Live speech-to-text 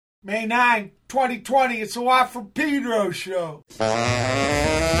May 9, 2020, it's a Watt from Pedro Show.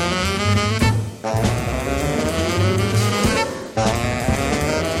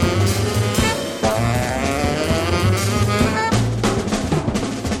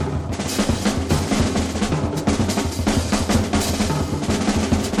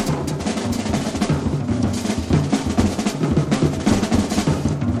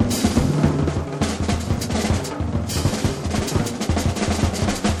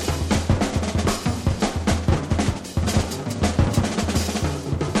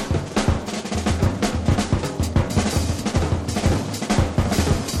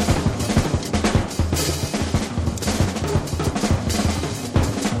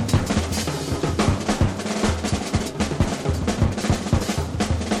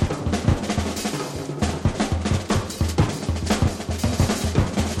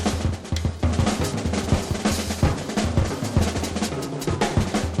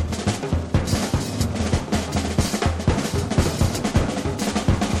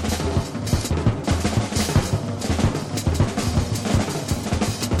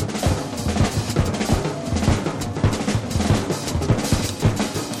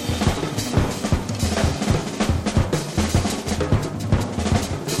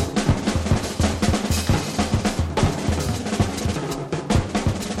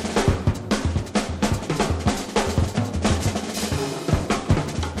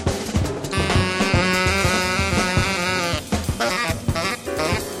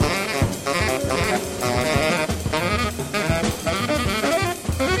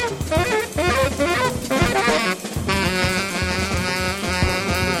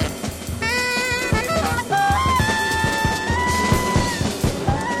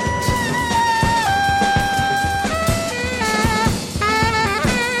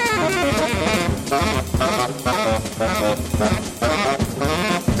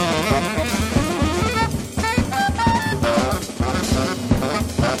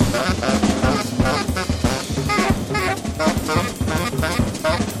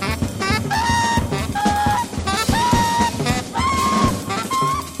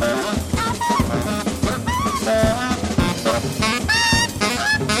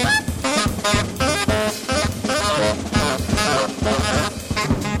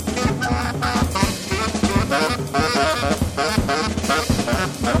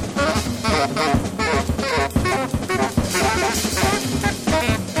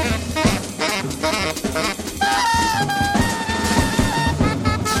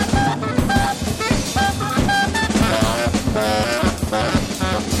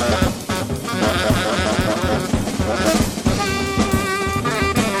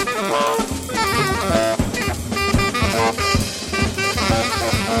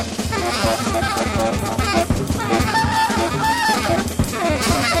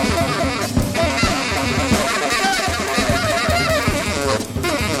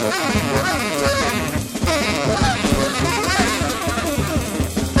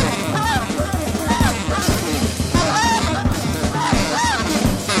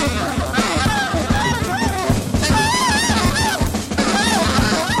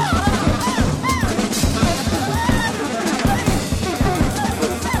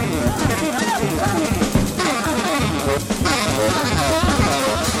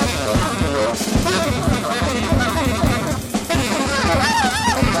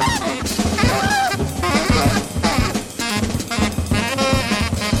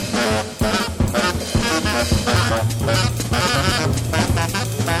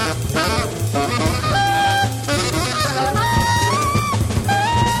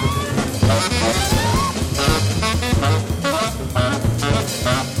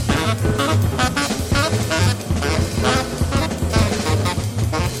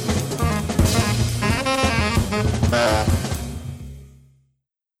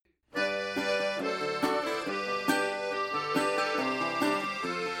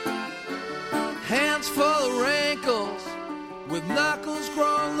 Hands full of wrinkles, with knuckles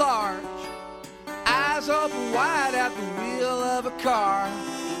grown large, eyes open wide at the wheel of a car.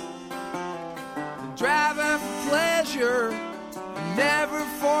 Driving for pleasure, never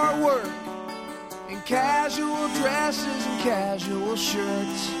for work, in casual dresses and casual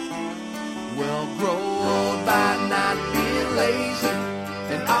shirts. We'll grow old by not being lazy,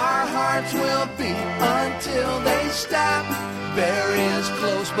 and our hearts will beat until they stop. Bury us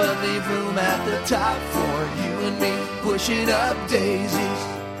close, but leave room at the top for you and me pushing up daisies.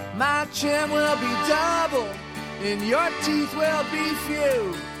 My chin will be double, and your teeth will be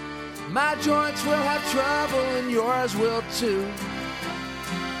few. My joints will have trouble, and yours will too.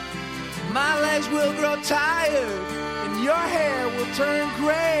 My legs will grow tired, and Your hair will turn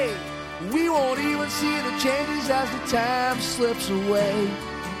gray. We won't even see the changes as the time slips away.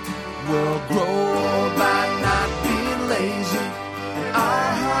 We'll grow old by not being lazy, and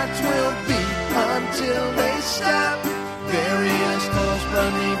our hearts will beat until they stop. Various clothes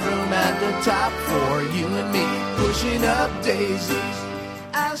from the room at the top for you and me, pushing up daisies.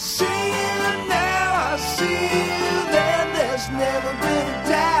 I see you now, I see you then, there's never been a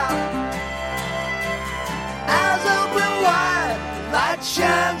doubt. Eyes open wide, the light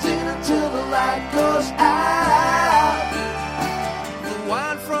shines in until the light goes out. The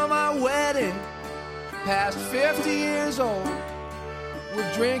wine from our wedding, past 50 years old.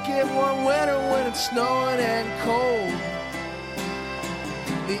 We'll drink it one winter when it's snowing and cold.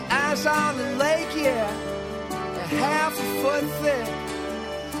 The ice on the lake, yeah, a half a foot thick.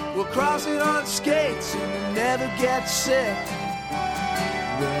 We'll cross it on skates and we'll never get sick.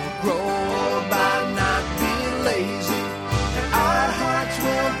 We'll grow old by not being lazy, and our hearts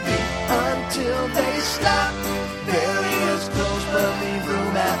will beat until they stop. There is close believe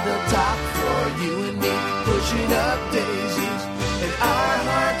room at the top for you and me, pushing up daisies, and our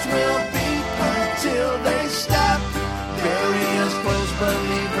hearts will beat until they stop. There is close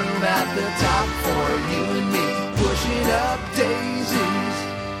believe room at the top for you and me, pushing up daisies.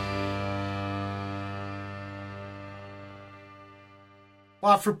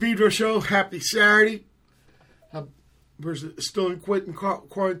 Off for Pedro Show. Happy Saturday. We're still in quitting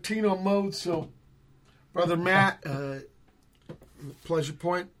quarantino mode, so Brother Matt, Pleasure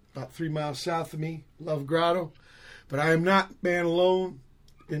Point, about 3 miles south of me, Love Grotto. But I am not man alone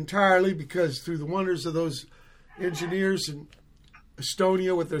entirely, because through the wonders of those engineers in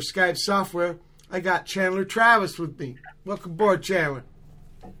Estonia with their Skype software, I got Chandler Travis with me. Welcome aboard, Chandler.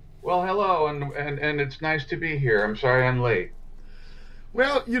 Well, hello, and it's nice to be here. I'm sorry I'm late.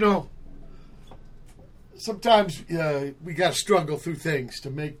 Well, you know, sometimes we got to struggle through things to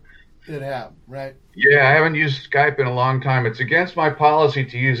make it happen, right? Yeah, I haven't used Skype in a long time. It's against my policy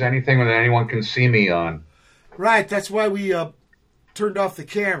to use anything that anyone can see me on. Right, that's why we turned off the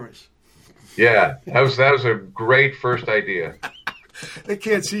cameras. Yeah, that was a great first idea. They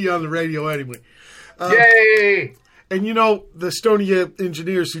can't see you on the radio anyway. Yay! And you know, the Estonia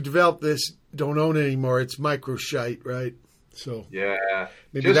engineers who developed this don't own it anymore. It's microshite, right? So yeah,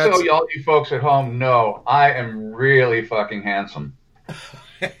 just so all you folks at home know, I am really fucking handsome.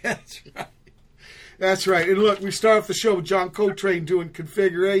 That's right. That's right. And look, we start off the show with John Coltrane doing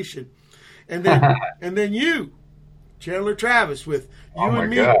Configuration, and then you, Chandler Travis, with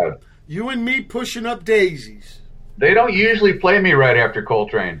you and me pushing up daisies. They don't usually play me right after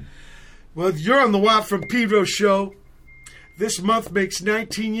Coltrane. Well, you're on the Watt from Pedro Show. This month makes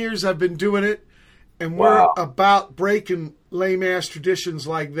 19 years I've been doing it, and we're about breaking lame-ass traditions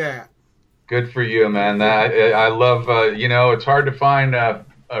like that. Good for you, man. I love, it's hard to find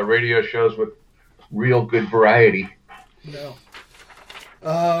radio shows with real good variety. No.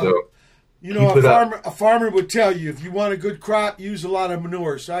 So, you know, a farmer would tell you, if you want a good crop, use a lot of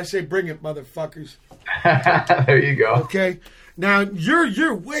manure. So I say, bring it, motherfuckers. There you go. Okay. Now,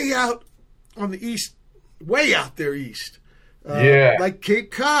 you're way out on the east, way out there east. Yeah. Like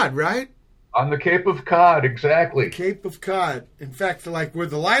Cape Cod, right? On the Cape of Cod, exactly. Cape of Cod. In fact, like where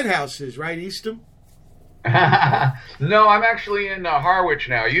the lighthouse is, right, Eastham? No, I'm actually in Harwich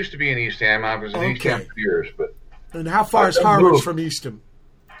now. I used to be in Eastham. I was in Eastham for years. But and how far is Harwich from Eastham?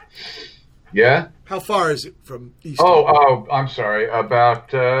 Yeah? How far is it from Eastham? Oh, I'm sorry.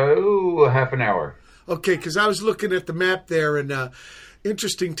 About half an hour. Okay, because I was looking at the map there, and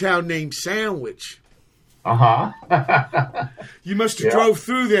interesting town named Sandwich. Uh-huh. You must have drove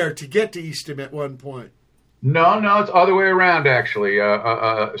through there to get to Eastham at one point. No, it's the other way around, actually.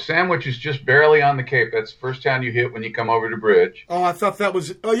 Sandwich is just barely on the Cape. That's the first town you hit when you come over the bridge. Oh, I thought that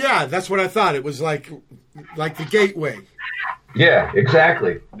was... Oh, yeah, that's what I thought. It was like the gateway. Yeah,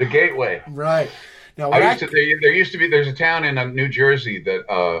 exactly. The gateway. Right. Now, there's a town in New Jersey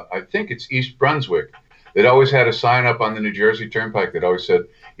that I think it's East Brunswick that always had a sign up on the New Jersey Turnpike that always said,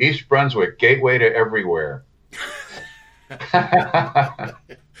 East Brunswick, gateway to everywhere.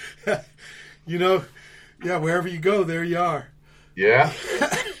 You know, yeah, wherever you go, there you are. Yeah.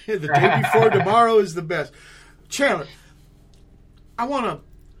 The day before tomorrow is the best. Chandler, I want to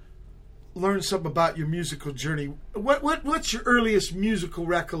learn something about your musical journey. What's your earliest musical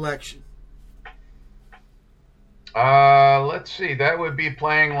recollection? Let's see. That would be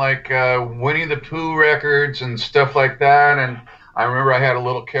playing like Winnie the Pooh records and stuff like that. And I remember I had a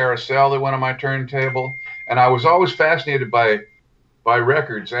little carousel that went on my turntable. And I was always fascinated by by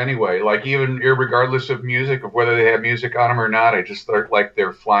records anyway. Like even irregardless of music, of whether they have music on them or not, I just thought like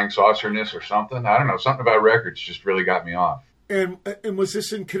their flying saucerness or something. I don't know. Something about records just really got me off. And was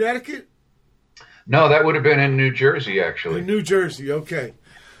this in Connecticut? No, that would have been in New Jersey, actually. In New Jersey, okay.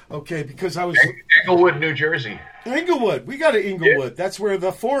 Okay, because I was... Englewood, New Jersey. Englewood. We got an Englewood. Yeah. That's where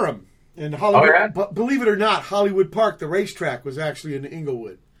the Forum in Hollywood... Oh, yeah? But believe it or not, Hollywood Park, the racetrack, was actually in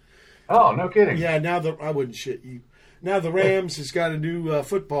Englewood. Oh, no kidding. Yeah, now I wouldn't shit you. Now the Rams has got a new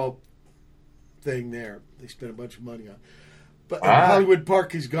football thing there. They spent a bunch of money on. But Hollywood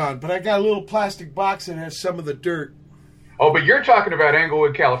Park is gone. But I got a little plastic box that has some of the dirt. Oh, but you're talking about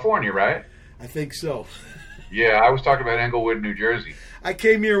Englewood, California, right? I think so. Yeah, I was talking about Englewood, New Jersey. I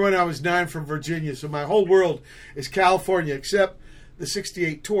came here when I was 9 from Virginia, so my whole world is California, except the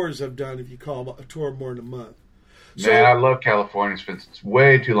 68 tours I've done, if you call a tour more than a month. So, man, I love California. It's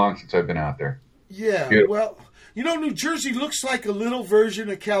way too long since I've been out there. Yeah, beautiful. Well, you know, New Jersey looks like a little version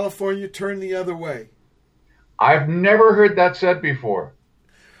of California turned the other way. I've never heard that said before.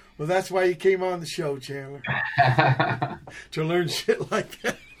 Well, that's why you came on the show, Chandler. To learn shit like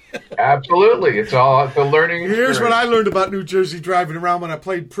that. Absolutely. It's all the learning experience. Here's what I learned about New Jersey driving around when I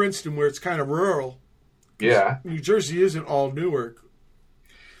played Princeton, where it's kind of rural. Yeah. New Jersey isn't all Newark.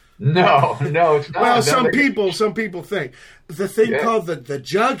 No, it's not. Well, some people think. The thing called the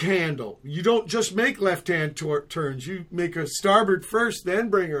jug handle, you don't just make left-hand turns. You make a starboard first, then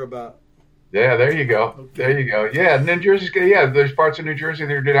bring her about. Yeah, there you go. Okay. There you go. Yeah, New Jersey's good. Yeah, there's parts of New Jersey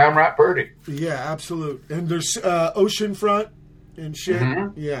that are downright pretty. Yeah, absolute. And there's oceanfront and shit.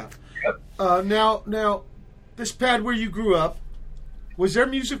 Mm-hmm. Yeah. Yep. Now, this pad where you grew up, was there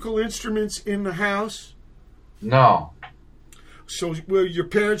musical instruments in the house? No. So, were your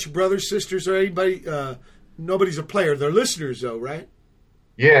parents, your brothers, sisters, or anybody? Nobody's a player. They're listeners, though, right?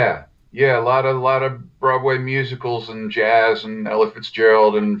 Yeah. A lot of Broadway musicals and jazz and Ella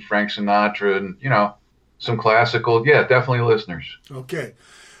Fitzgerald and Frank Sinatra and some classical. Yeah, definitely listeners. Okay.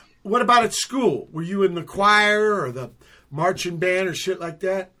 What about at school? Were you in the choir or the marching band or shit like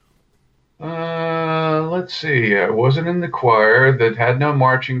that? Let's see. I wasn't in the choir. That had no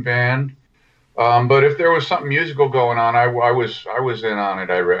marching band. But if there was something musical going on, I was in on it,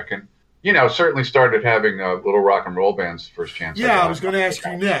 I reckon. Certainly started having little rock and roll bands the first chance. Yeah, I was going to ask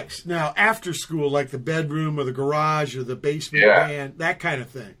you next. Now, after school, like the bedroom or the garage or the basement band, that kind of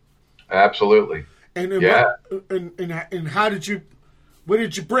thing. Absolutely. And how did you? What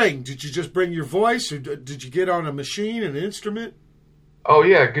did you bring? Did you just bring your voice, or did you get on a machine, an instrument? Oh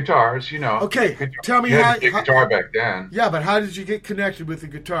yeah, guitars. Okay, tell me how. Guitar back then. Yeah, but how did you get connected with the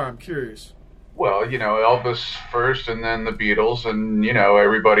guitar? I'm curious. Well, Elvis first, and then the Beatles, and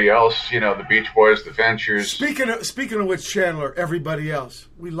everybody else. The Beach Boys, the Ventures. Speaking of which, Chandler, everybody else,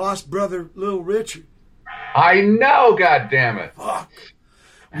 we lost brother Little Richard. I know, goddammit. Fuck.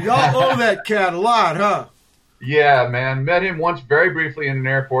 We all owe that cat a lot, huh? Yeah, man. Met him once very briefly in an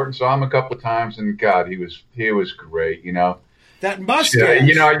airport and saw him a couple of times, and God, he was great. That mustache.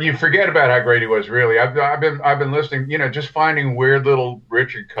 You forget about how great he was. Really, I've been listening. Just finding weird little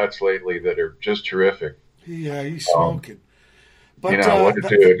Richard cuts lately that are just terrific. Yeah, he's smoking. But what a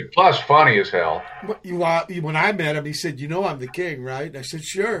dude. Plus, funny as hell. When I met him, he said, "I'm the king, right?" And I said,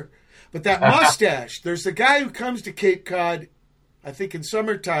 "Sure." But that mustache. There's the guy who comes to Cape Cod, I think in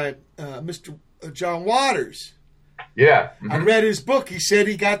summertime, Mr. John Waters. Yeah. Mm-hmm. I read his book. He said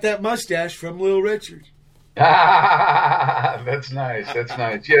he got that mustache from Little Richard. That's nice.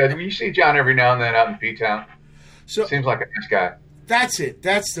 Yeah, you see John every now and then out in P-Town. So seems like a nice guy. That's it.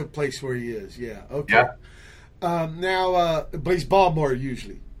 That's the place where he is. Yeah. Okay. Yeah. But he's Baltimore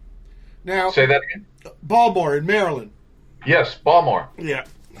usually. Now say that again. Baltimore in Maryland. Yes, Baltimore. Yeah,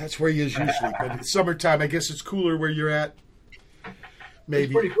 that's where he is usually. But in summertime, I guess it's cooler where you're at. Maybe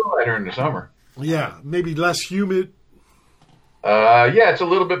it's pretty cool out here in the summer. Yeah, maybe less humid. Yeah, it's a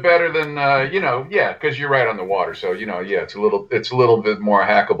little bit better than because you're right on the water. So it's a little bit more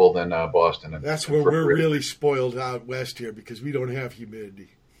hackable than Boston. That's where we're really spoiled out west here because we don't have humidity.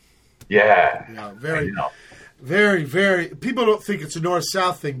 Yeah. Very, very, very. People don't think it's a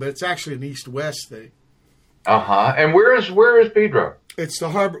north-south thing, but it's actually an east-west thing. And where is Pedro? It's the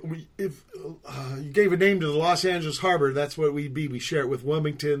harbor. If you gave a name to the Los Angeles harbor, that's what we'd be. We share it with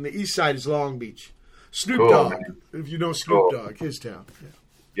Wilmington. The east side is Long Beach. Snoop Dogg, if you know Snoop Dogg, his town.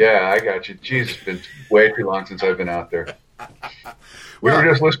 Yeah, I got you. Jeez, it's been way too long since I've been out there. We were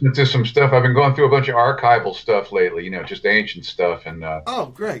just listening to some stuff. I've been going through a bunch of archival stuff lately, just ancient stuff. And oh,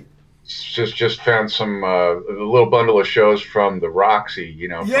 great. Just found some a little bundle of shows from the Roxy,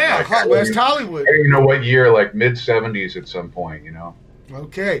 Yeah, from West Hollywood. I don't even know what year, like mid-'70s at some point,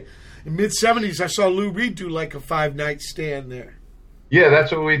 Okay. In mid-'70s, I saw Lou Reed do like a 5-night stand there. Yeah,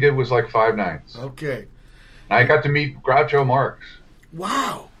 that's what we did, was like 5 nights. Okay. And I got to meet Groucho Marx.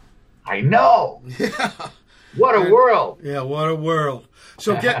 Wow. I know. Yeah. What a world. Yeah, what a world.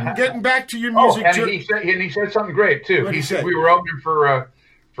 So getting back to your music. And he said something great, too. What'd He he said say? we were opening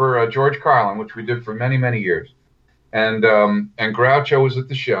for George Carlin, which we did for many, many years. And Groucho was at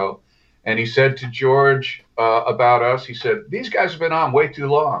the show. And he said to George about us, he said, these guys have been on way too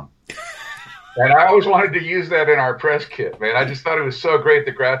long. And I always wanted to use that in our press kit, man. I just thought it was so great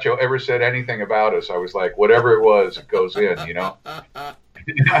that Groucho ever said anything about us. I was like, whatever it was, it goes in, you know?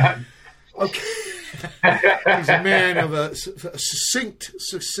 Okay. He's a man of a succinct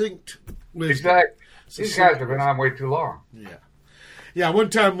wisdom. Exactly. These guys have been on way too long. Yeah. Yeah, one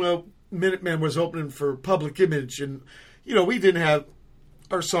time Minuteman was opening for Public Image, and, you know, we didn't have,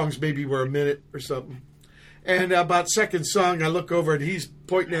 our songs maybe were a minute or something. And about second song, I look over and he's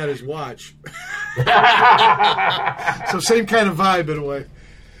pointing at his watch. So same kind of vibe in a way.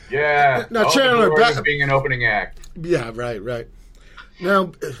 Yeah. Now, Chandler, being an opening act. Yeah, right.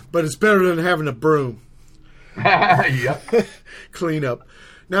 Now, but it's better than having a broom. Yep. Clean up.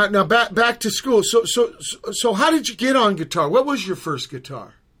 Now back to school. So how did you get on guitar? What was your first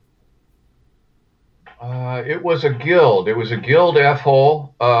guitar? It was a Guild. It was a Guild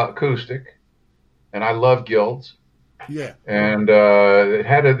F-hole acoustic. And I love Guilds. Yeah. And it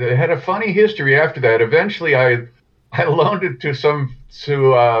had a funny history after that. Eventually, I loaned it to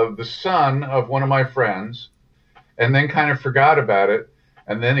the son of one of my friends, and then kind of forgot about it.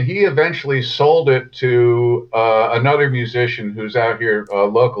 And then he eventually sold it to another musician who's out here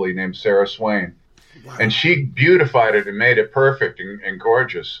locally named Sarah Swain. Wow. And she beautified it and made it perfect and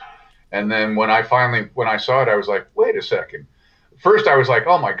gorgeous. And then when I saw it, I was like, wait a second. First, I was like,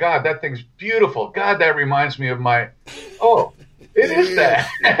 oh, my God, that thing's beautiful. God, that reminds me of my... Oh, it is that.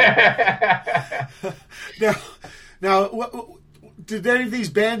 Now, did any of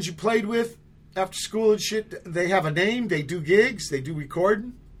these bands you played with after school and shit, they have a name? They do gigs? They do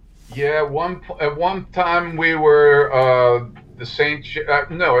recording? Yeah, at one time we were the St.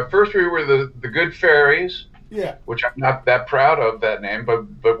 No, at first we were the Good Fairies. Yeah. Which I'm not that proud of that name,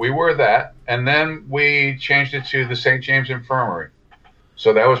 but we were that. And then we changed it to the St. James Infirmary.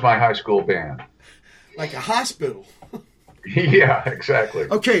 So that was my high school band. Like a hospital. Yeah, exactly.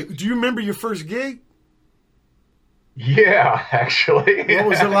 Okay, do you remember your first gig? Yeah, actually. What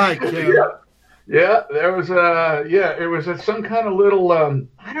was it like? Yeah, there was it was at some kind of little,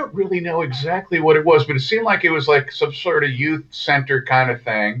 I don't really know exactly what it was, but it seemed like it was like some sort of youth center kind of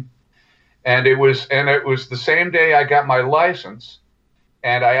thing. And it was the same day I got my license,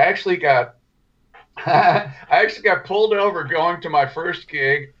 and I actually got pulled over going to my first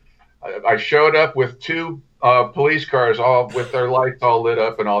gig. I showed up with 2 police cars, all with their lights all lit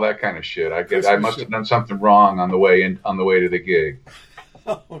up and all that kind of shit. I must have done something wrong on the way to the gig.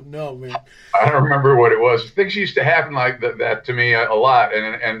 Oh no, man! I don't remember what it was. Things used to happen like that to me a lot,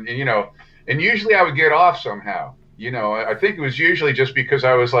 and you know, and usually I would get off somehow. You know, I think it was usually just because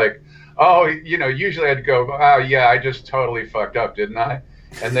I was like, oh, you know, usually I'd go, oh yeah, I just totally fucked up, didn't I?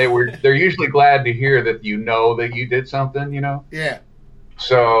 And they're usually glad to hear that you know that you did something, you know? Yeah.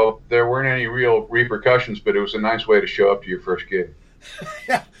 So there weren't any real repercussions, but it was a nice way to show up to your first gig.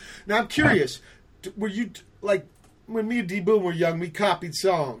 Yeah. Now I'm curious, were you like when me and D Boom were young, we copied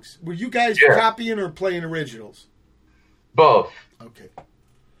songs. Were you guys copying or playing originals? Both. Okay.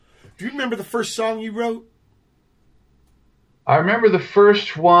 Do you remember the first song you wrote? I remember the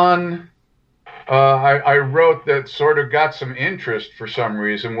first one I wrote that sort of got some interest for some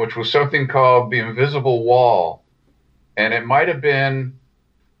reason, which was something called The Invisible Wall. And it might have been,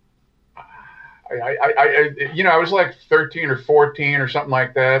 I was like 13 or 14 or something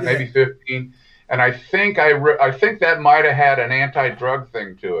like that, maybe 15. And I think that might have had an anti-drug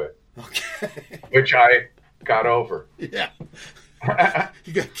thing to it, which I got over. Yeah.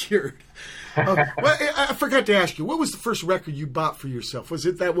 You got cured. Well, I forgot to ask you, what was the first record you bought for yourself? Was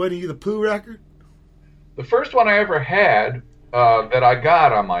it that Winnie the Pooh record? The first one I ever had that I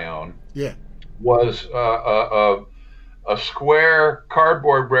got on my own was a square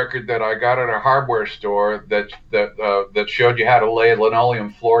cardboard record that I got at a hardware store that showed you how to lay a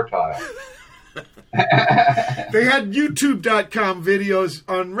linoleum floor tile. They had YouTube.com videos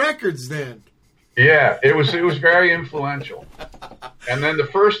on records then. Yeah, it was very influential. And then the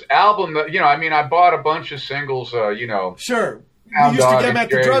first album that, I bought a bunch of singles, Sure. Hound We used to Dog get them at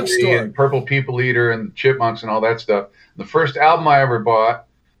the Jerry drugstore. and Purple People Eater and Chipmunks and all that stuff. The first album I ever bought,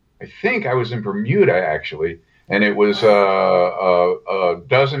 I think I was in Bermuda actually, and it was a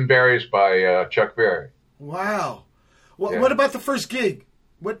Dozen Berries by Chuck Berry. Wow. What about the first gig?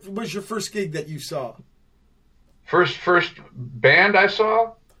 What was your first gig that you saw? First band I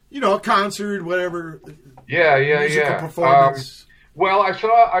saw? A concert, whatever. Yeah. Musical performance. Well, I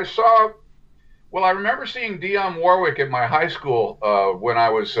remember seeing Dionne Warwick at my high school when I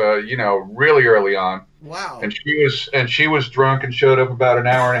was, really early on. Wow. And she was drunk and showed up about an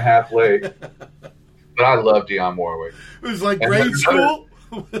hour and a half late. But I love Dionne Warwick. It was like grade school?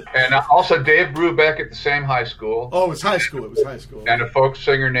 And also Dave Brubeck at the same high school. Oh, it was high school. And a folk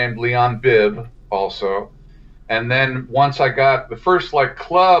singer named Leon Bibb also. And then once I got the first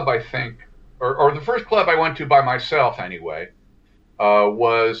club, I think, or the first club I went to by myself anyway,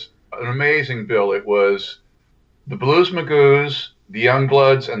 was an amazing bill. It was the Blues Magoos, the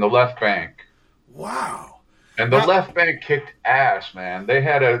Youngbloods, and the Left Bank. Wow. And the Left Bank kicked ass, man. They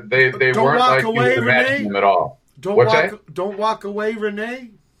weren't like you would imagine them at all. Don't walk away,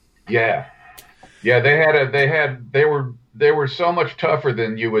 Renee. Yeah. They were so much tougher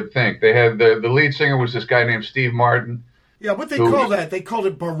than you would think. They had the lead singer was this guy named Steve Martin. Yeah, what they call that? They called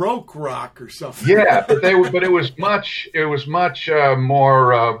it Baroque rock or something. Yeah, but it was much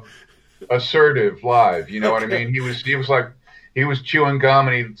more assertive live. You know what I mean? He was chewing gum,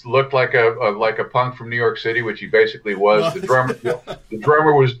 and he looked like a punk from New York City, which he basically was. The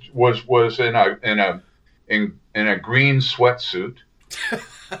drummer was in a green sweatsuit.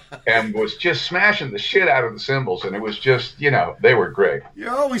 And was just smashing the shit out of the cymbals, and it was just, they were great.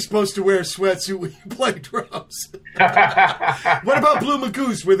 You're always supposed to wear a sweatsuit when you play drums. What about Blue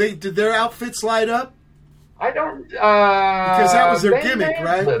Magoos? Did their outfits light up? I don't. Because that was their gimmick,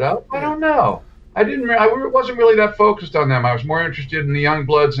 right? Lit up. I don't know. I wasn't really that focused on them. I was more interested in the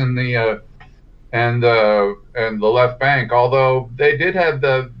Youngbloods and the Left Bank. Although they did have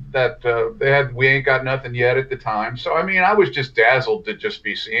they had We Ain't Got Nothing Yet at the time. So, I mean, I was just dazzled to just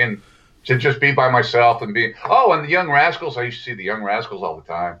be by myself and and the Young Rascals. I used to see the Young Rascals all the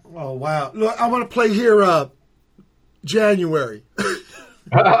time. Oh, wow. Look, I want to play here January.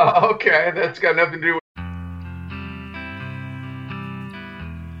 Okay, that's got nothing to do with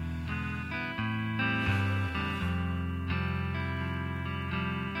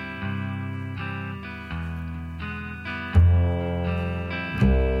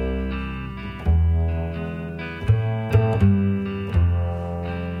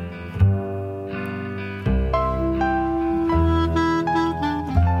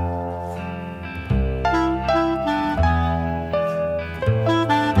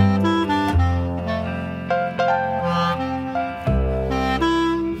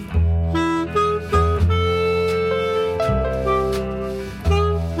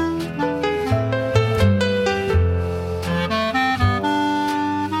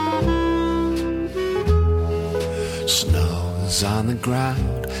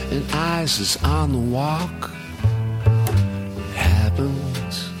ground and ice is on the walk. It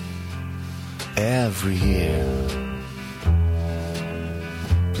happens every year.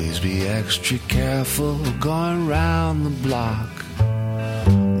 Please be extra careful going round the block,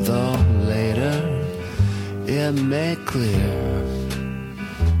 though later it may clear.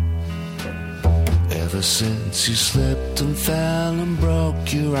 Ever since you slipped and fell and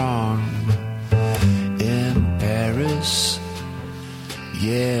broke your arm in Paris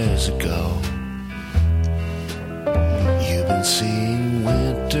years ago, you've been seeing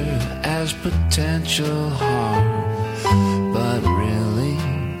winter as potential harm, but really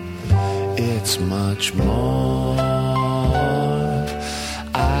it's much more.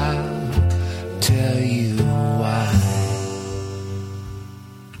 I'll tell you why.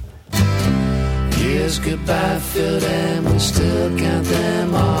 Years goodbye filled and we still count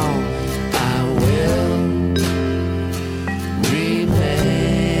them all. I will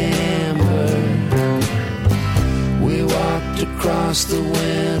across the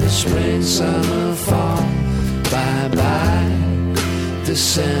winter, spring, summer, fall. Bye-bye,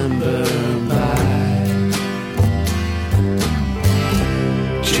 December, bye.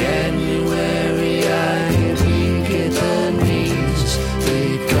 January, I get weak at the knees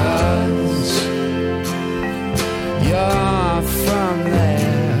because you're from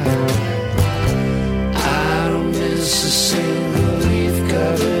there. I don't miss a single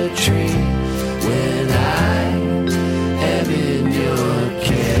leaf-covered tree when I in your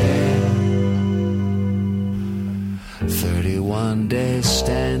care. 31 days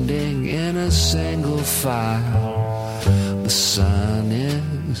standing in a single file. The sun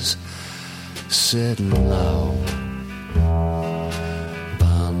is sitting low.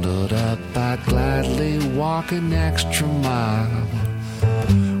 Bundled up, I gladly walk an extra mile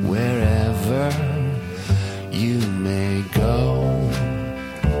wherever you may go.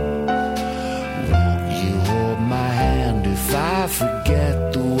 If I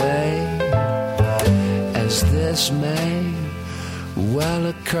forget the way, as this this may well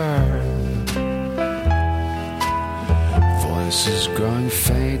occur. Voice is growing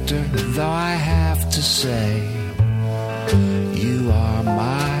fainter, though I have to say, you are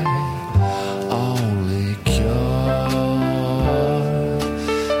my only cure.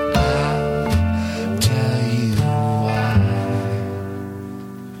 I'll tell you why.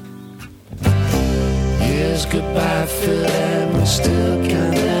 Years goodbye, fill and we still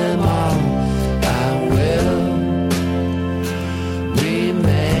count them all. I will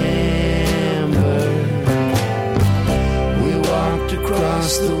remember we walked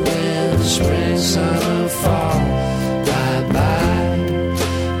across the wind, spring, summer, fall. Bye bye,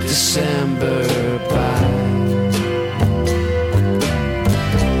 December, bye.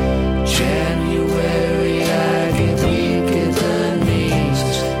 January, I get weak in the knees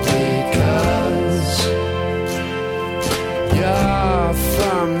because you're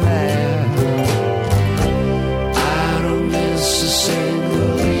from there. I don't miss a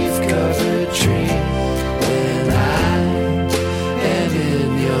single leaf-covered tree when I am in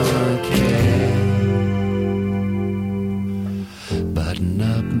your care. Button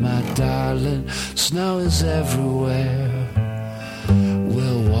up, my darling, snow is everywhere.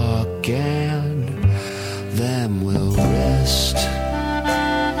 We'll walk and then we'll rest.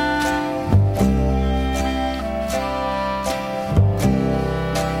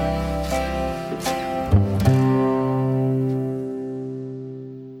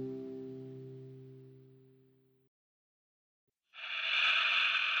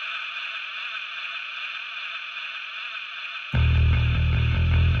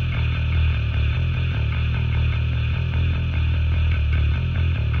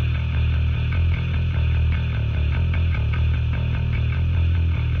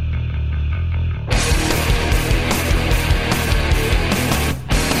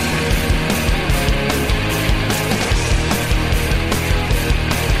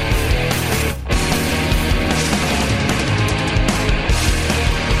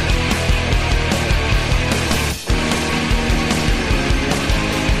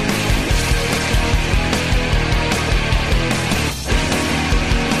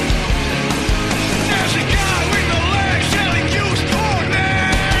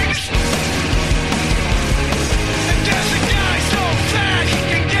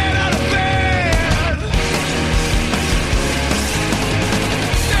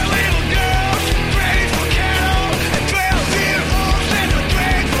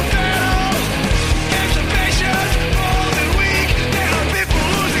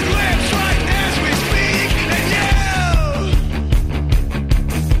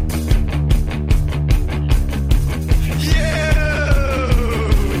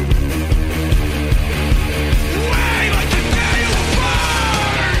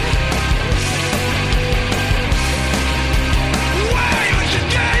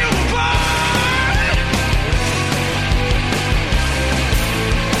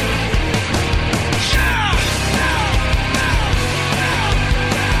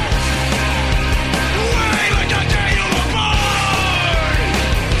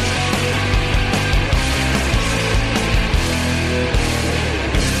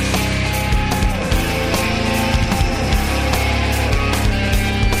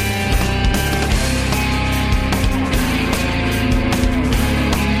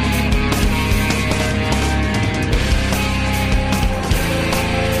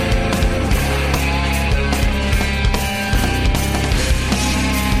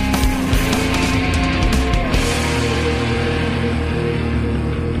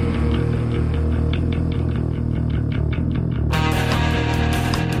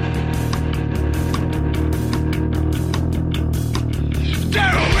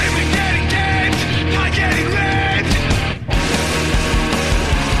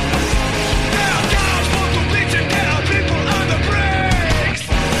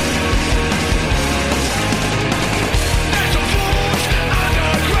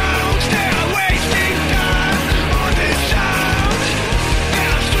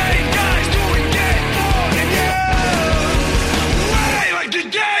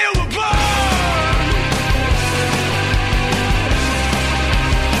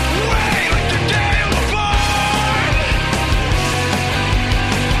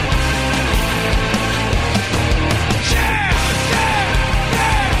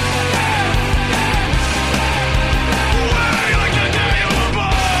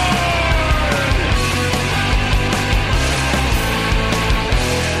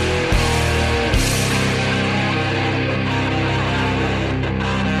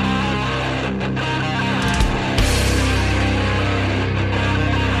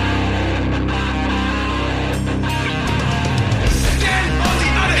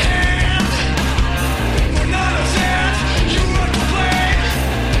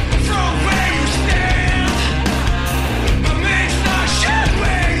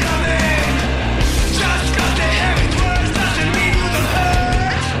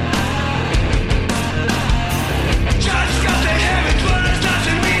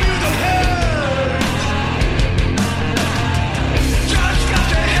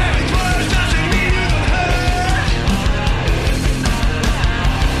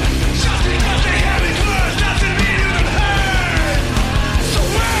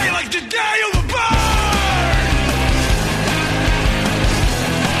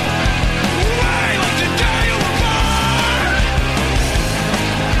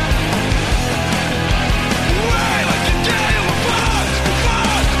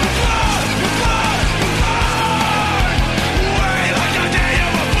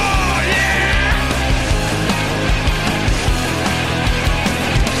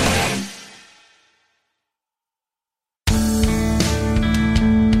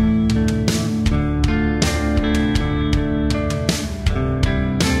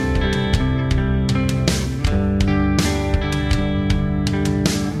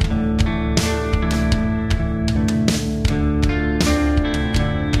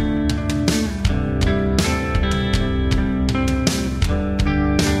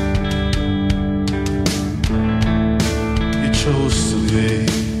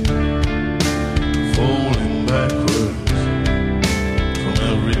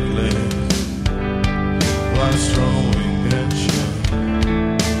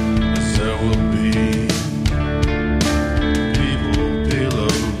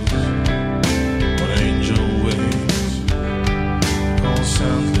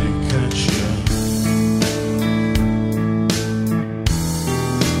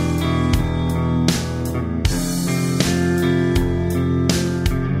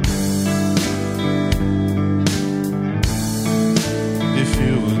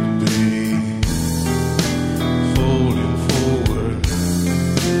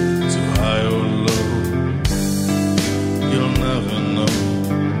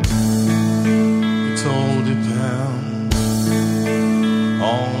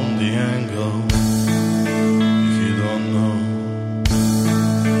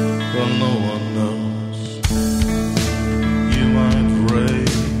 but no one knows. You might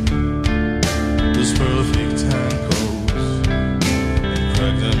break those perfect ankles and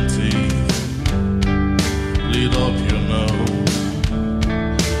crack them teeth, bleed up your nose.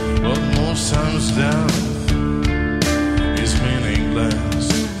 But most times death is meaningless,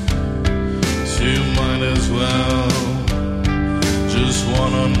 so you might as well just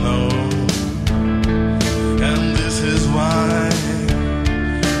wanna know. And this is why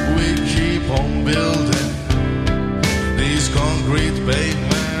we keep on building these concrete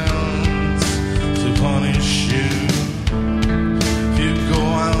pavements to punish you. If you go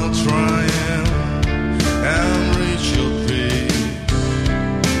out trying and reach your peak,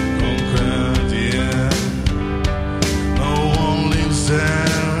 conquer the end, no one lives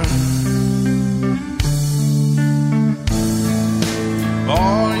there.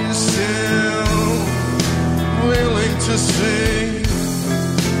 Are you still willing to see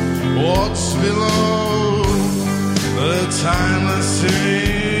what's below the timeless sea?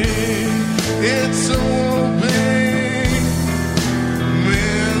 It's a well-being, me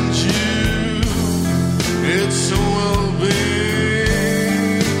and you. It's a well-being,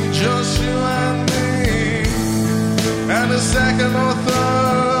 just you and me. And a second or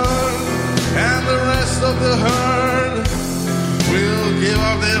third, and the rest of the herd will give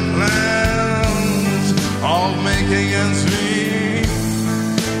up their plans of making ends meet,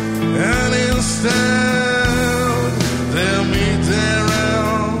 and instead they'll meet their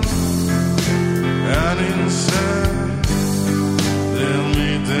end, and instead they'll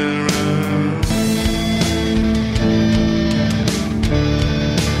meet their end.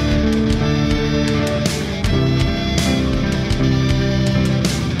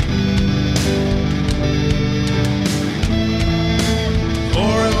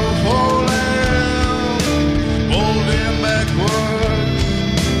 Forever,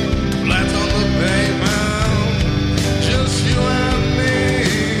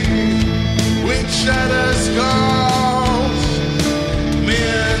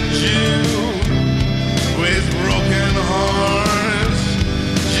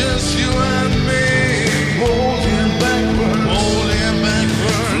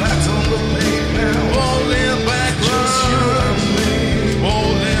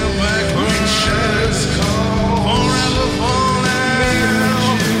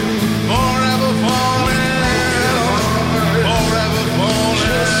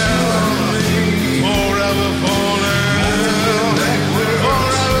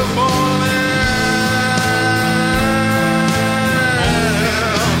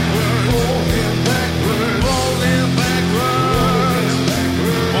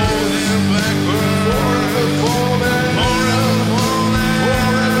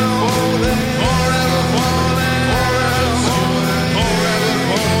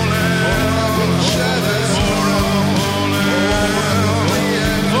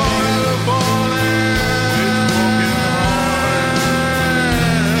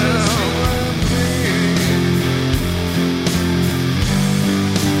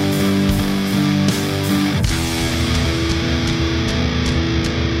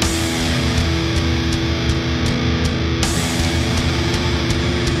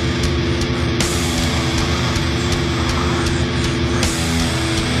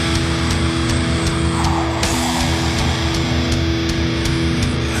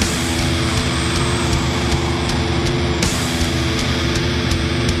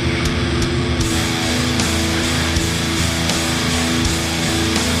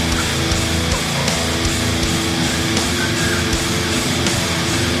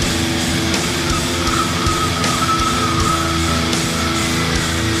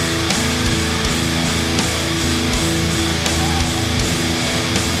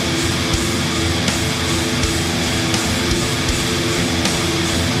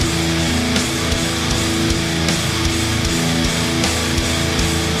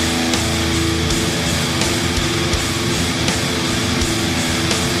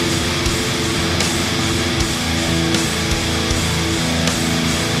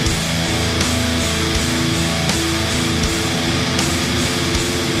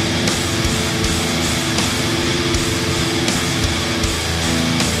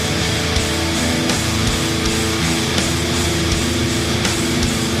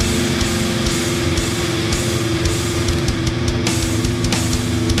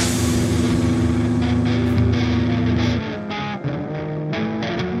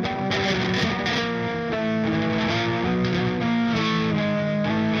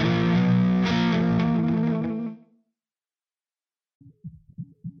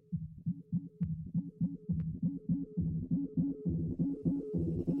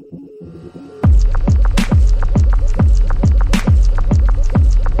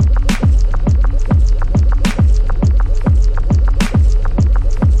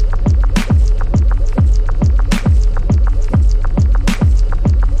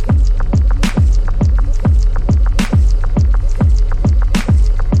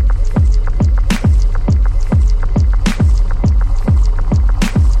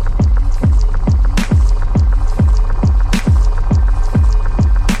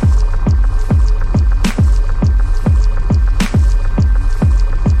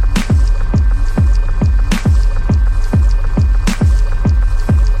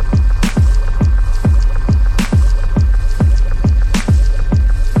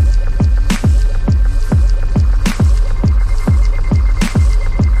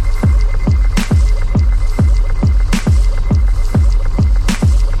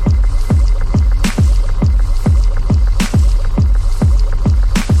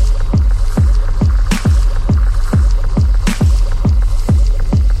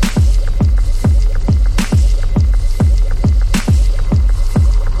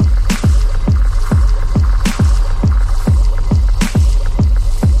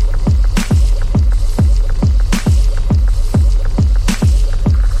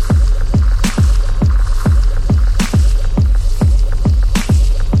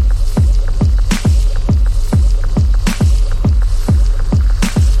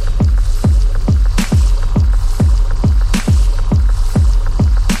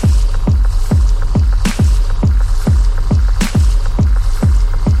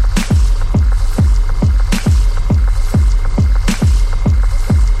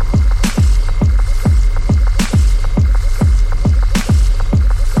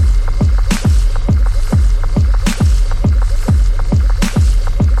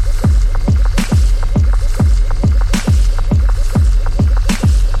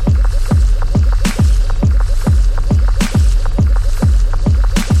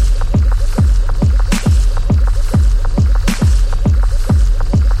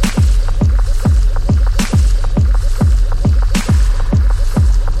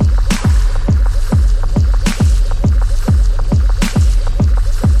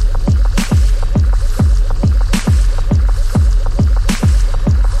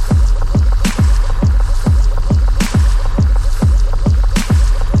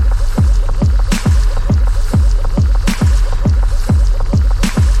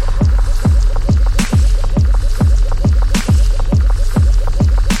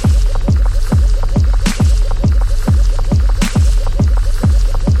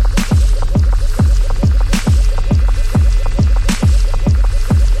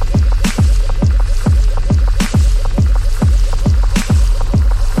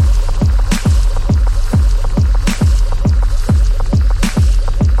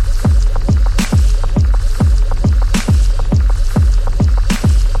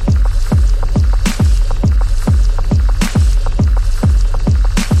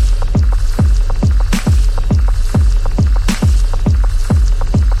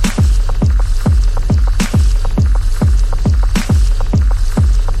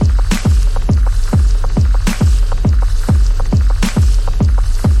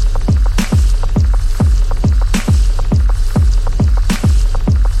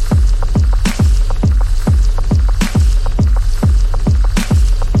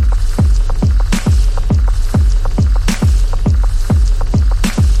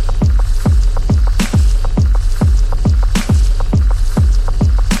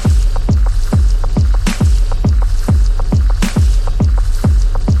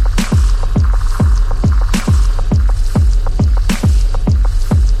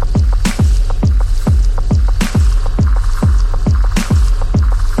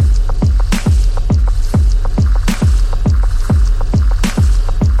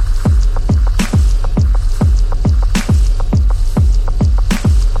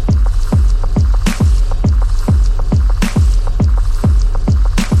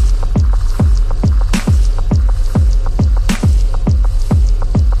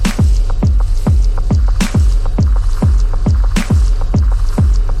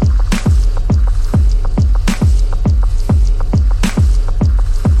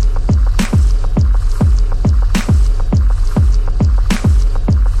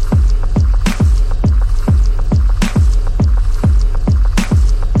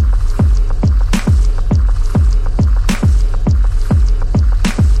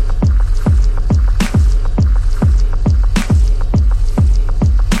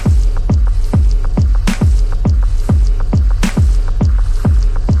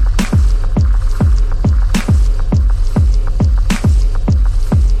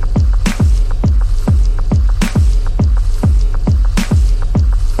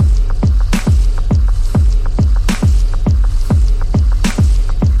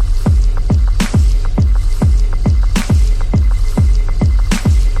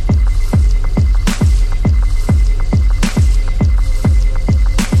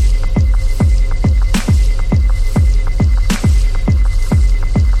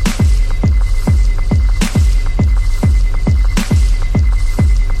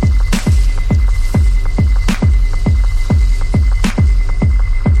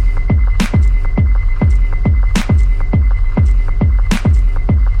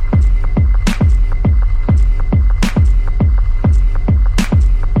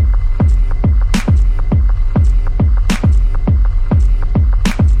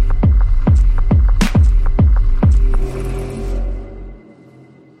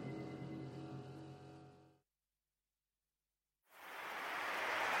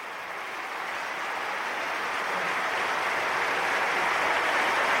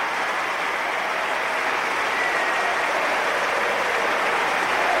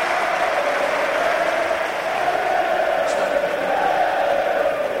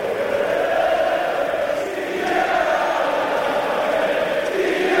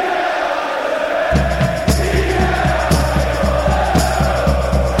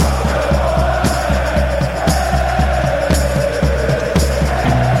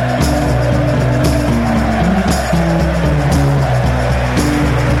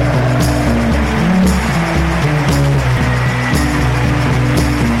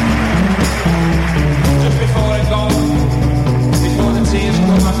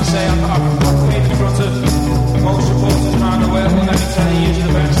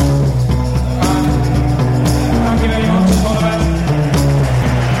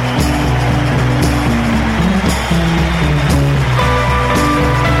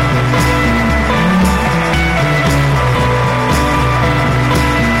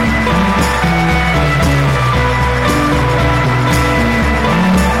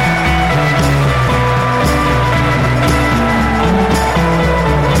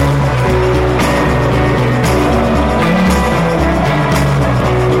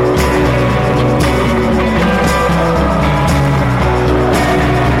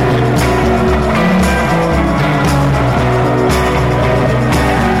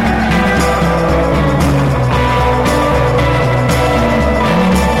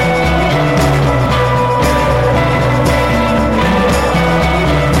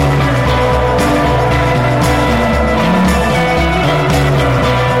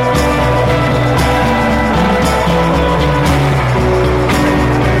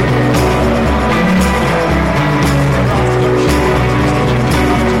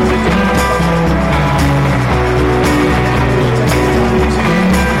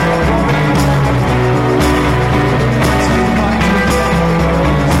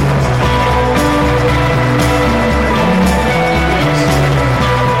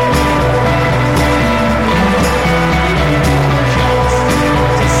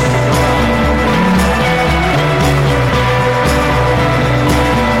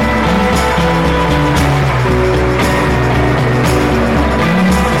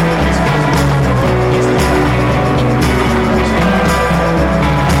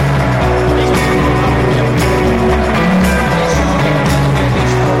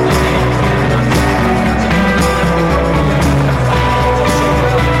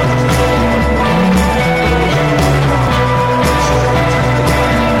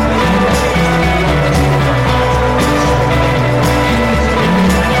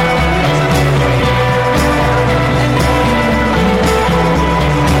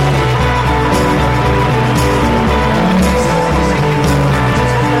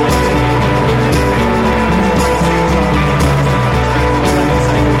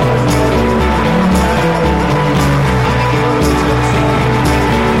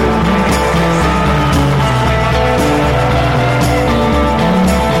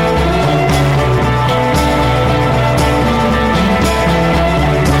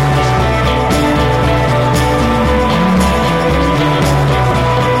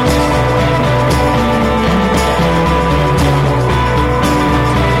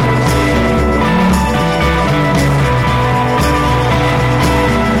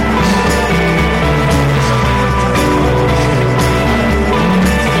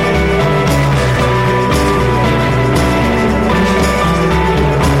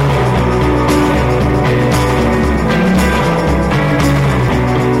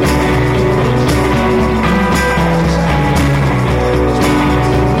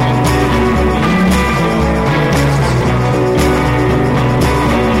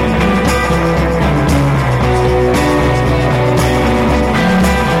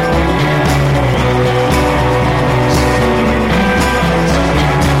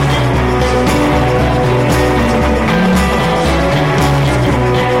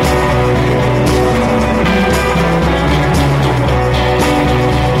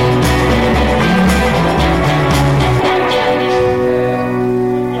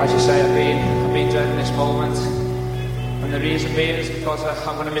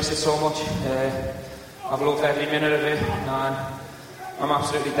 going to miss it so much. I've loved every minute of it, and I'm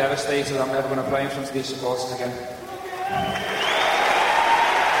absolutely devastated. I'm never going to play in front of these supporters again.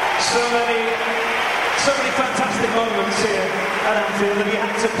 So many fantastic moments here at Anfield, and you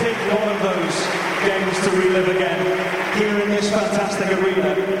had to pick one of those games to relive again. Here in this fantastic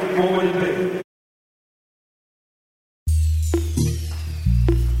arena, what would it be?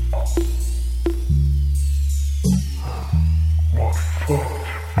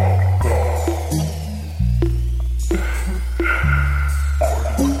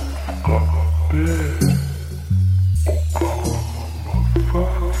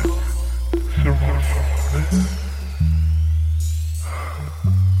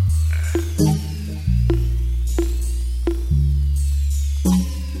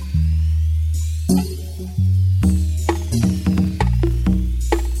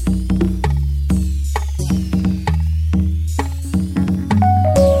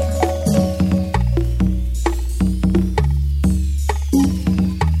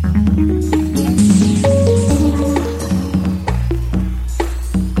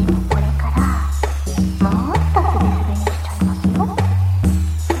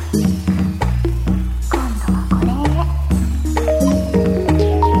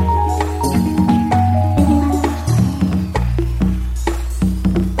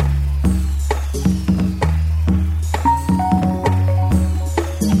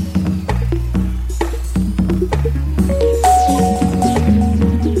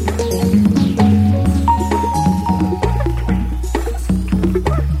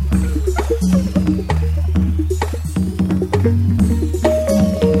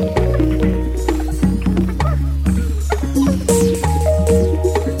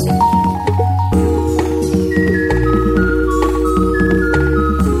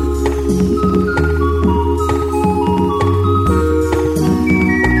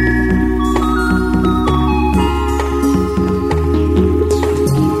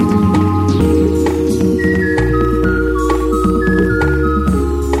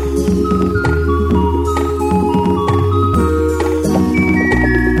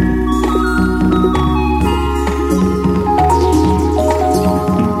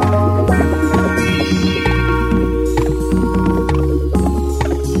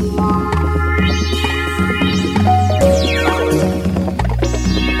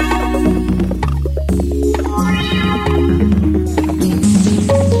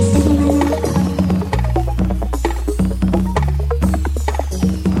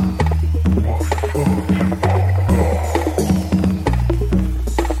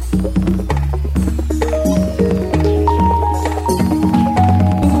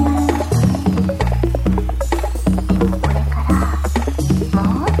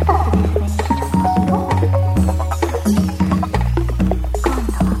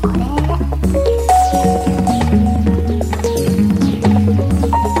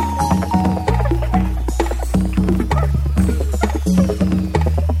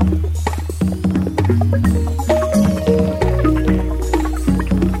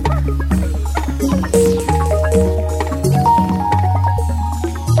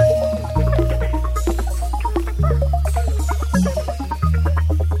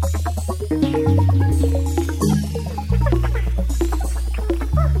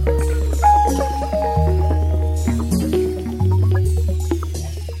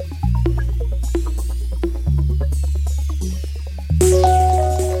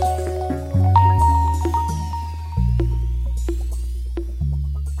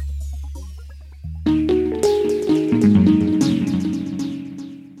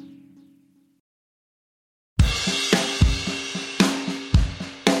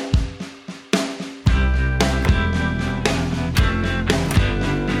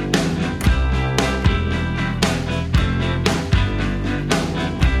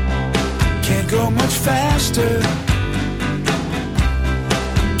 faster.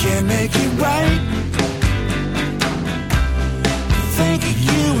 Can't make it right. Think of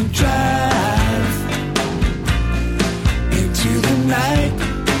you and drive into the night.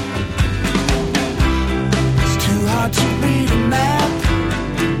 It's too hard to read a map.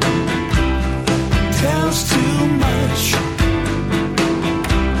 Tells too much.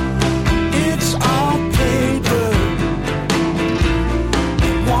 It's all paper.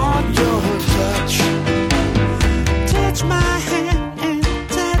 I want your touch. Touch my hand and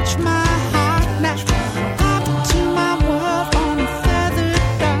touch my heart now.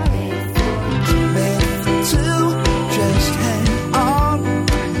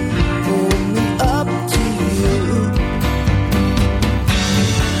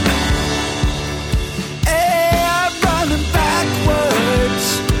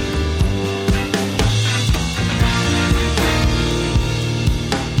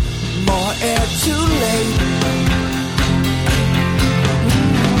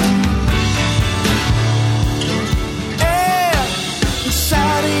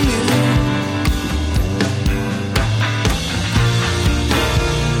 you.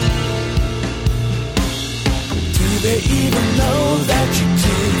 Do they even know that you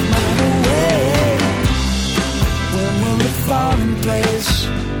take mine away? When will it fall in place?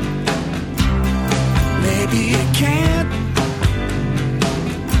 Maybe it can't.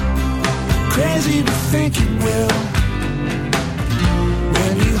 Crazy to think it will.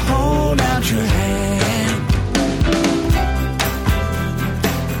 When you hold out your hand.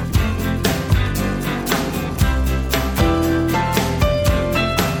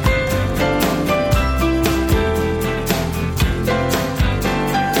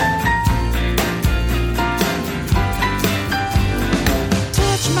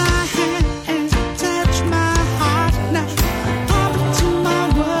 Touch my hand and touch my heart now. Pop into my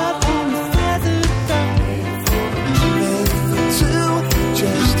world on a feather two,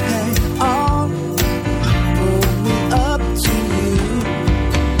 just hang on, pull me up to you.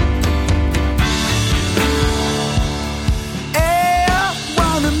 Air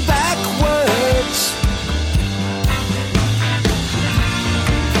running backwards.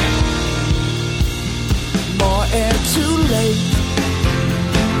 More air too late.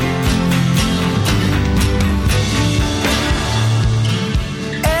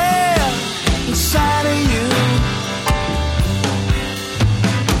 Air inside of you.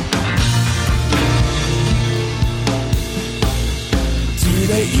 Do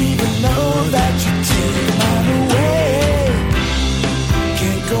they even know that you take mine away?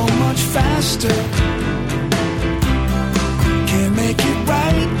 Can't go much faster. Can't make it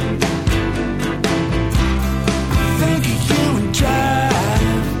right. Think of you and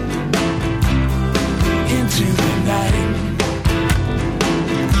drive into the night.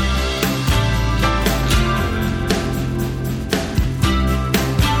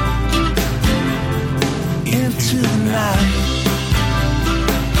 Into the night.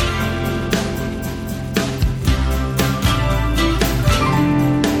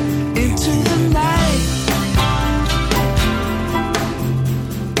 Into the night.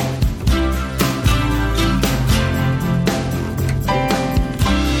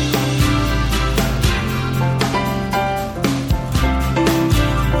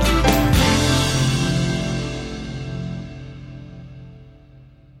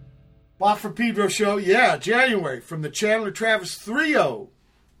 Bought for Pedro Show, yeah, January, from the Chandler Travis 3-0.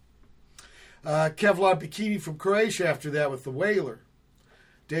 Kevlar Bikini from Croatia after that with the Whaler.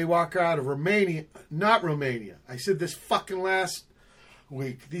 Daywalker out of Romania, not Romania. I said this fucking last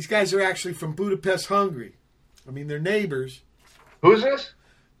week. These guys are actually from Budapest, Hungary. I mean, they're neighbors. Who's this?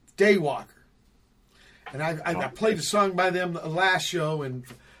 Daywalker. And I played a song by them the last show, and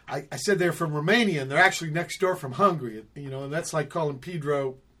I said they're from Romania, and they're actually next door from Hungary. You know, and that's like calling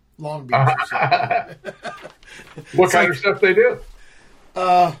Pedro Long Beach or something. What kind of stuff they do?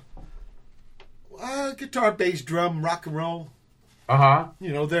 Guitar, bass, drum, rock and roll. Uh-huh.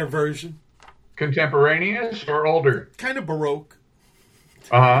 You know, their version. Contemporaneous or older? Kind of Baroque.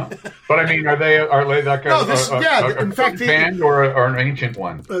 Uh-huh. But I mean, are they like in fact, band or an ancient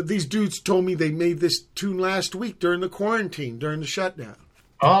one? These dudes told me they made this tune last week during the quarantine, during the shutdown.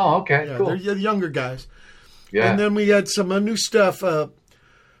 Oh, okay, Yeah, cool. they're younger guys. Yeah. And then we had some new stuff.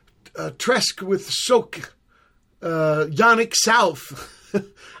 Tresk with Soak, Yannick South.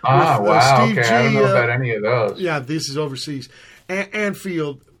 Wow. Steve Okay, G, I don't know about any of those. Yeah, this is overseas.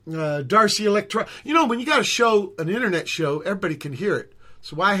 Anfield, Darcy Electro. You know, when you got a show, an internet show, everybody can hear it.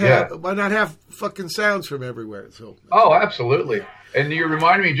 So why not have fucking sounds from everywhere? So. Oh, absolutely. And you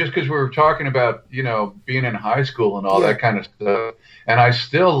remind me, just because we were talking about, being in high school and all that kind of stuff, and I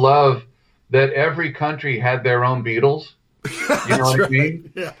still love that every country had their own Beatles. You know what I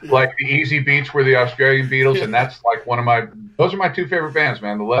mean? Yeah. Like the Easy Beats were the Australian Beatles, and that's like those are my two favorite bands,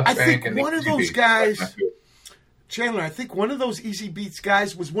 man. The Left Bank and the one of Easy those Beats. guys, Chandler, I think one of those Easy Beats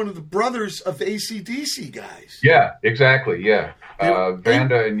guys was one of the brothers of the AC/DC guys. Yeah, exactly. Yeah.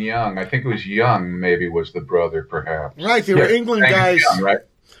 Vanda and Young. I think it was Young maybe was the brother, perhaps. Right. They were England guys Young, right?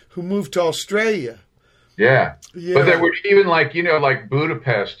 who moved to Australia. Yeah. Yeah. But there were even like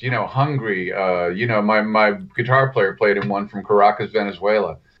Budapest, Hungary. My guitar player played in one from Caracas,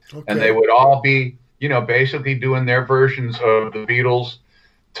 Venezuela. Okay. And they would all be, basically doing their versions of the Beatles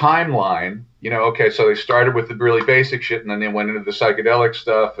timeline. So they started with the really basic shit and then they went into the psychedelic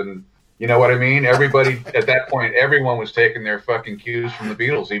stuff. And you know what I mean? Everybody at that point, everyone was taking their fucking cues from the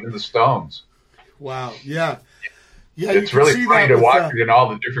Beatles, even the Stones. Wow. Yeah. Yeah. It's really funny to watch it in all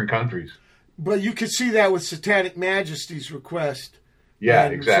the different countries. But you could see that with Satanic Majesty's request. Yeah,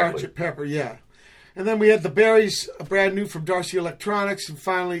 and exactly. Sgt. Pepper, yeah. And then we had the Berries, brand new from Darcy Electronics. And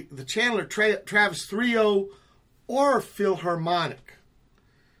finally, the Chandler Travis 3-0 or Philharmonic.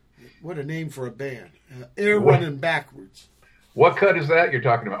 What a name for a band. Air Running Backwards. What cut is that you're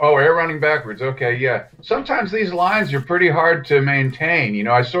talking about? Oh, Air Running Backwards. Okay, yeah. Sometimes these lines are pretty hard to maintain. You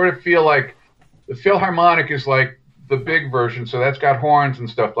know, I sort of feel like the Philharmonic is like the big version, so that's got horns and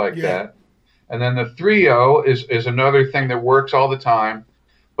stuff like that. And then the 3-0 is another thing that works all the time,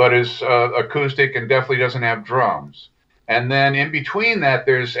 but is acoustic and definitely doesn't have drums. And then in between that,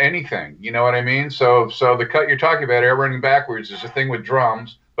 there's anything. You know what I mean? So the cut you're talking about, Air Running Backwards, is a thing with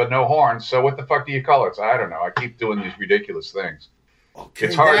drums, but no horns. So what the fuck do you call it? So I don't know. I keep doing these ridiculous things. Okay,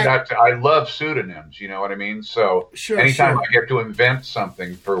 it's hard not to. I love pseudonyms. You know what I mean? So anytime I get to invent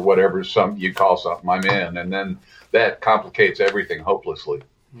something for whatever you call something, I'm in. And then that complicates everything hopelessly.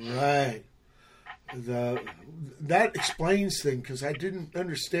 Right. That explains things, because I didn't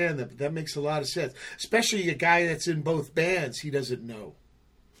understand that, but that makes a lot of sense. Especially a guy that's in both bands, he doesn't know.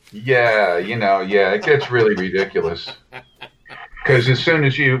 Yeah, it gets really ridiculous. Because as soon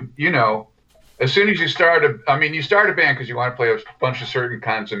as you start you start a band because you want to play a bunch of certain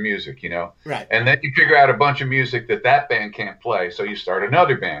kinds of music, Right. And then you figure out a bunch of music that band can't play, so you start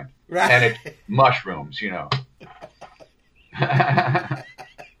another band. Right. And it mushrooms,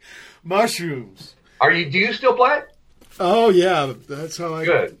 Mushrooms. Do you still play? Oh, yeah. That's how I...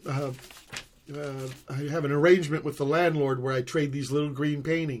 Good. I have an arrangement with the landlord where I trade these little green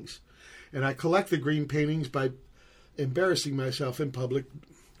paintings. And I collect the green paintings by embarrassing myself in public.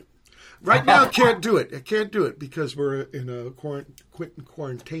 Right now, I can't do it. I can't do it because we're in a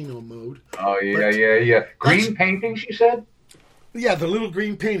quarantino mode. Oh, yeah. Green paintings, you said? Yeah, the little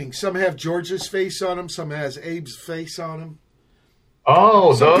green paintings. Some have George's face on them. Some has Abe's face on them.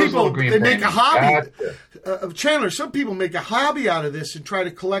 Oh, some those people, little green they paintings. make a hobby. Gotcha. Chandler, some people make a hobby out of this and try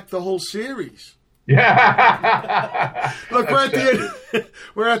to collect the whole series. Yeah. Look, we're at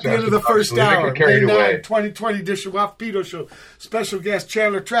the end of the first hour. May 9, 2020 edition of Pedro Show. Special guest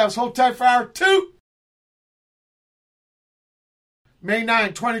Chandler Travis. Hold tight for hour 2. May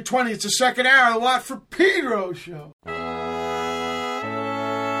 9, 2020. It's the second hour of the Watt for Pedro Show.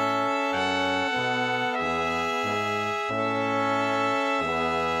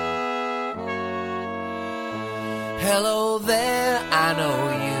 Hello there, I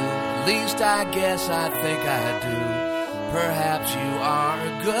know you. At least I guess I think I do. Perhaps you are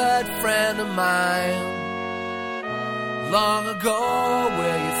a good friend of mine. Long ago,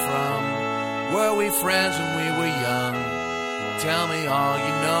 where you from? Were we friends when we were young? Tell me all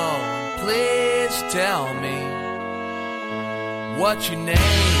you know. Please tell me what's your name.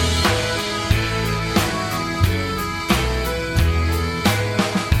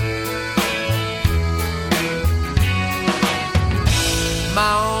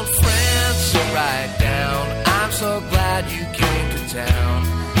 My old friend, sit right down. I'm so glad you came to town.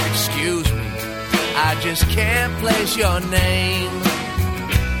 Excuse me, I just can't place your name.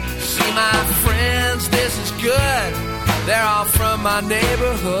 See my friends, this is good. They're all from my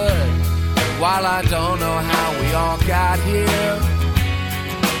neighborhood. And while I don't know how we all got here,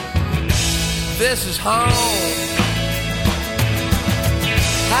 this is home.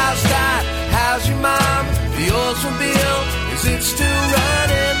 How's that? How's your mom? The Oldsmobile? Is it still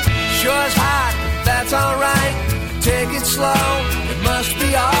running? Sure is hot, that's alright. Take it slow, it must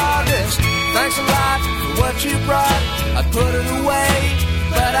be August. Thanks a lot for what you brought. I put it away,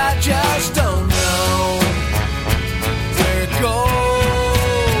 but I just don't know where it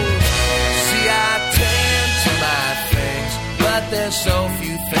goes. See, I tend to my things, but there's so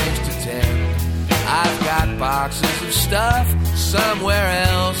few things to tend. I've got boxes of stuff somewhere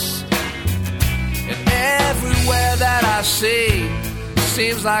else. And everywhere that I see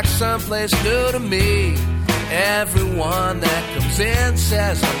seems like someplace new to me. Everyone that comes in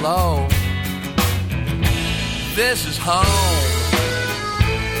says hello. This is home.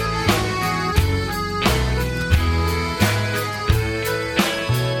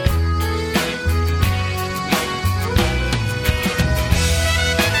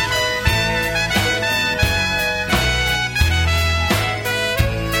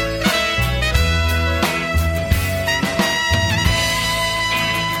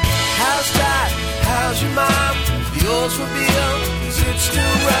 How's your mom? The Oldsmobile, is it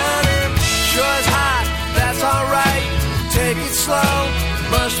still running? Sure is hot, that's alright. Take it slow,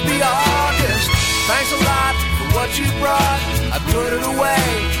 must be August. Thanks a lot for what you brought. I put it away,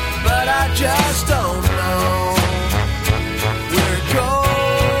 but I just don't know where it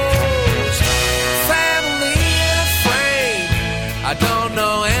goes. Family in a frame, I don't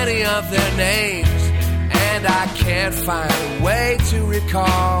know any of their names, and I can't find a way to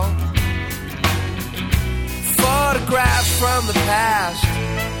recall. Photographs from the past,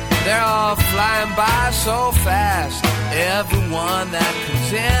 they're all flying by so fast. Everyone that comes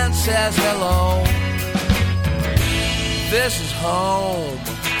walks in, says hello. This is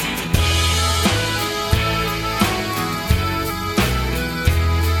home.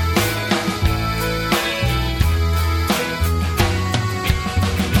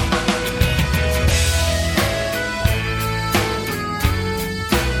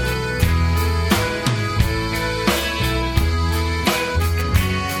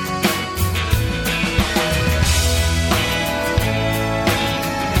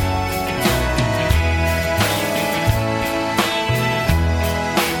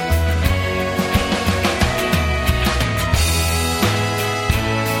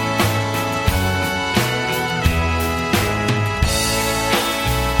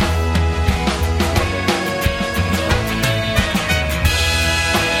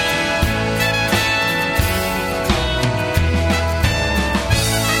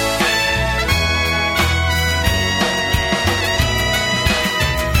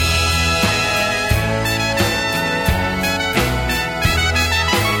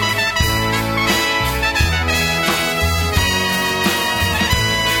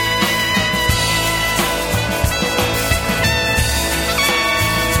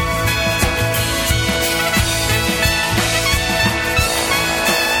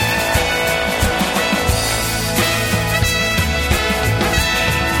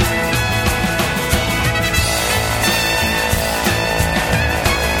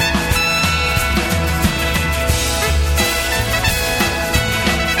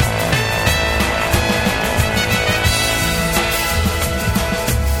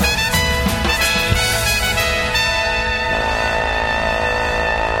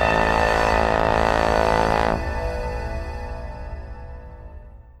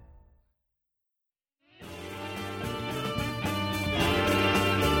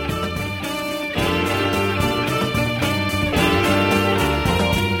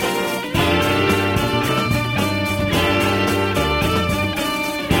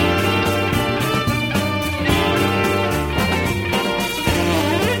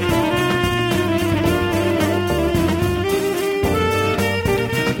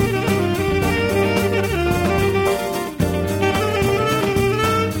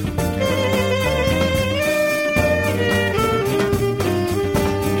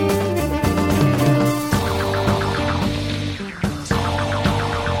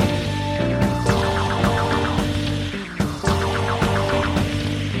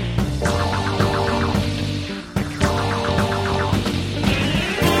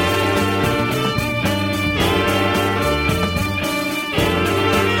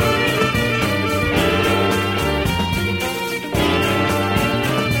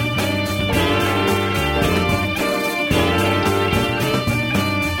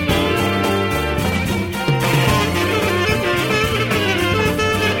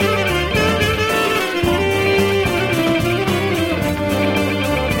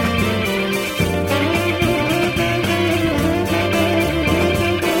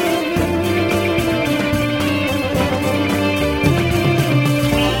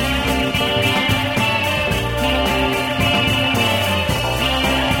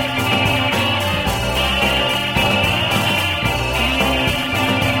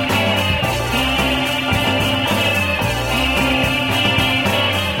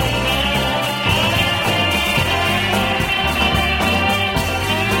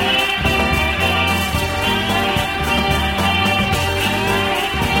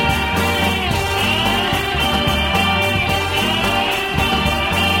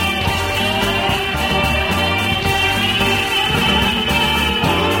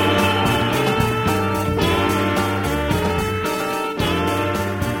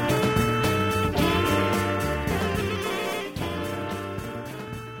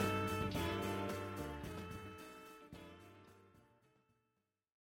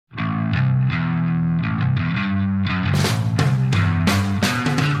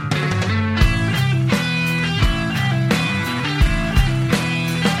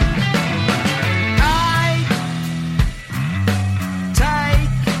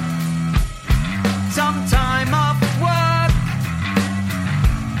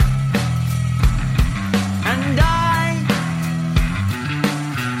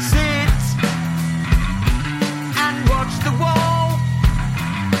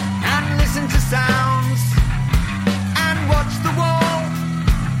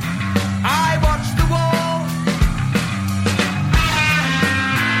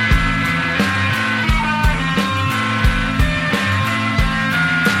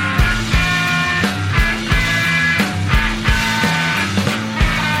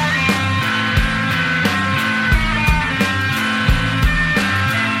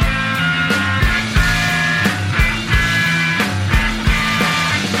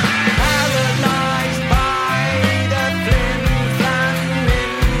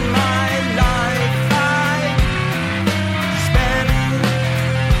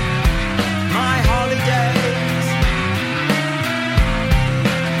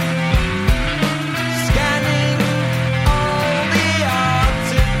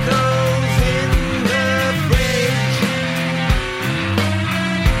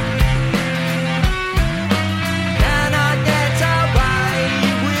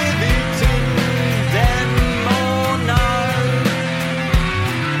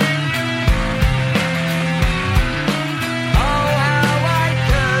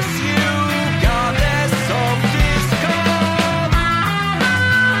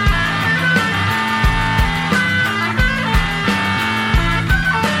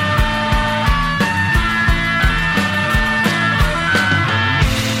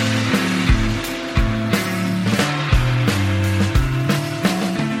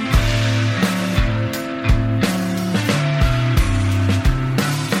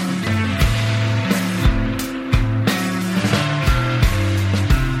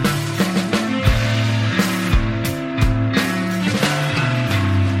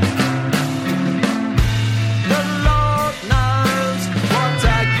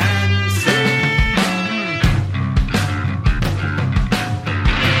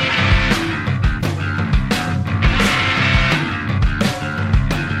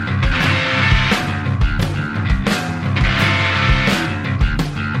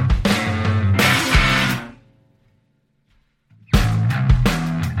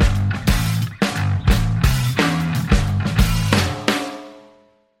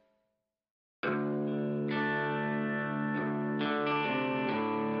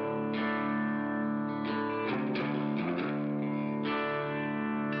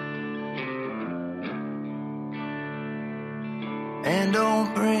 And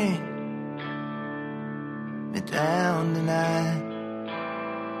don't bring me down tonight.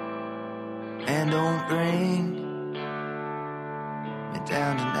 And don't bring me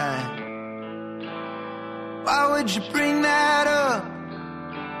down tonight. Why would you bring that up?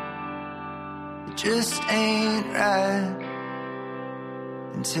 It just ain't right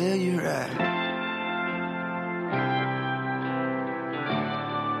until you're right.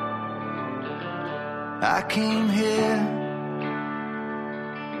 I came here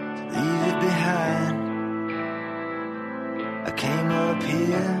to leave it behind. I came up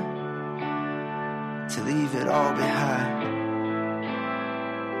here to leave it all behind.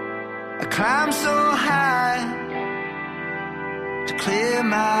 I climbed so high to clear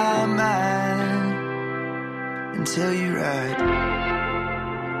my mind until you're right.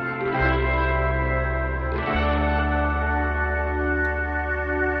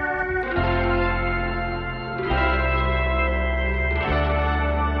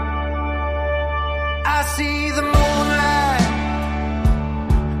 I see the moonlight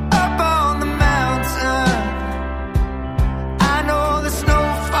up on the mountain. I know the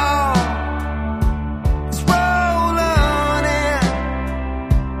snowfall is rolling in.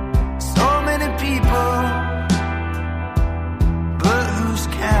 So many people, but who's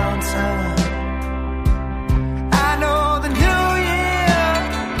counting? I know the new year,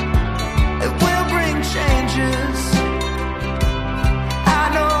 it will bring changes. I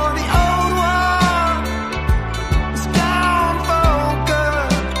know the old one is gone for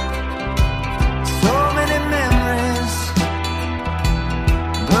good. So many memories,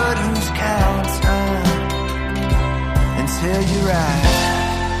 but who's counting until you're right?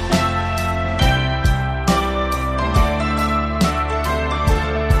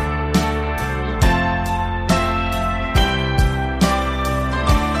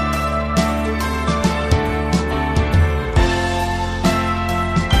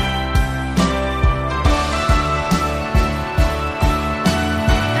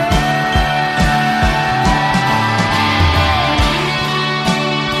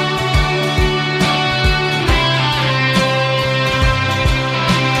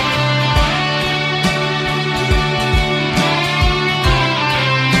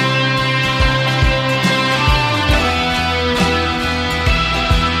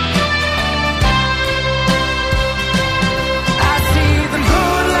 I see the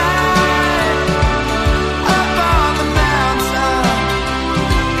moonlight up on the mountain.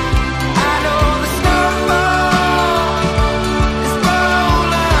 I know the snowfall is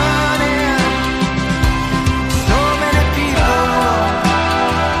rolling in. So many people,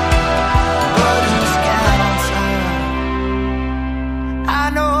 but who's counting? I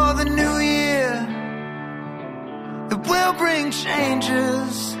know the new year, it will bring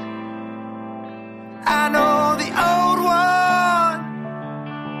changes. I know the old one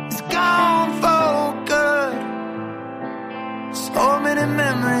is gone for good. So many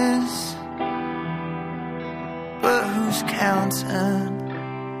memories, but who's counting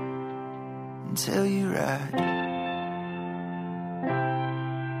until you're right?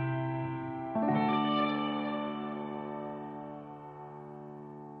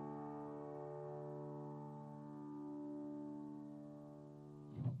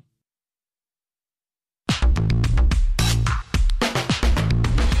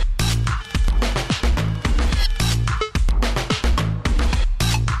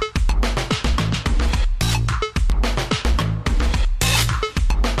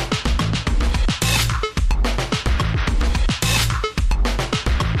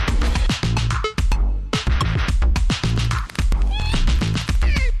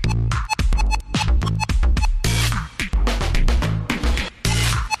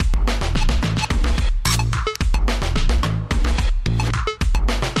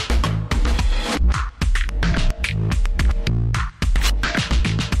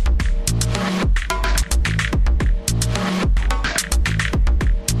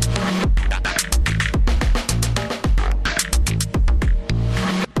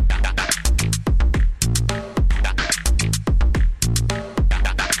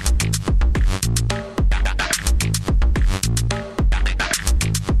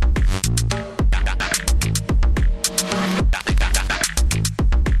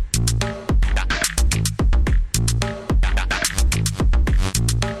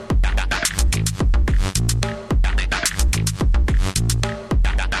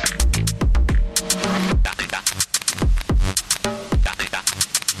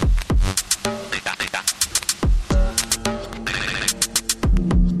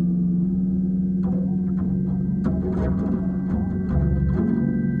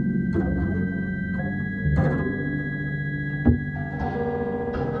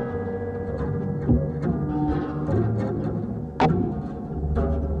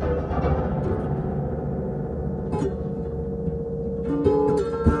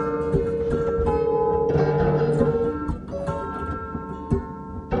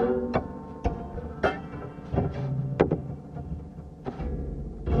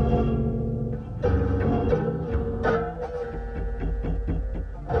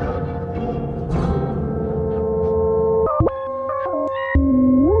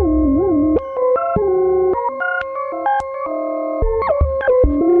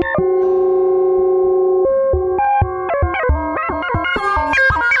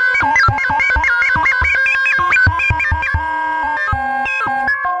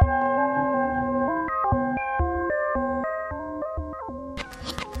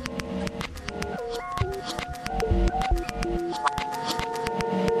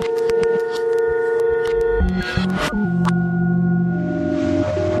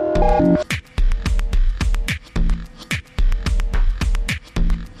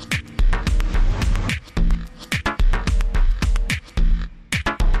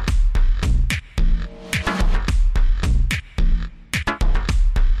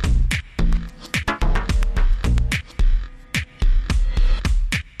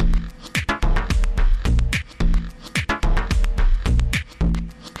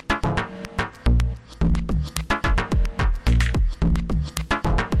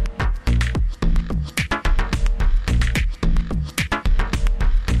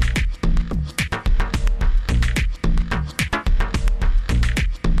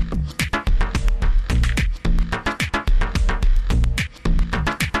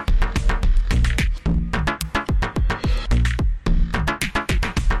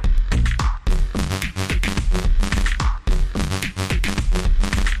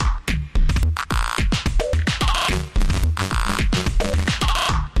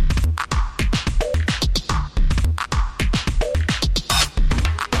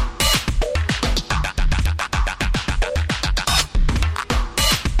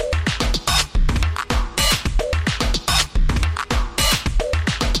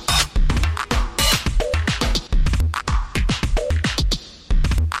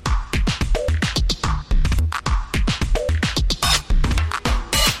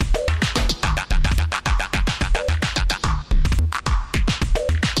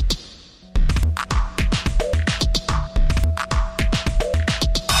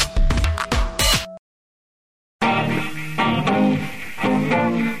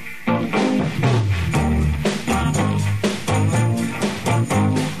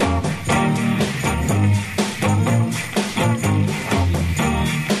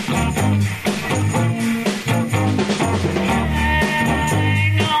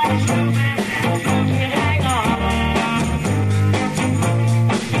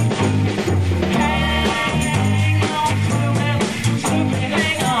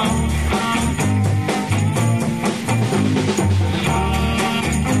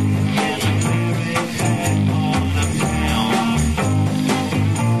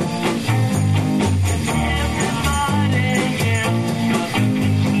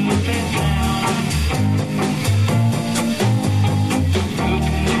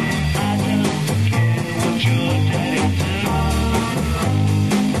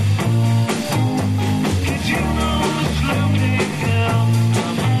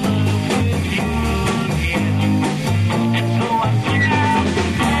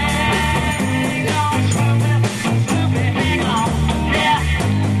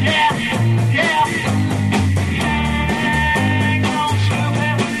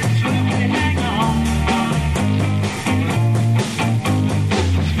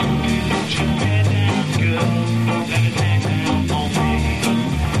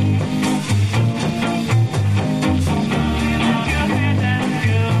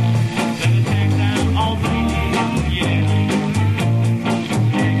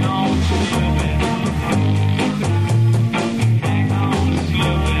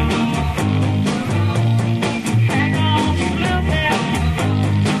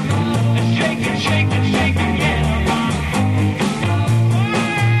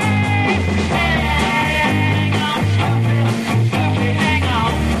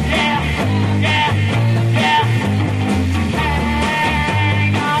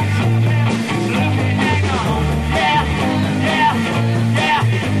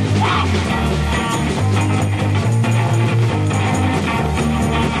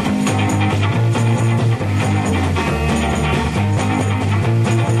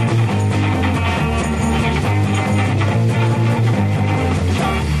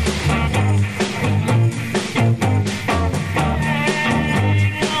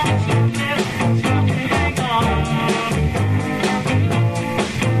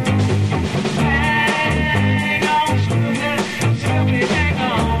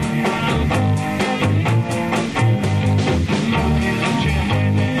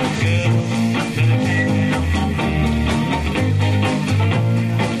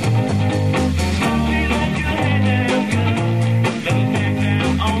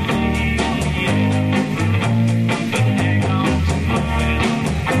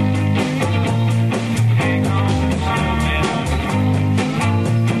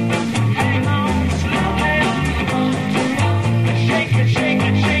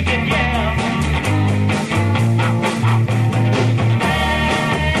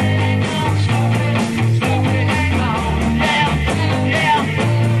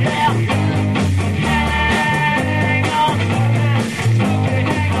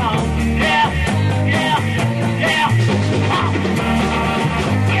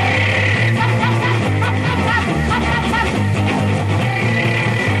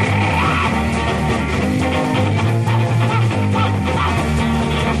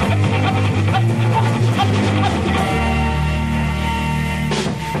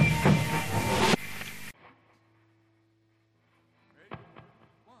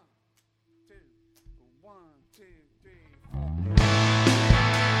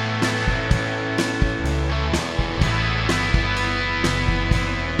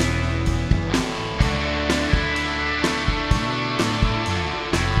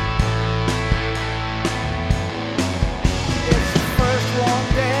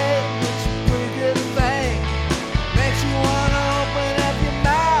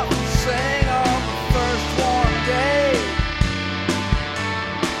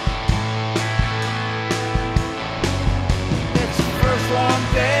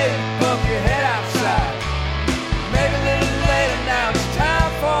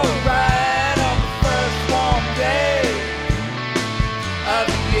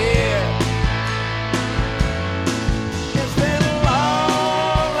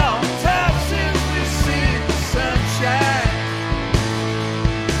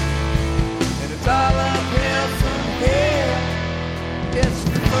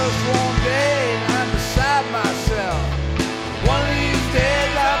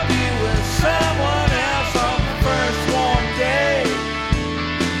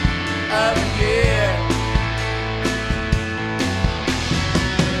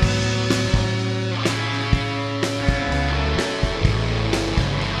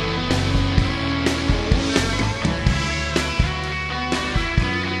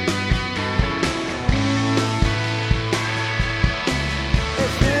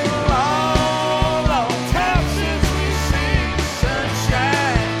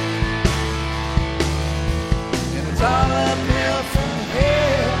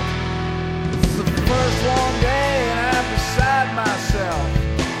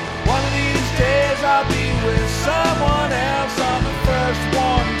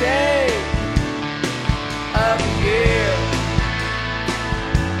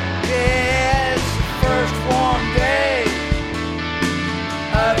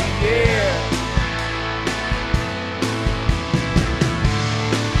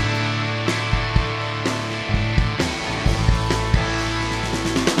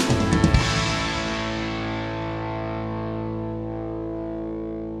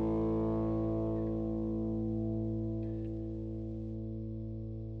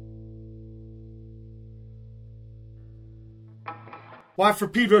 Why for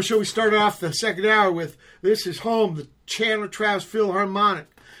Pedro Show, we started off the second hour with This Is Home, the Chandler Travis Philharmonic.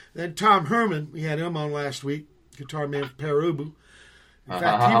 Then Tom Herman, we had him on last week, guitar man from Perubu. In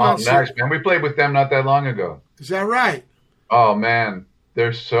fact, he wants nice, man. We played with them not that long ago. Is that right? Oh, man. They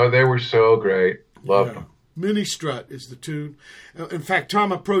were so great. Loved them. Mini Strut is the tune. In fact,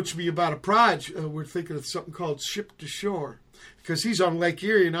 Tom approached me about a project. We're thinking of something called Ship to Shore, because he's on Lake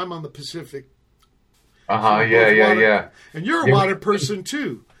Erie and I'm on the Pacific. Yeah. And you're a water person,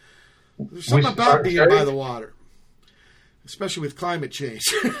 too. There's something about being by the water, especially with climate change.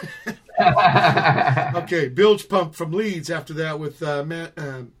 Okay, Bilge Pump from Leeds after that with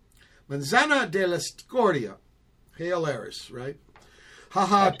Manzana de la Scordia. Hail Eris, right?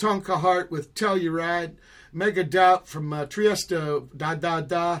 Haha Tonka Heart with Tell You Ride. Mega Doubt from Trieste, Da Da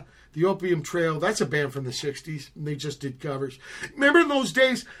Da. The Opium Trail, that's a band from the 60s. And they just did covers. Remember in those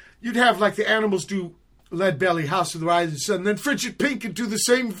days, you'd have like the Animals do Lead Belly, House of the Rising Sun, then Frigid Pink would do the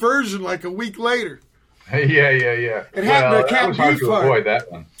same version like a week later. Yeah. It happened to Captain was hard to avoid that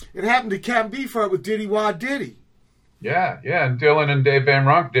one. It happened to Captain Beefheart with Diddy Wah Diddy. Yeah, and Dylan and Dave Van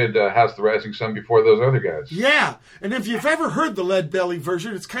Ronk did House of the Rising Sun before those other guys. Yeah, and if you've ever heard the Lead Belly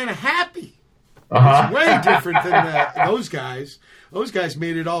version, it's kind of happy. It's way different than those guys. Those guys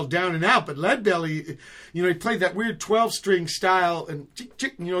made it all down and out, but Lead Belly, he played that weird 12-string style, and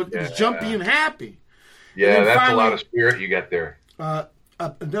it was jumpy and happy. Yeah, and that's finally, a lot of spirit you get there.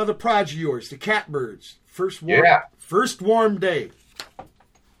 Another project of yours, the Catbirds. First warm day.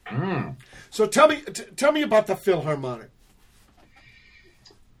 So tell me about the Philharmonic.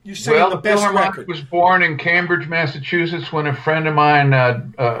 You say the best Philharmonic record. was born in Cambridge, Massachusetts, when a friend of mine, a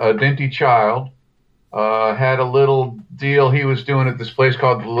Dinty Child, had a little deal he was doing at this place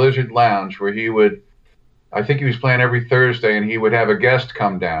called the Lizard Lounge, where I think he was playing every Thursday, and he would have a guest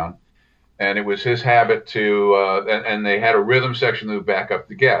come down. And it was his habit to, and they had a rhythm section that would back up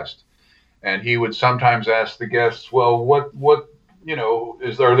the guest. And he would sometimes ask the guests, well, are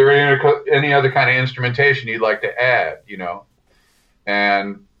there any other kind of instrumentation you'd like to add,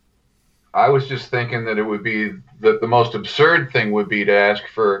 And I was just thinking that it would be that the most absurd thing would be to ask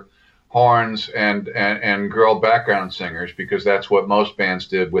for horns and girl background singers, because that's what most bands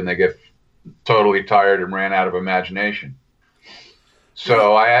did when they get totally tired and ran out of imagination.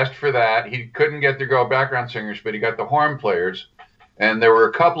 So I asked for that. He couldn't get the girl background singers, but he got the horn players. And there were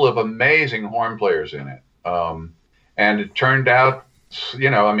a couple of amazing horn players in it. And it turned out,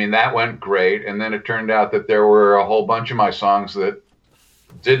 that went great. And then it turned out that there were a whole bunch of my songs that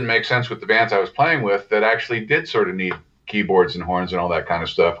didn't make sense with the bands I was playing with that actually did sort of need keyboards and horns and all that kind of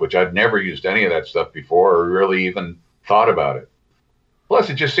stuff, which I'd never used any of that stuff before or really even thought about it. Plus,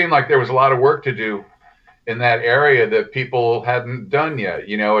 it just seemed like there was a lot of work to do in that area that people hadn't done yet,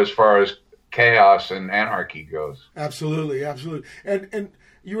 as far as chaos and anarchy goes. Absolutely. And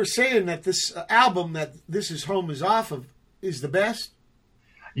you were saying that this album that This Is Home is off of is the best?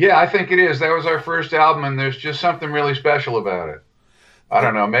 Yeah, I think it is. That was our first album, and there's just something really special about it. I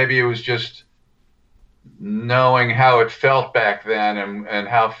don't know. Maybe it was just knowing how it felt back then and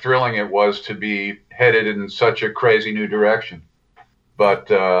how thrilling it was to be headed in such a crazy new direction.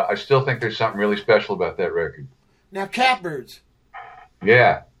 But I still think there's something really special about that record. Now, Catbirds.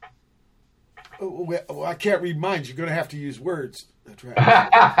 Yeah. Well, I can't read minds. You're going to have to use words. That's right.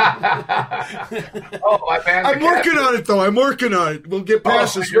 My band. I'm working on it, though. I'm working on it. We'll get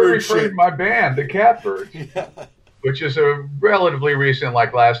past this you're word referring shit. to my band, the Catbirds, which is a relatively recent,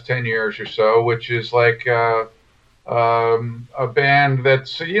 last 10 years or so, which is like a band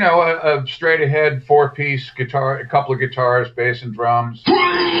that's, a straight-ahead four-piece guitar, a couple of guitars, bass and drums, designed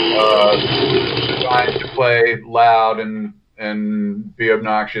to play loud and be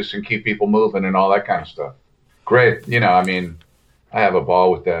obnoxious and keep people moving and all that kind of stuff. Great. I have a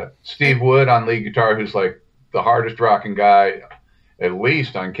ball with that. Steve Wood on lead guitar, who's like the hardest rocking guy, at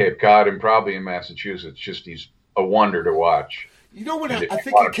least on Cape Cod and probably in Massachusetts. Just he's a wonder to watch. When I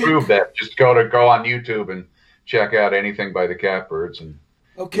think want to prove that, just go on YouTube and check out anything by the Catbirds. And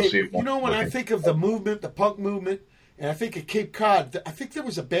okay, when I think of the movement, the punk movement, and I think of Cape Cod, I think there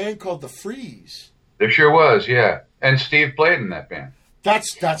was a band called The Freeze. There sure was, yeah. And Steve played in that band.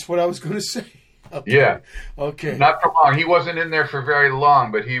 That's what I was going to say. Okay. Yeah. Okay. Not for long. He wasn't in there for very long,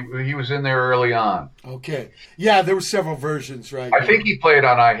 but he was in there early on. Okay. Yeah, there were several versions, right? I think he played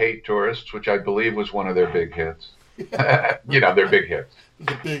on I Hate Tourists, which I believe was one of their big hits. Their big hits.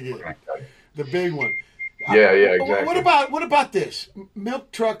 The big hit. The big one. Yeah, exactly. What about this?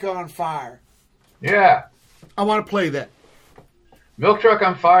 Milk Truck on Fire. Yeah. I want to play that. Milk Truck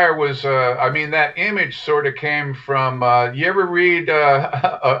on Fire was, that image sort of came from, you ever read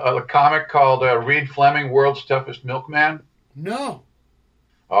a comic called Reed Fleming, World's Toughest Milkman? No.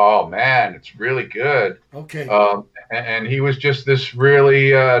 Oh man, it's really good. Okay. And he was just this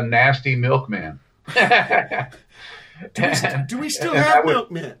really nasty milkman. Do we still have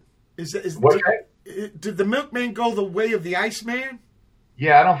milkmen? Did the milkman go the way of the Iceman?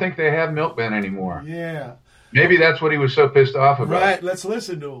 Yeah, I don't think they have milkmen anymore. Yeah. Maybe that's what he was so pissed off about. Right, let's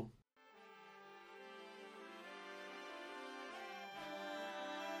listen to him.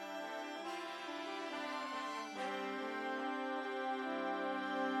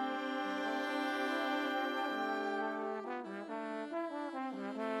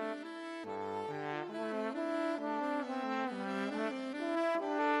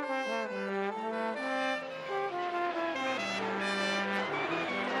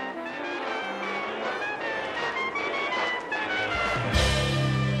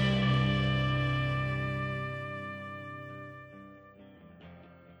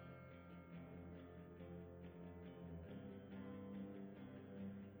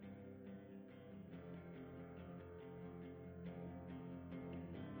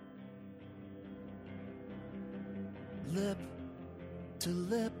 Lip to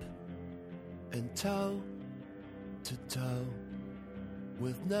lip and toe to toe,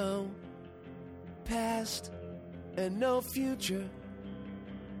 with no past and no future.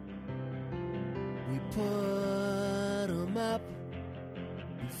 We put 'em up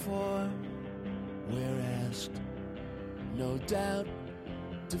before we're asked, no doubt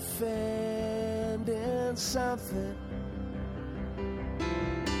defending something.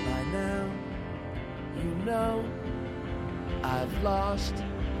 By now, you know I've lost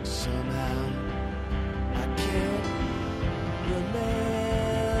somehow. I can't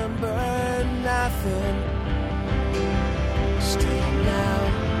remember nothing. Still now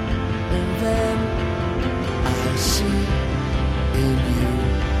and then I see in you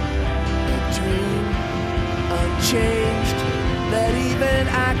a dream unchanged that even I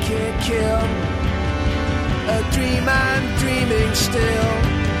can't kill. A dream I'm dreaming still.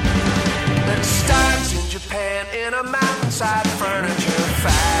 That starts in Japan in a mountainside furniture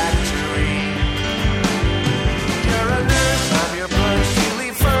factory. You're a nurse, I'm your purse. You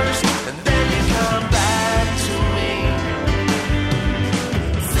leave first, and then you come back to me.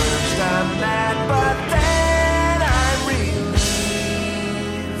 First I'm mad, but then I'm relieved.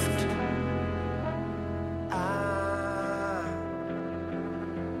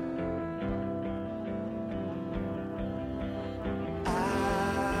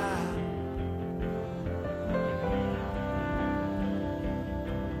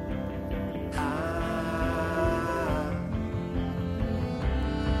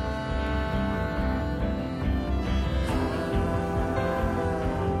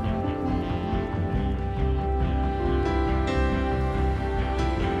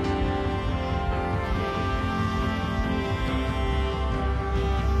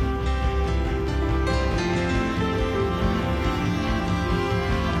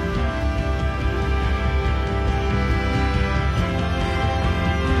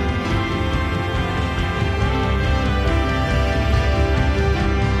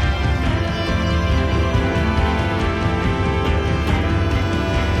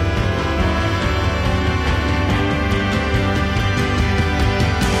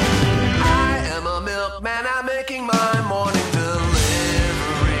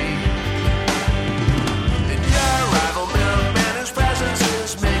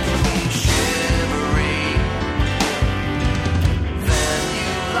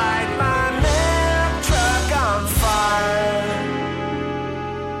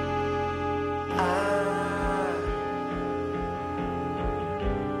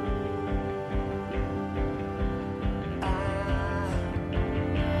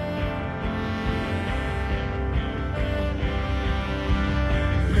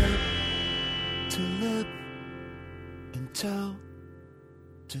 Toe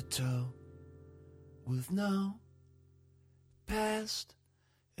to toe, with no past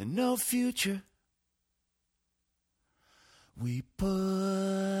and no future. We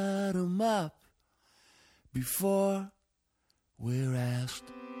put 'em up before we're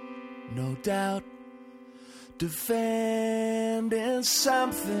asked, no doubt defending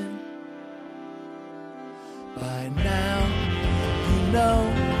something. By now, you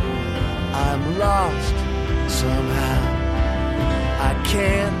know I'm lost somehow. I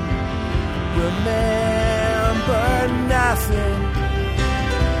can't remember nothing.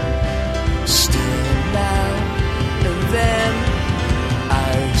 Still now and then I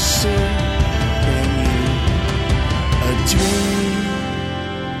see in you a dream.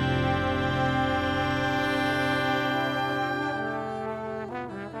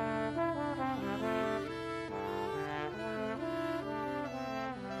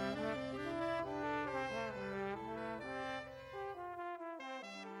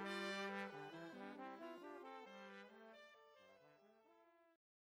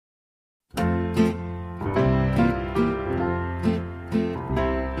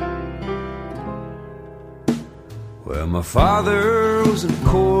 my father was an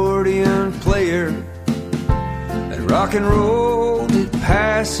accordion player, and rock and roll did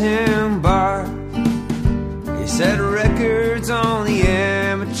pass him by. He set records on the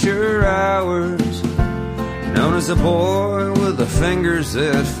amateur hours, known as a boy with the fingers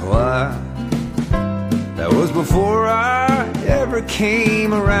that fly. That was before I ever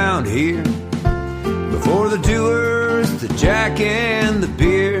came around here, before the doers, the jack and the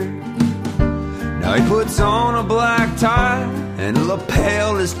beer. Now he puts on a black tie and a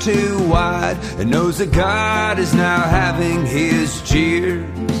lapel is too wide, and knows that God is now having his jeers.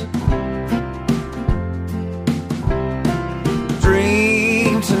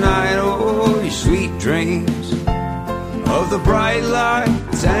 Dream tonight, oh, your sweet dreams of the bright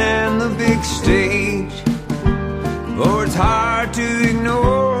lights and the big stage. For it's hard to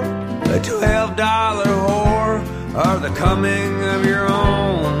ignore the $12 whore or the coming of your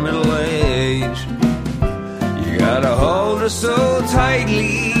own middle age. You gotta hold her so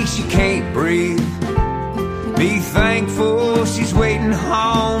tightly she can't breathe. Be thankful she's waiting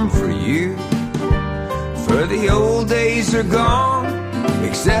home for you. For the old days are gone,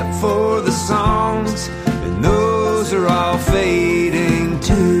 except for the songs, and those are all fading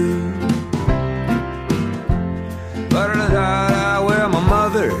too. Well, my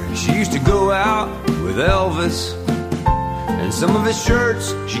mother, she used to go out with Elvis, and some of his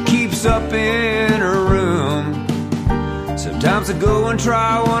shirts she keeps up in her room. Sometimes I go and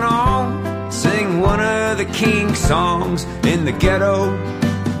try one on, sing one of the King songs in the ghetto,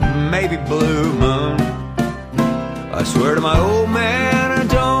 maybe Blue Moon. I swear to my old man I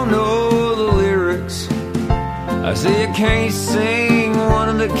don't know the lyrics. I say I can't sing one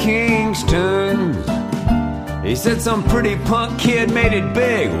of the King's tunes. He said some pretty punk kid made it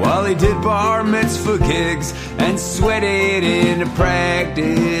big while he did bar mitzvah gigs and sweated in the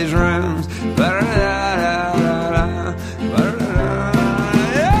practice rooms. Ba-da-da-da-da-da, ba-da-da-da.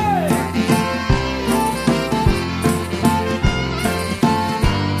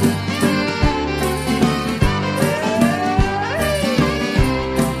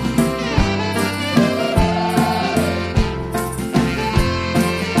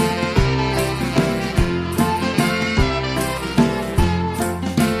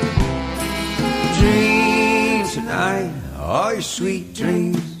 All your sweet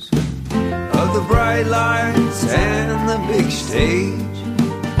dreams of the bright lights and the big stage.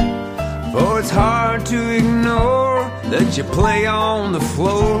 For it's hard to ignore that you play on the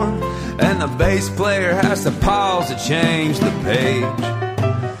floor and the bass player has to pause to change the page.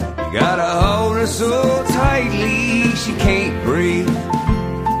 You gotta hold her so tightly she can't breathe.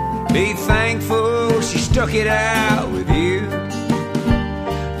 Be thankful she stuck it out with you.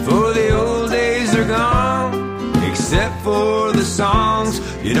 For the old days are gone, except for the songs,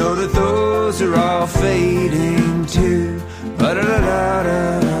 you know that those are all fading too.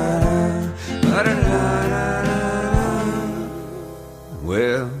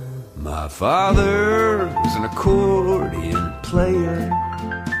 Well, my father was an accordion player,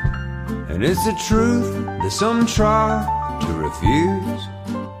 and it's the truth that some try to refuse.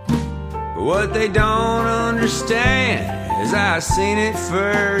 But what they don't understand is I've seen it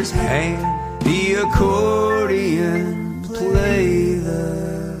firsthand. The accordion play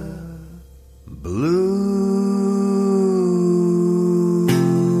the blues.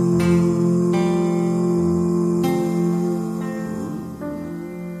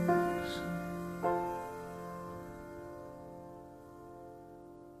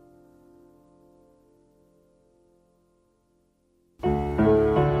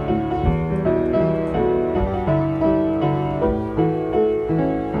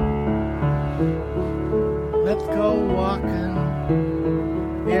 Let's go walking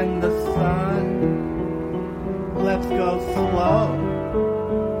in the sun. Let's go slow,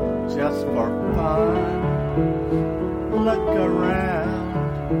 just for fun. Look around,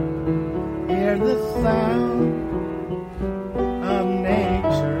 hear the sound of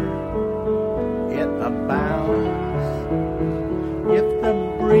nature. It abounds. If the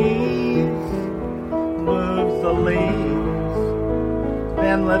breeze moves the leaves,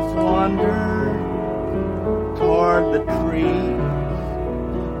 then let's wander toward the trees.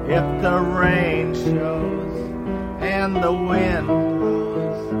 If the rain shows and the wind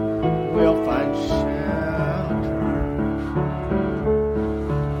blows, we'll find shelter.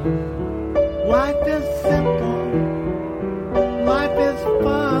 Life is simple, life is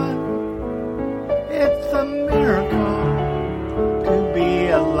fun. It's a miracle to be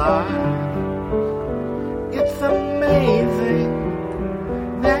alive. It's amazing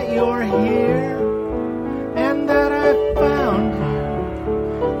that you're here and that I found you.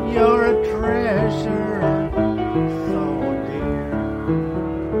 You're a treasure so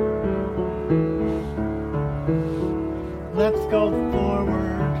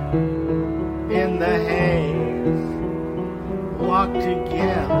forward in the haze, walk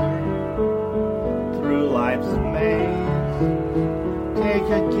together through life's maze, take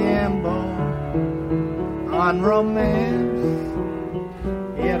a gamble on romance.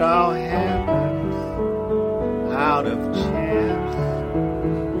 It all happens out of chance.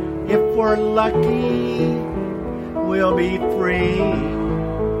 If we're lucky, we'll be free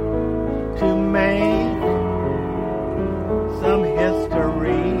to make some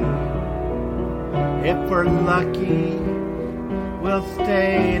history. If we're lucky, we'll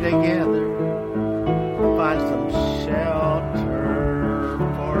stay together, find some shelter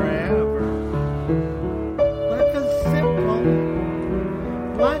forever. Life is simple,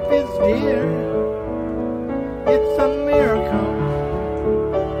 life is dear. It's a miracle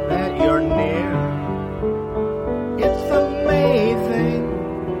that you're near. It's amazing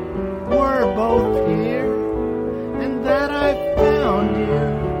we're both here, and that I found you.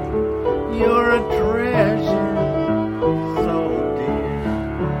 You're a treasure so dear.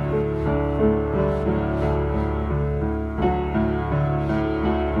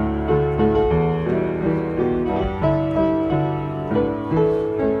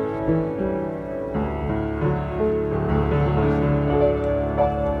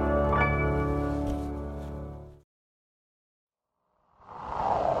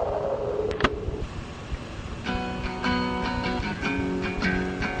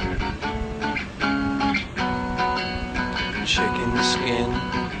 Chicken skin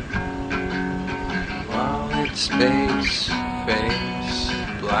while its base face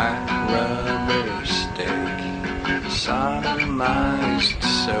black rubber steak, sodomized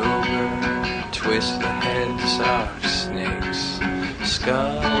sober, twist the heads off snakes,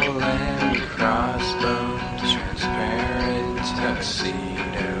 skull and crossbones, transparent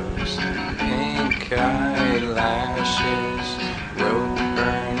tuxedos, pink eyelashes, rope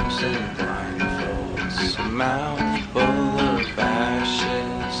burns and blindfolds, mouth full of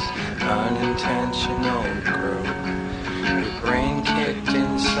ashes, unintentional growth, your brain kicked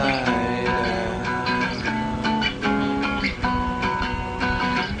inside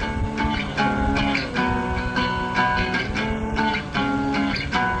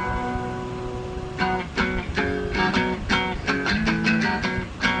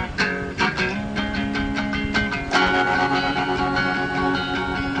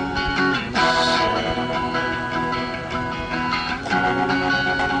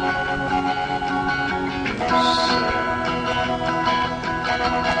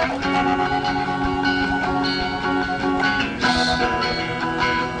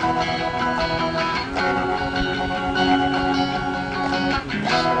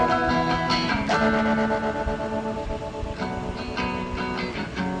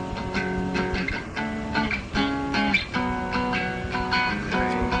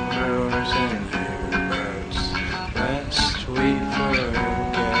rainbows and U-boats, lest we forget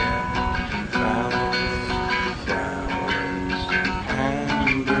flowers,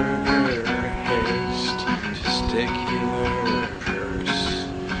 hamburger haste, testicular purse,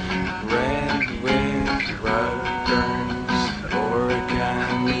 red with rug burns,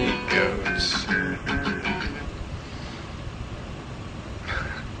 origami goats.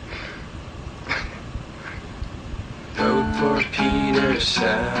 Vote for Peter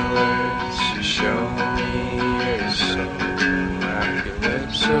Sellers, show me your soul. Wrap your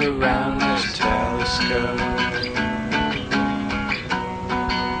lips around this telescope.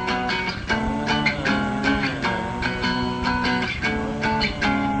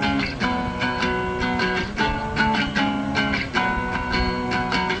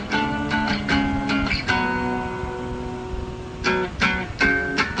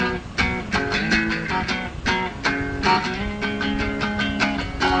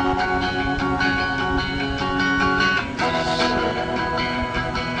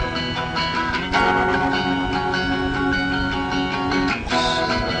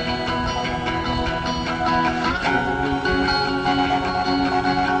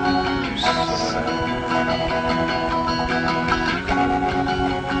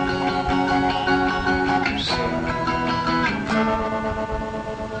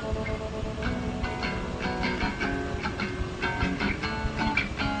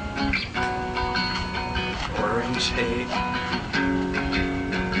 Orange cake,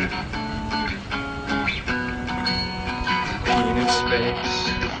 penis face,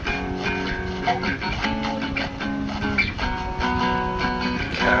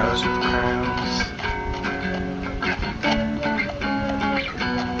 cows with crowns,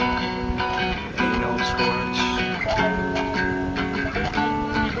 anal torch,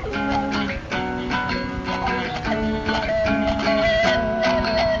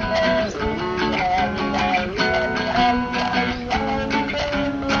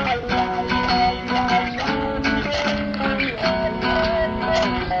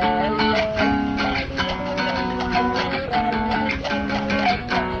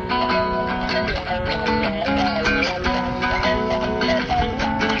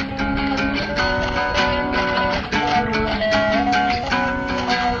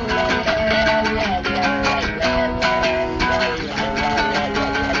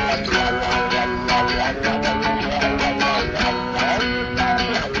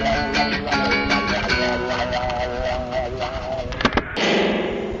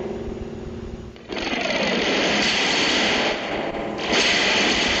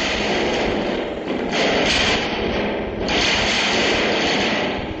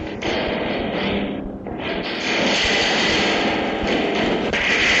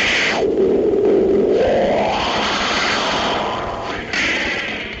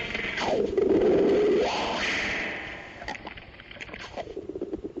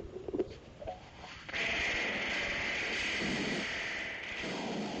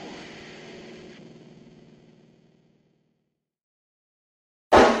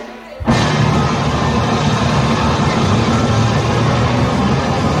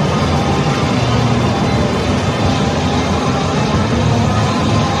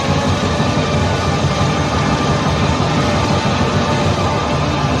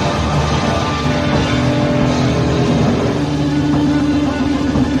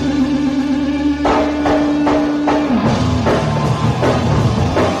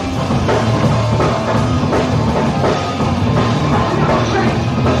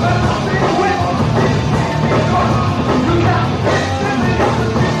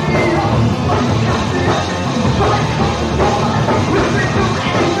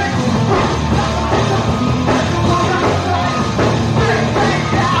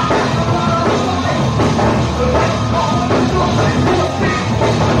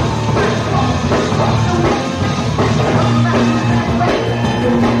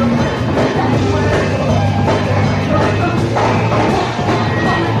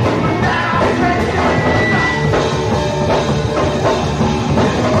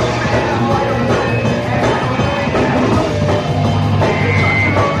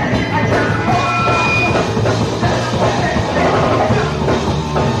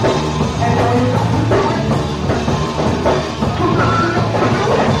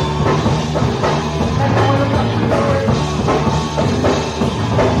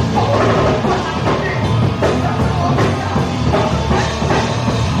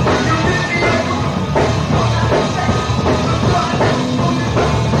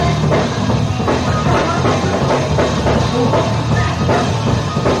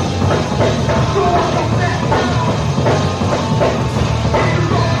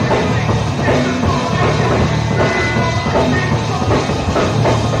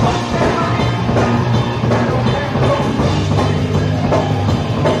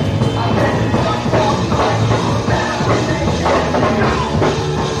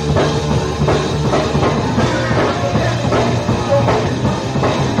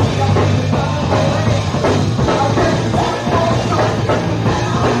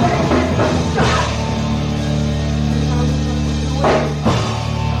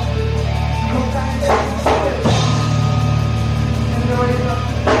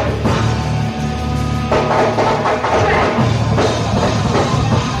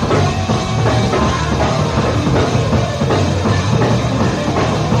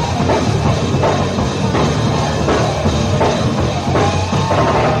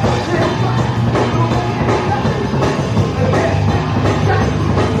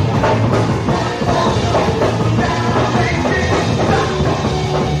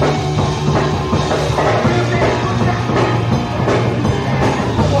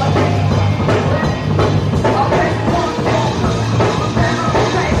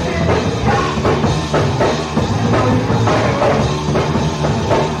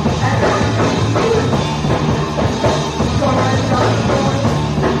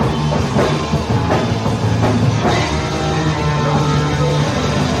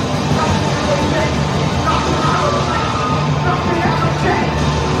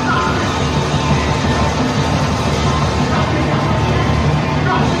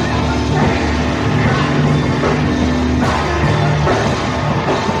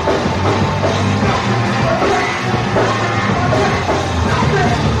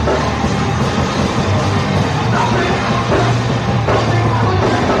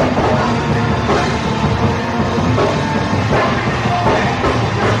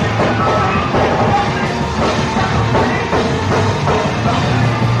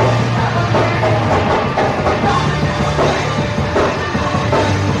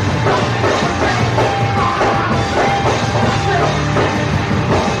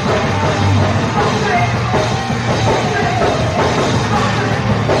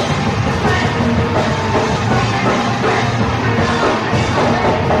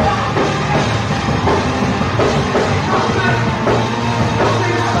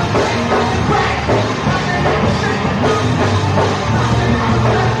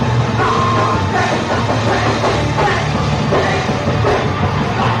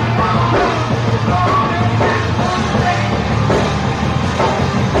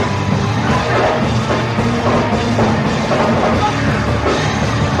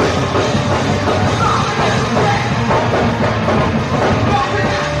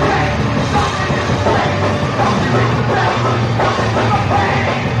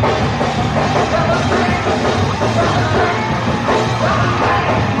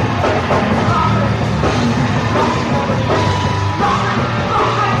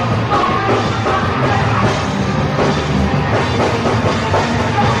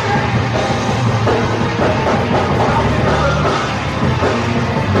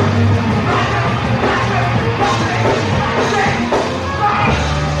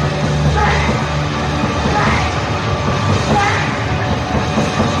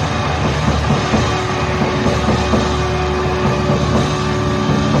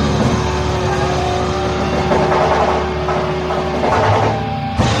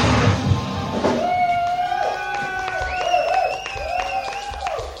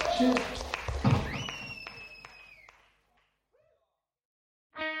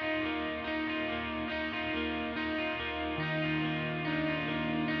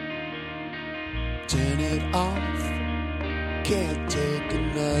 turn it off. Can't take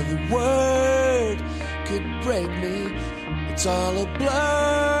another word, could break me. It's all a blur.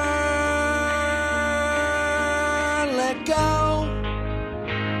 Let go.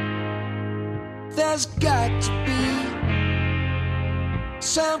 There's got to be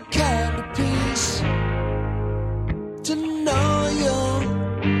some kind of peace to know you'll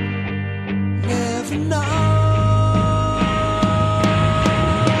never know.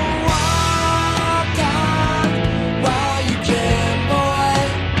 Walk on while you can, boy.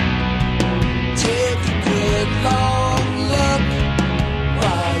 Take a good long look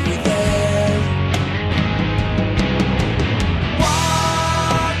while you're there.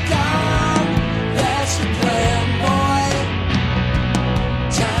 Walk on, that's the plan, boy.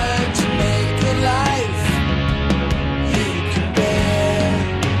 Time to make a life you can bear.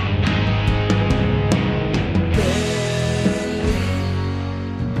 Barely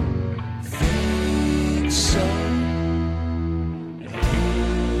think so. Who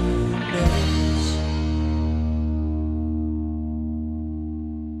knows?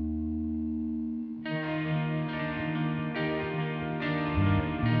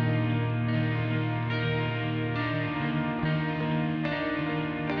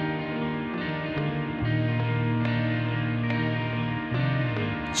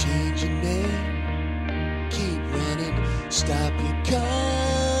 Change your name, keep running, stop your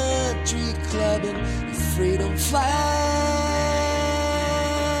country clubbing, your freedom flag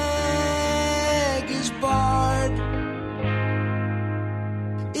is barred.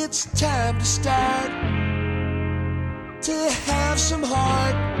 It's time to start to have some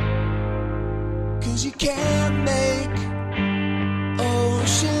heart, 'cause you can't make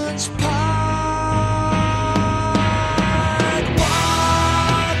oceans part.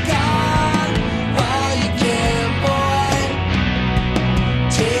 Walk on while you can, boy.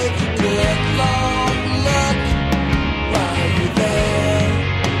 Take a good long look while you're there.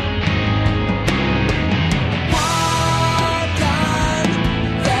 Walk on,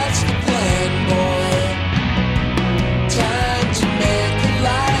 that's the plan, boy. Time to make a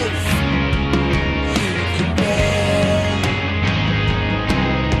life you can bear.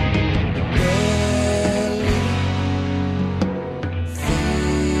 Barely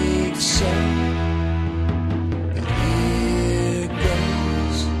think so, but here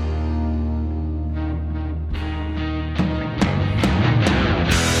goes.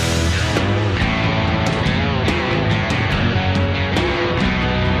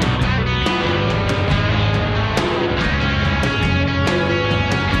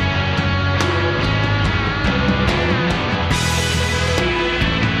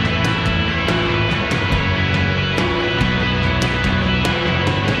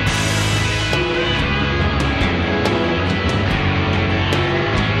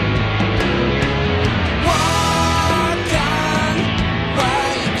 Walk on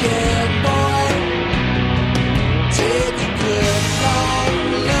while you can, boy. Take a good long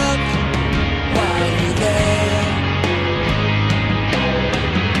look while you're there.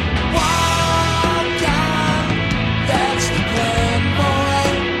 Walk on, that's the plan, boy.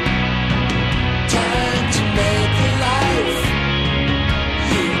 Time to make a life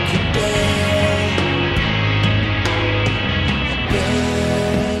you can bear.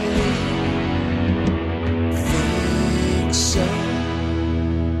 Barely think so,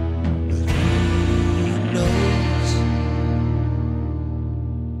 but who knows?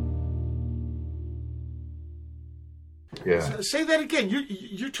 Yeah. Say that again.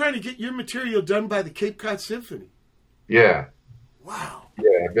 You're trying to get your material done by the Cape Cod Symphony. Yeah. Wow.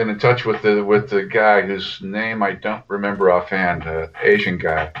 Yeah, I've been in touch with the guy whose name I don't remember offhand, Asian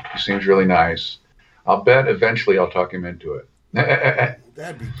guy. He seems really nice. I'll bet eventually I'll talk him into it.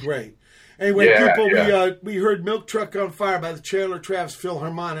 That'd be great. Anyway, Yeah, people, yeah. we heard Milk Truck on Fire by the Chandler Travis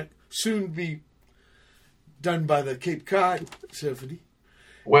Philharmonic, soon to be done by the Cape Cod Symphony.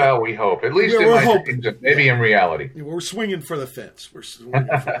 Well, we hope. At least in We're my hoping. dreams, and maybe in reality. We're swinging for the fence. We're swinging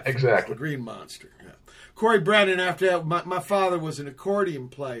for the fence. Exactly. The Green Monster. Yeah. Corey Brandon, after that, my father was an accordion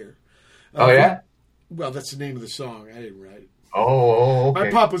player. Oh, yeah? Well, that's the name of the song. I didn't write it. Oh, okay. My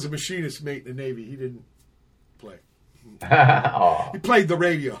pop was a machinist mate in the Navy. He didn't play. Oh. He played the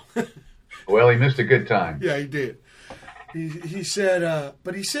radio. Well, he missed a good time. Yeah, he did. He said,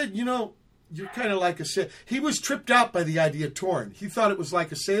 but he said, you know, you're kind of like a sailor. He was tripped out by the idea of touring. He thought it was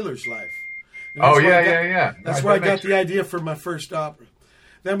like a sailor's life. And that's Oh, where yeah, I got- yeah. That's That where I makes got the idea for my first opera.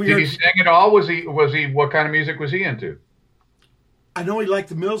 Then we Did heard, he sing at all? Was he? What kind of music was he into? I know he liked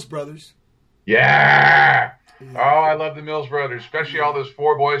the Mills Brothers. Yeah. Oh, I love the Mills Brothers, especially all those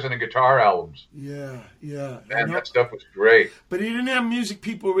Four Boys and a Guitar albums. Yeah. Man, that stuff was great. But he didn't have music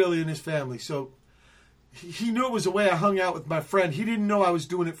people really in his family. So he knew it was a way I hung out with my friend. He didn't know I was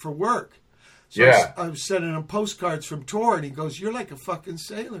doing it for work. So Yeah. I was sending him postcards from tour, and he goes, "You're like a fucking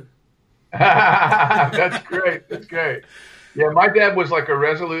sailor." That's great. That's great. Yeah, my dad was like a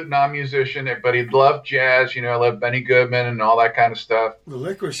resolute non-musician, but he loved jazz, loved Benny Goodman and all that kind of stuff. The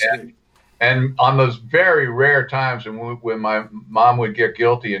Licorice Stick. And on those very rare times when my mom would get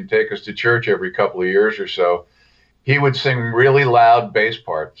guilty and take us to church every couple of years or so, he would sing really loud bass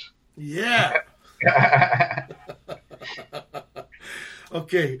parts. Yeah.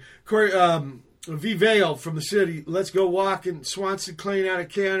 Okay. Corey, Viveo from the city. Let's Go Walking. Swanson Klein out of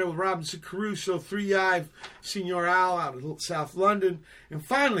Canada with Robinson Caruso. 3i, Senor Al out of South London. And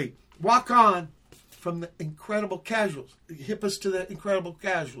finally, Walk On from the Incredible Casuals. Hip us to the Incredible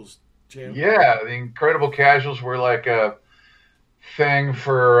Casuals, Jim. Yeah, the Incredible Casuals were like a thing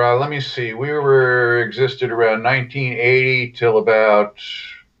for, let me see, we existed around 1980 till about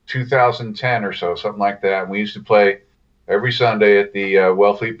 2010 or so, something like that. And we used to play every Sunday at the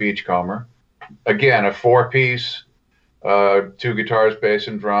Wellfleet Beachcomber. Again, a 4-piece, 2 guitars, bass,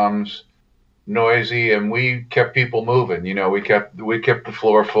 and drums, noisy, and we kept people moving. We kept the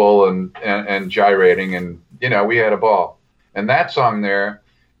floor full and gyrating, and we had a ball. And that song there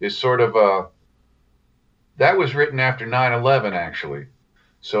is sort of that was written after 9/11 actually,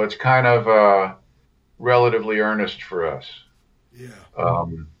 so it's kind of relatively earnest for us. Yeah.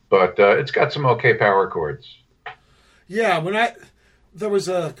 But it's got some okay power chords. Yeah, there was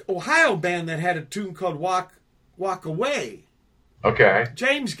a Ohio band that had a tune called Walk Away. Okay.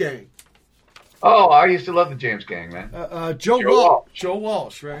 James Gang. Oh, I used to love the James Gang, man. Joe Walsh. Joe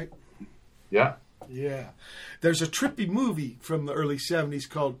Walsh, right? Yeah. Yeah. There's a trippy movie from the early 70s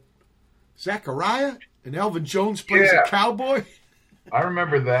called Zachariah, and Elvin Jones plays a cowboy. I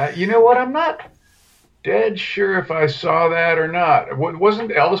remember that. You know what? I'm not dead sure if I saw that or not.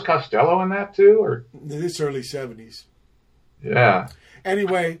 Wasn't Elvis Costello in that too? Or It's early 70s. Yeah.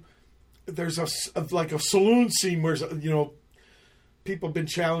 Anyway, there's a saloon scene where, people have been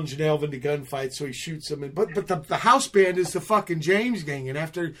challenging Elvin to gunfights, so he shoots them. But the house band is the fucking James Gang, and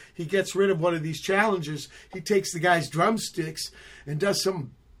after he gets rid of one of these challenges, he takes the guy's drumsticks and does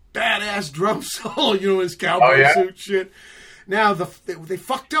some badass drum solo, his cowboy suit shit. Now, they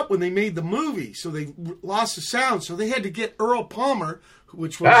fucked up when they made the movie, so they lost the sound, so they had to get Earl Palmer,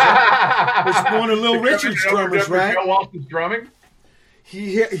 which was one of Little Richard's drummers, right? Joe Walsh's drumming?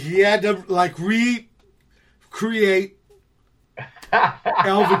 He had to, recreate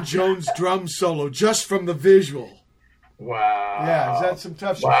Elvin Jones' drum solo just from the visual. Wow. Yeah, is that some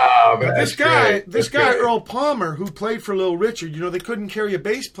tough shit? Wow, man. But this guy, Earl Palmer, who played for Little Richard, they couldn't carry a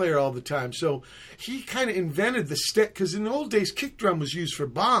bass player all the time. So he kind of invented the because in the old days, kick drum was used for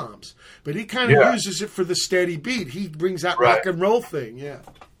bombs, but he kind of uses it for the steady beat. He brings that rock and roll thing, yeah.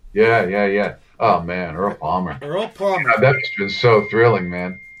 Yeah. Oh, man, Earl Palmer. Earl Palmer. God, that's been so thrilling,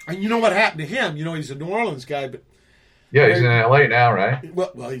 man. And you know what happened to him? He's a New Orleans guy, but... Yeah, he's in L.A. now, right?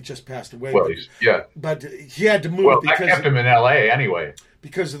 Well, he just passed away. Well, but he had to move. Well, I kept him in L.A. anyway.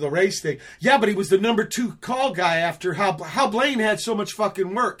 Because of the race thing. Yeah, but he was the number 2 call guy after Hal Blaine had so much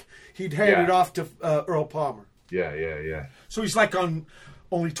fucking work. He'd hand it off to Earl Palmer. Yeah. So he's like on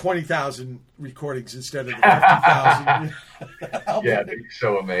only 20,000 recordings instead of the 50,000. Yeah, he's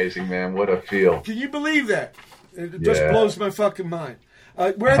so amazing, man. What a feel. Can you believe that? It just blows my fucking mind.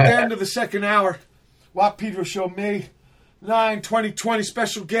 We're at the end of the second hour. Watt Pedro Show, May 9, 2020.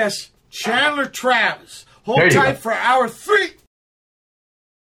 Special guest, Chandler Travis. Hold tight for hour 3.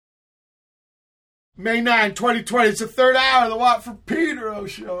 May 9, 2020. It's the third hour of the Watt for Pedro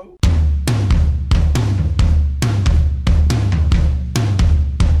Show.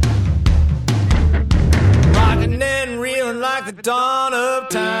 Rocking and reeling like the dawn of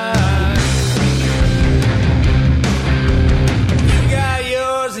time. You got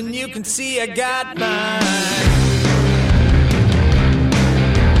yours and you can see I got mine.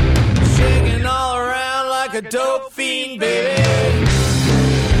 Shaking all around like a dope fiend, baby.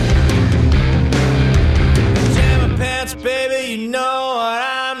 Jamming pants, baby, you know what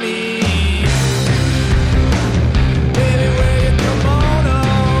I mean. Baby, where you come on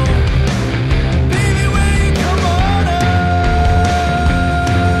on? Baby, where you come on on?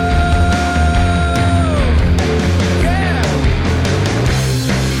 Yeah.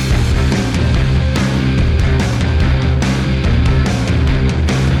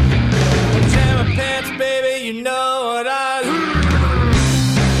 Jamming pants, baby, you know what I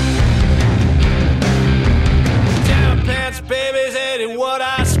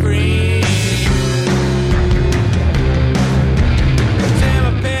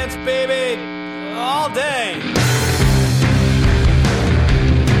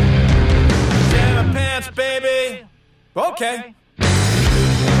Okay. Baby,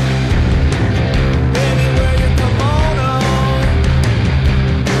 wear your kimono.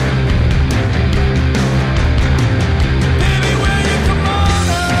 Baby, wear your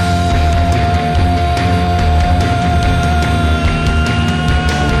kimono.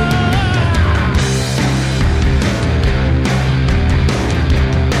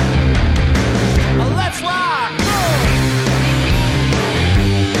 Let's rock.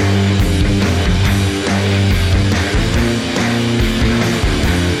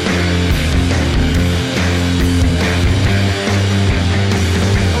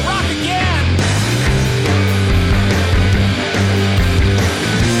 Rock again.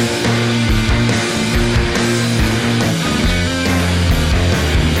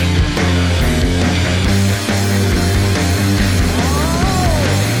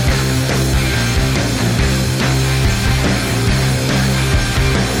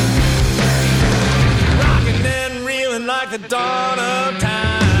 Rocking and reeling like the dawn of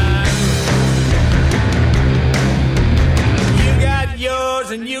time. You got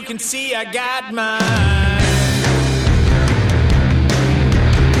yours and you can see I got mine.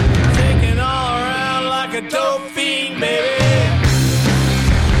 Taking all around like a dope fiend, baby.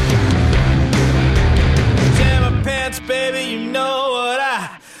 Jam my pants, baby, you know what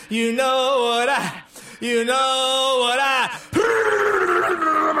I.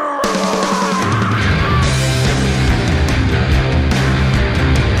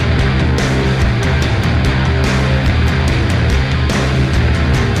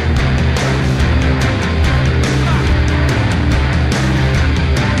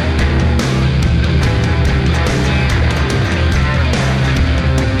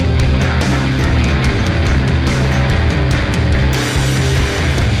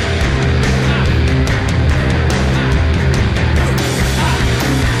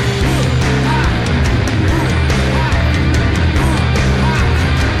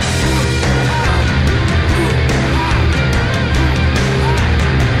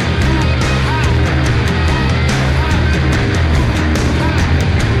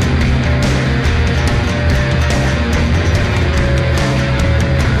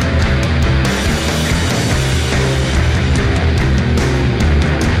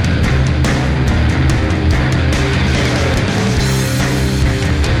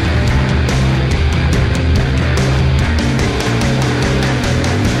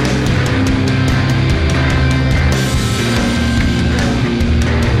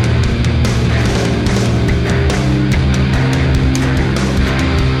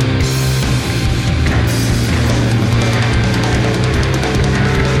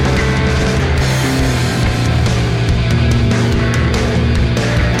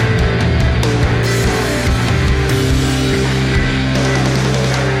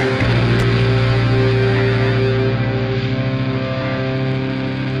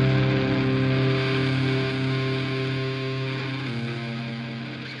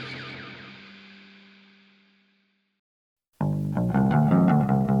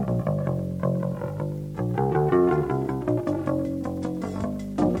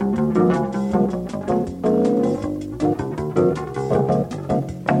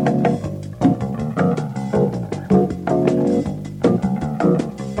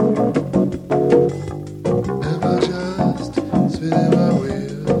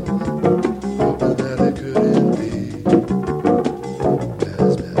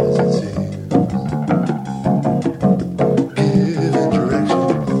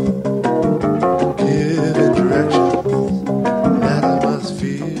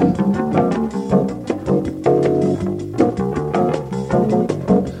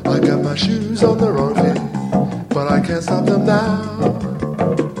 can't stop them now.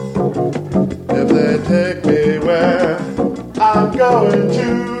 If they take me where I'm going to,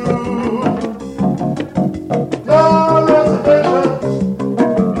 no reservations,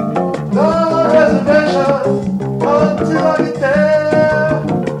 no reservations until I get there.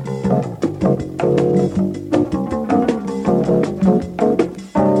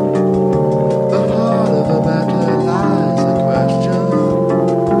 The heart of the matter lies a question: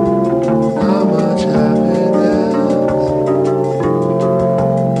 how much happiness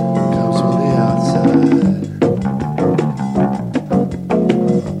comes from the outside?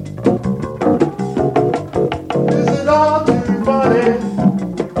 Is it all too funny?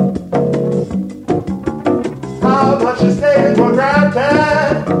 How much is taken for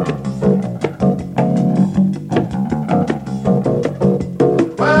granted?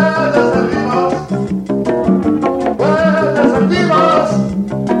 Where does it leave us? Where does it leave us?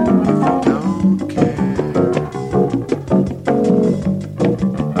 If you don't care.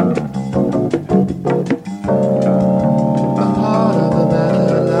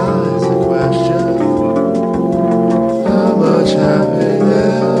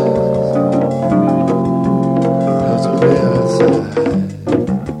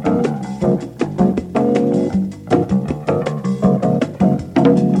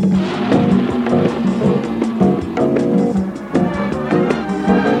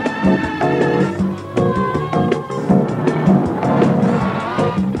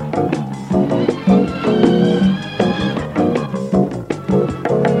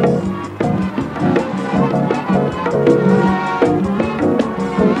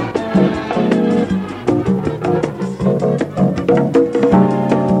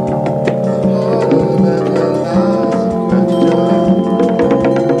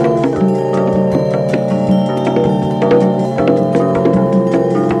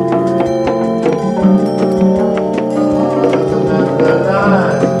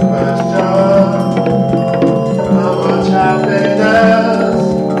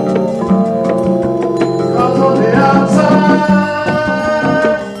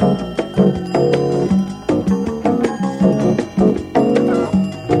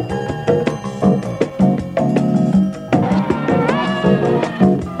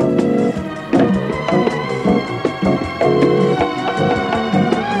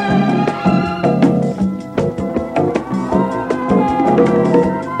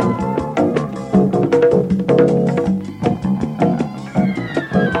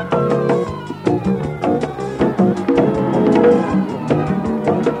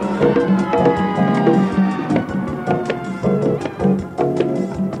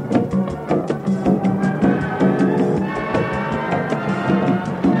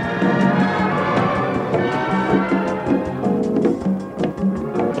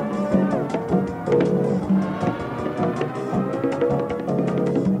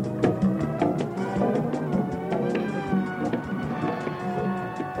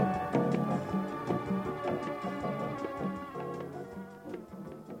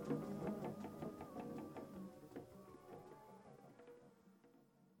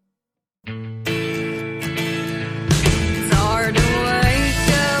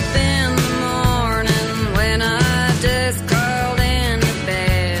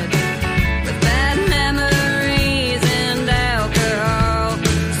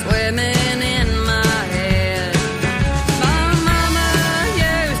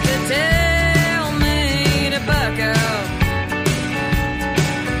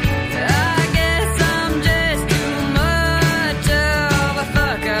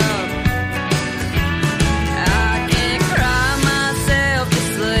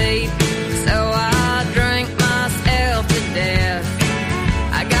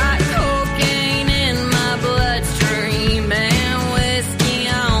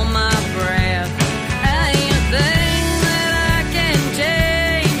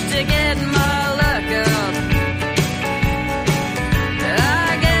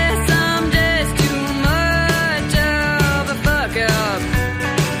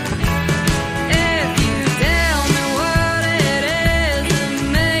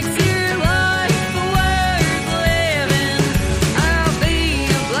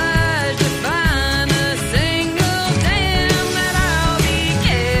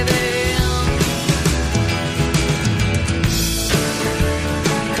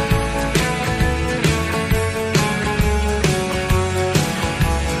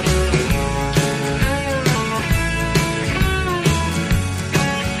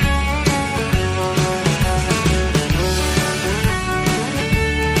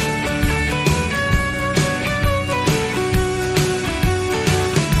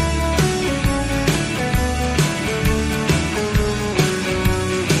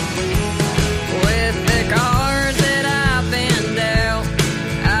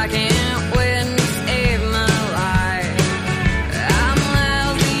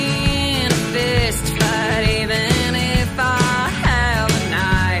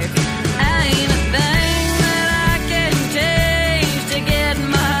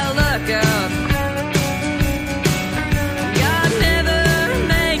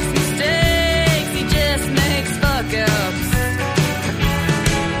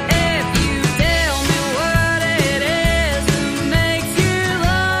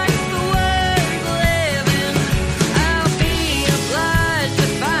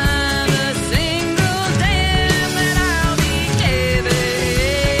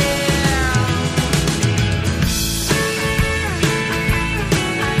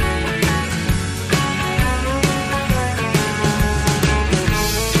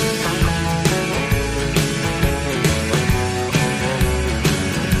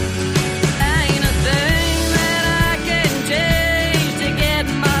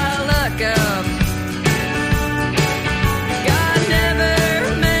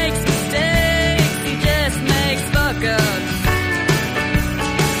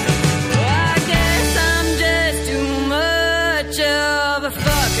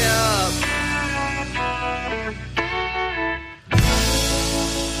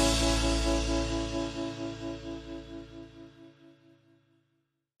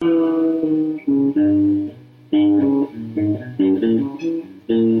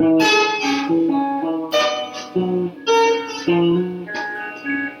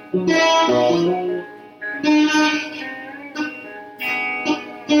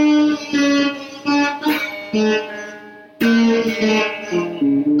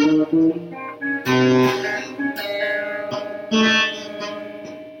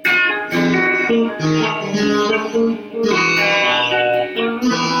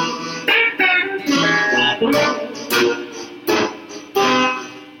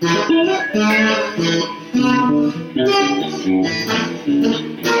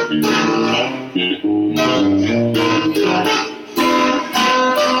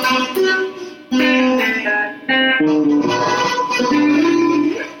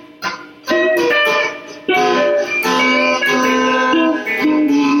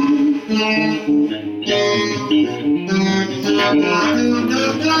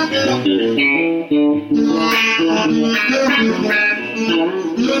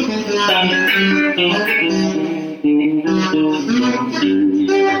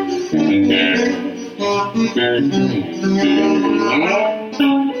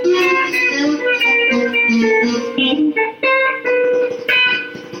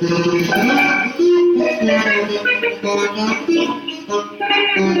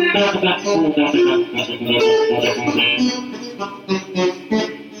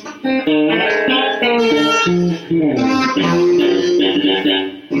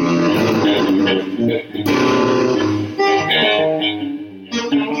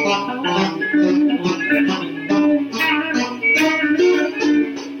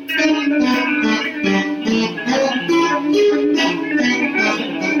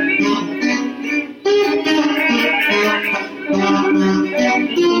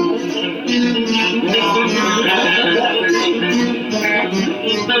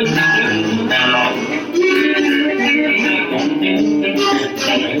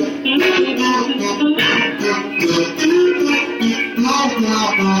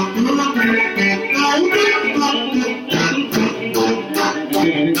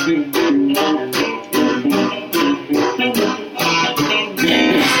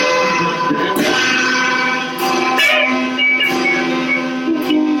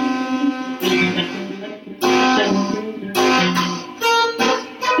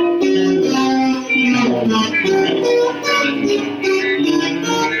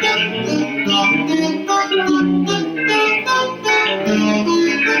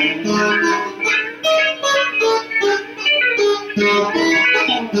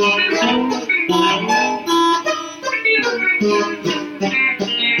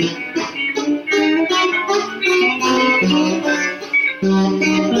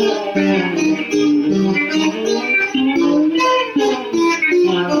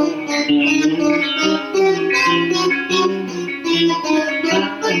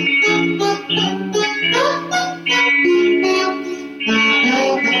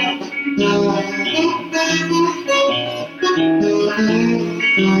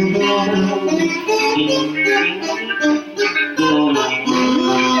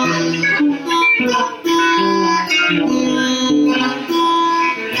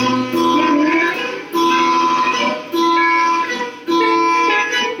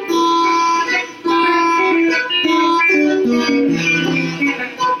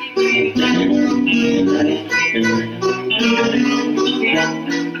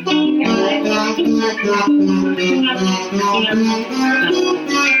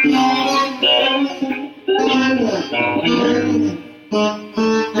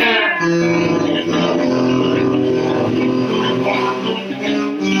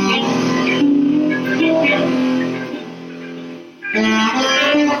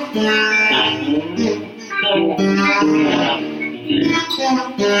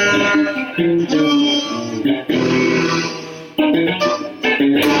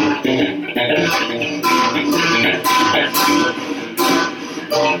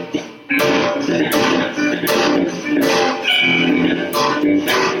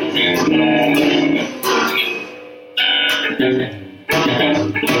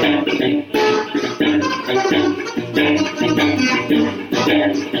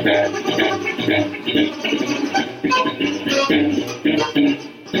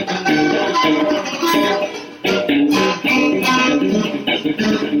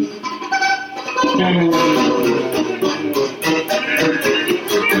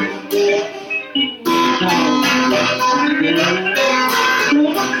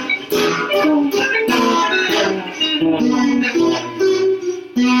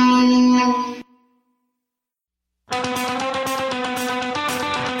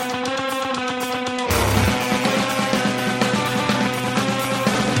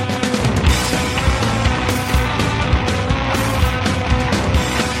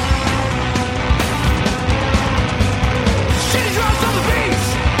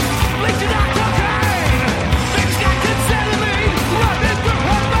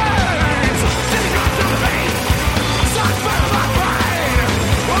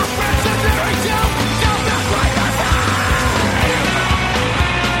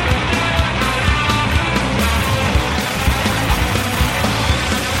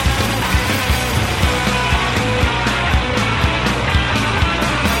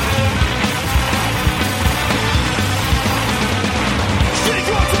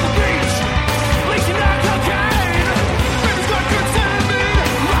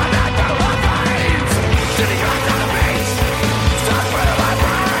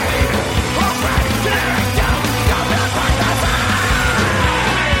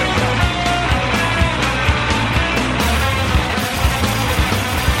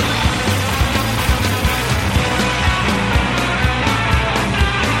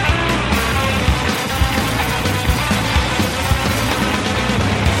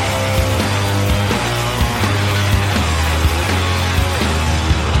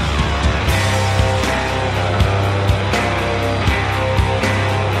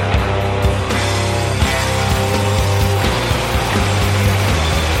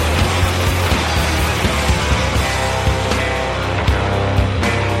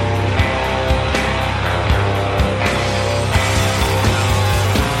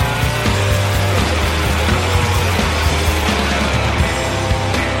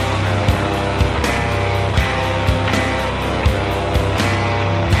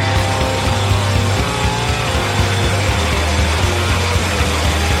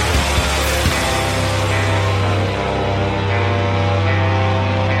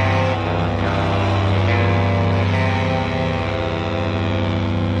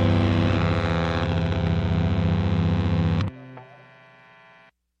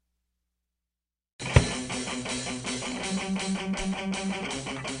 Once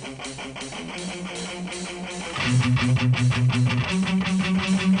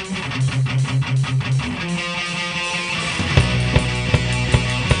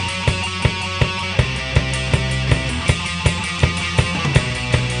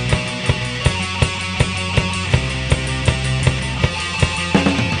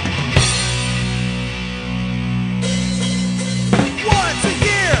a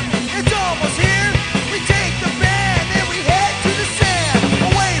year, it's almost here. We take the band and we head to the sand.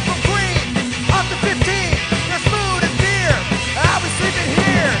 Away from Queen, off the 15. There's food and beer. I'll be sleeping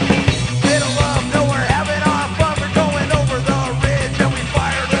here. Middle of nowhere, having our fun. We're going over the ridge and we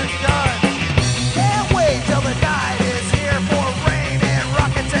fire the gun. Can't wait till the night is here for rain and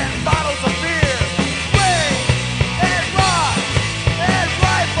rockets and bottles of beer. Rain and rock and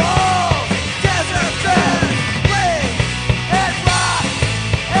rifles. Desert fest. Rain and rock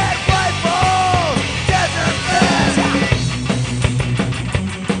and rifles. Desert fest.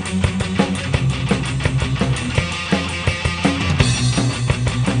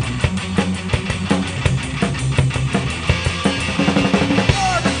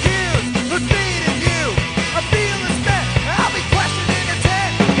 Barbecues, who's feeding you? I'm feeling spent. I'll be questioning a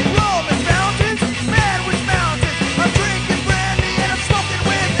tent in Roman mountains. Man, which mountains? I'm drinking brandy and I'm smoking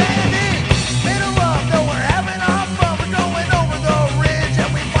with Andy. Middle of nowhere, having our fun. We're going over the ridge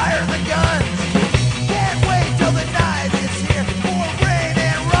and we fire the guns. Can't wait till the night is here for rain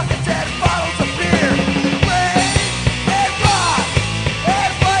and rockets and bottles of beer. Rain and rock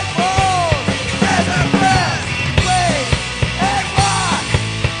and rifles. Desert fest. Rain and rock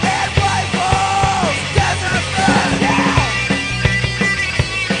and rifles. Desert fest. Yeah.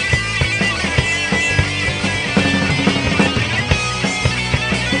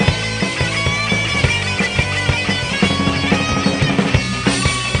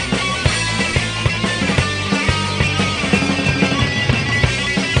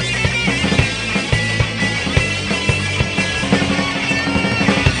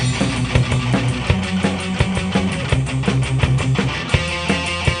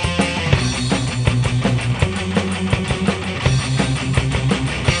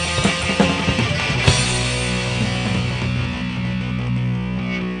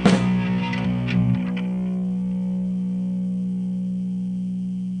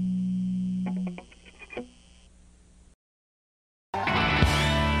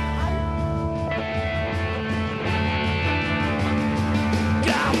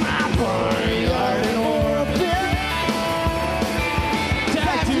 Got my barnyard in orbit.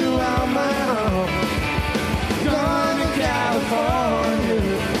 Tattoo on my arm. Gone to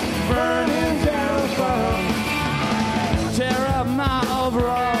California. Burning down farm. Tear up my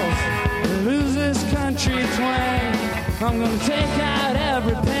overalls. Lose this country twang. I'm gonna take out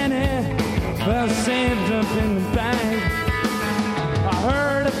every penny. Well, saved up in the bank. I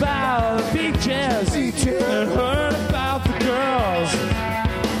heard about the beaches. And heard about the girls.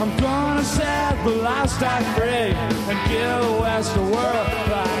 I'm gonna set the livestock free and give the West a whirl.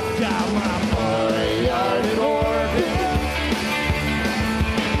 I got my barnyard in orbit.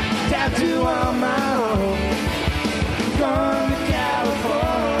 Tattoo on my arm. Gone to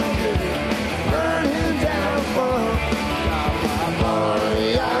California. Burning down for. Got my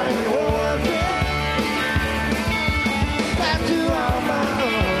barnyard in orbit. Tattoo on my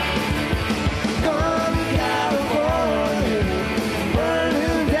arm. Gone to California.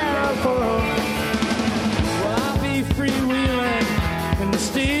 Burning down for. Well, I'll be freewheeling, and the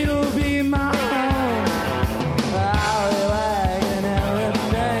state will be my home. I'll be wagging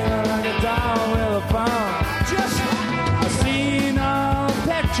everything like a dog with a bone. I've seen all the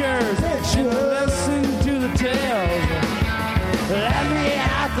pictures and listened to the tales. Let me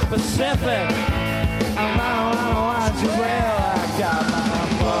out the Pacific. I wanna watch you well. I got my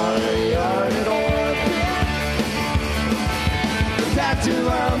barnyard in orbit. Tattoo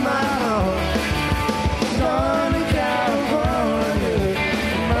on my arm. Gone to California.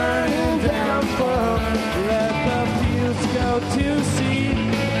 Burning down for. Let the fields go to seed.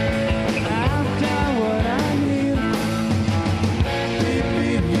 I've got what I need. Beep,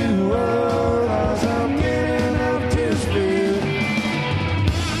 beep, you are, as I'm getting up to speed.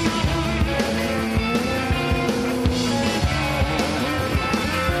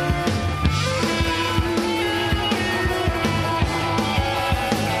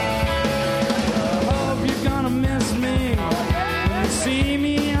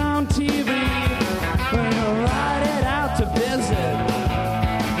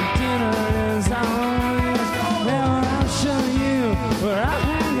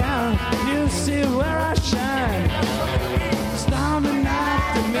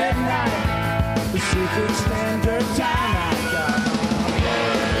 Pacific Standard Time. I got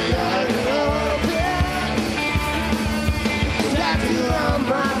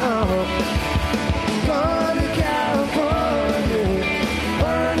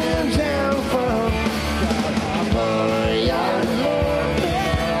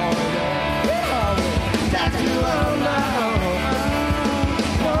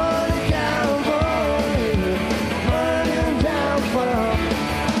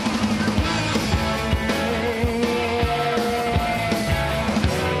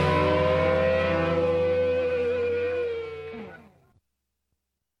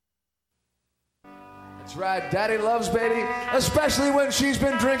right, Daddy loves baby, especially when she's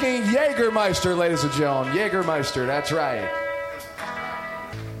been drinking Jägermeister, ladies and gentlemen. Jägermeister, that's right.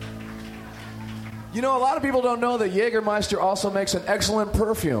 You know, a lot of people don't know that Jägermeister also makes an excellent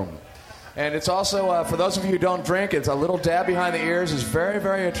perfume. And it's also, for those of you who don't drink, it's a little dab behind the ears. It's very,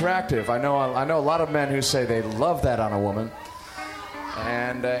 very attractive. I know a lot of men who say they love that on a woman.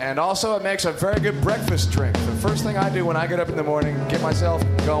 And also it makes a very good breakfast drink. The first thing I do when I get up in the morning, get myself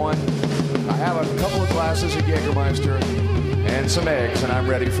going, I have a couple of glasses of Jägermeister and some eggs, and I'm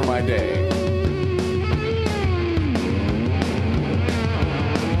ready for my day.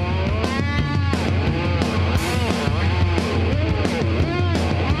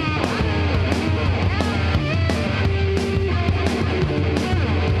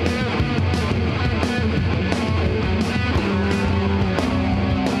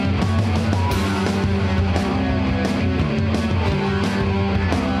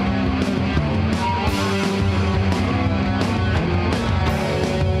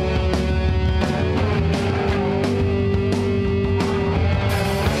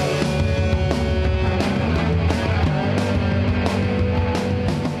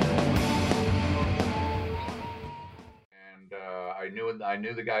 I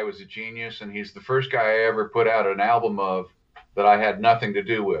knew the guy was a genius, and he's the first guy I ever put out an album of that I had nothing to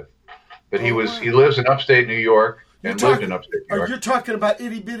do with. But he lives in upstate New York and lived in upstate New York. You're talking about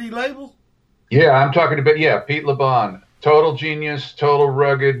Itty Bitty Label? Yeah, I'm talking about, Pete LeBon. Total genius, total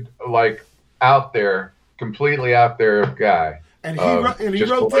rugged, like out there, completely out there guy. And he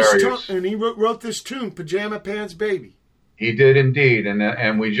wrote this tune, Pajama Pants Baby. He did indeed,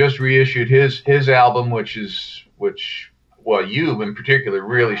 and we just reissued his album, which you in particular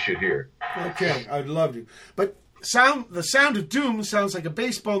really should hear. Okay, I'd love to. But the sound of doom sounds like a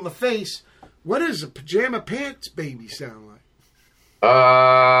baseball in the face. What does a Pajama Pants Baby sound like?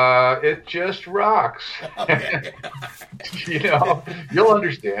 It just rocks. Okay. You'll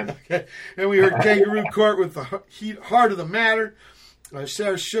understand. Okay. And we heard Kangaroo Court with the Heart of the Matter.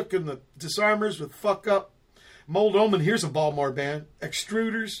 Sarah Shook and the Disarmers with Fuck Up. Mold Omen, here's a Baltimore band.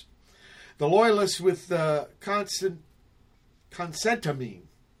 Extruders. The Loyalists with Consentamine.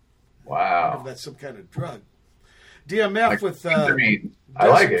 Wow. I don't know if that's some kind of drug. DMF with... I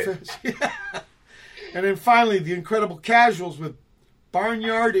like it. Yeah. And then finally, the Incredible Casuals with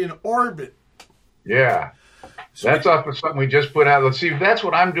Barnyard in Orbit. Yeah. That's off of something we just put out. Let's see, that's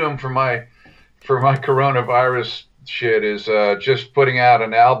what I'm doing for my coronavirus shit is just putting out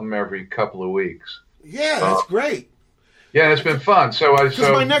an album every couple of weeks. Yeah, that's great. Yeah, and it's been fun. So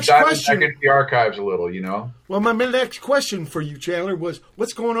my next question, back into the archives a little, Well, my next question for you, Chandler, was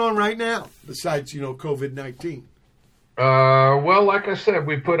what's going on right now besides, COVID-19? Well, like I said,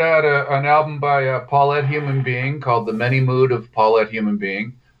 we put out an album by Paulette Human Being called The Many Mood of Paulette Human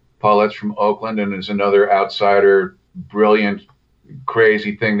Being. Paulette's from Oakland and is another outsider, brilliant,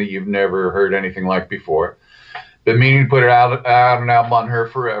 crazy thing that you've never heard anything like before. Been meaning to put out an album on her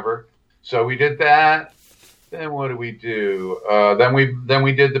forever. So we did that. Then what did we do? Then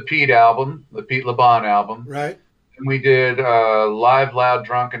we did the Pete album, the Pete LeBon album. Right. And we did Live, Loud,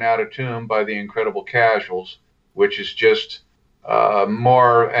 Drunk, and Out of Tune by the Incredible Casuals, which is just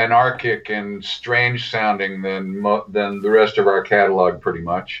more anarchic and strange sounding than the rest of our catalog, pretty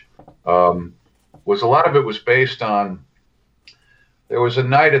much. A lot of it was based on. There was a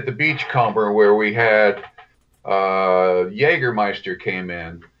night at the Beachcomber where we had Jägermeister came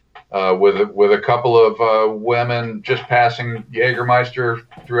in with a couple of women just passing Jägermeister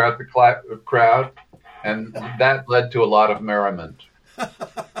throughout the crowd, and that led to a lot of merriment.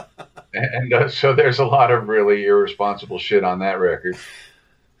 And so there's a lot of really irresponsible shit on that record.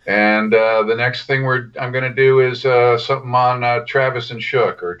 And the next thing I'm going to do is something on Travis and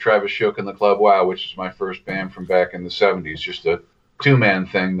Shook, or Travis Shook and the Club Wow, which is my first band from back in the 70s. Just a two-man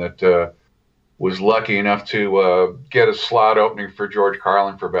thing that was lucky enough to get a slot opening for George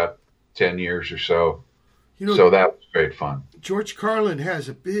Carlin for about 10 years or so. So that was great fun. George Carlin has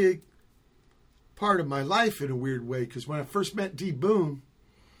a big part of my life in a weird way, because when I first met D. Boone,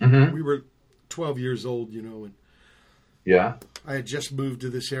 we were 12 years old, and yeah, I had just moved to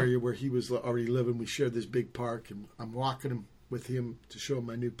this area where he was already living. We shared this big park, and I'm walking with him to show him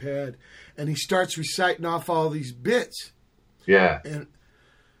my new pad, and he starts reciting off all these bits. Yeah. And,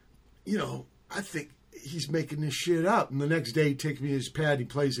 I think he's making this shit up. And the next day he takes me his pad, he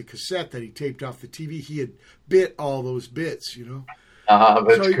plays a cassette that he taped off the TV. He had bit all those bits,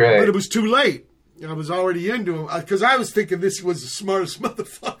 That's great. But it was too late. I was already into him because I was thinking this was the smartest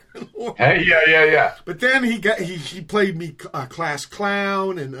motherfucker in the world. Hey, yeah. But then he played me Class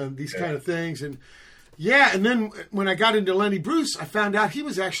Clown and these kind of things, and Yeah, and then when I got into Lenny Bruce, I found out he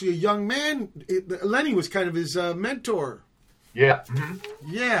was actually a young man. Lenny was kind of his mentor. Yeah.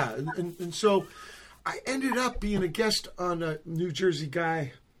 Yeah, and so I ended up being a guest on a New Jersey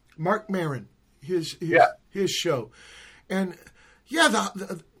guy, Mark Maron, his show. And yeah,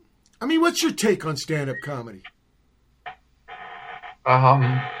 I mean, what's your take on stand-up comedy?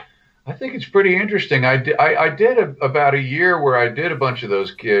 I think it's pretty interesting. I did about a year where I did a bunch of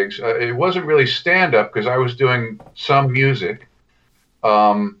those gigs. It wasn't really stand-up because I was doing some music.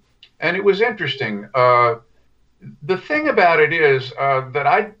 And it was interesting. The thing about it is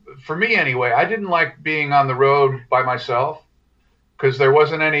that for me anyway, I didn't like being on the road by myself because there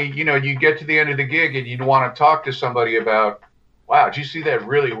wasn't any, you get to the end of the gig and you'd want to talk to somebody about, wow, did you see that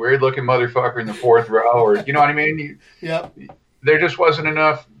really weird looking motherfucker in the fourth row? Or, you know what I mean? Yep. There just wasn't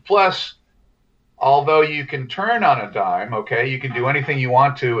enough. Plus, although you can turn on a dime, okay, you can do anything you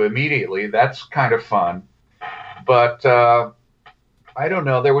want to immediately. That's kind of fun. But I don't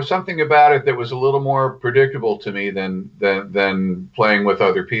know. There was something about it that was a little more predictable to me than playing with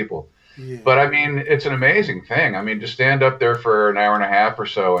other people. Yeah. But I mean, it's an amazing thing. I mean, to stand up there for an hour and a half or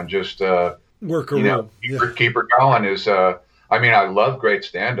so and just work around, keep her going is. I mean, I love great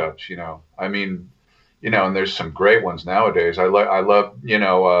stand-ups. I mean. And there's some great ones nowadays. I love,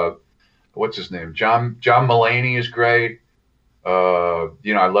 what's his name? John Mulaney is great. I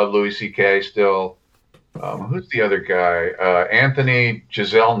love Louis C.K. still. Who's the other guy? Anthony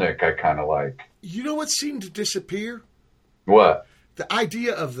Jeselnik, I kind of like. You know what seemed to disappear? What? The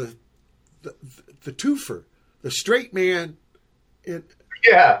idea of the twofer, the straight man.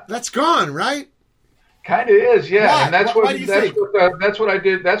 Yeah. That's gone, right? Kind of is, yeah. Why? And that's what I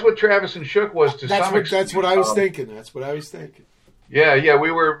did. That's what Travis and Shook was to some extent. That's what I was thinking. Yeah.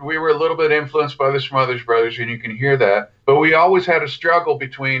 We were a little bit influenced by the Smothers Brothers, and you can hear that. But we always had a struggle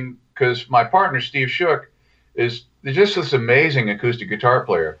because my partner Steve Shook is just this amazing acoustic guitar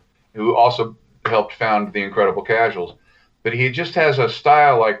player who also helped found the Incredible Casuals. But he just has a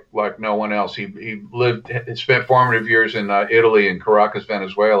style like no one else. He spent formative years in Italy and Caracas,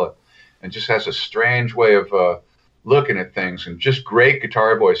 Venezuela. And just has a strange way of looking at things and just great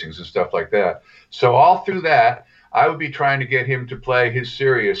guitar voicings and stuff like that. So all through that, I would be trying to get him to play his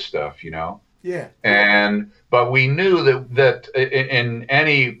serious stuff, Yeah. But we knew that in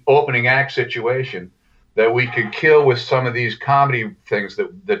any opening act situation that we could kill with some of these comedy things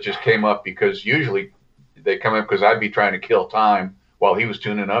that just came up because usually they come up because I'd be trying to kill time while he was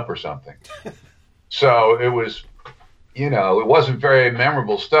tuning up or something. So it was... it wasn't very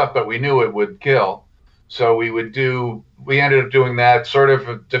memorable stuff, but we knew it would kill. So we ended up doing that sort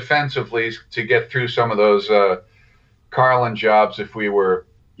of defensively to get through some of those Carlin jobs. If we were,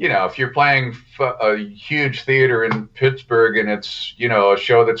 if you're playing a huge theater in Pittsburgh and it's, a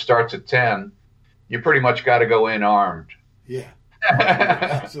show that starts at 10, you pretty much got to go in armed. Yeah.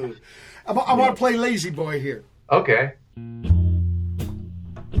 Absolutely. I want to play Lazy Boy here. Okay.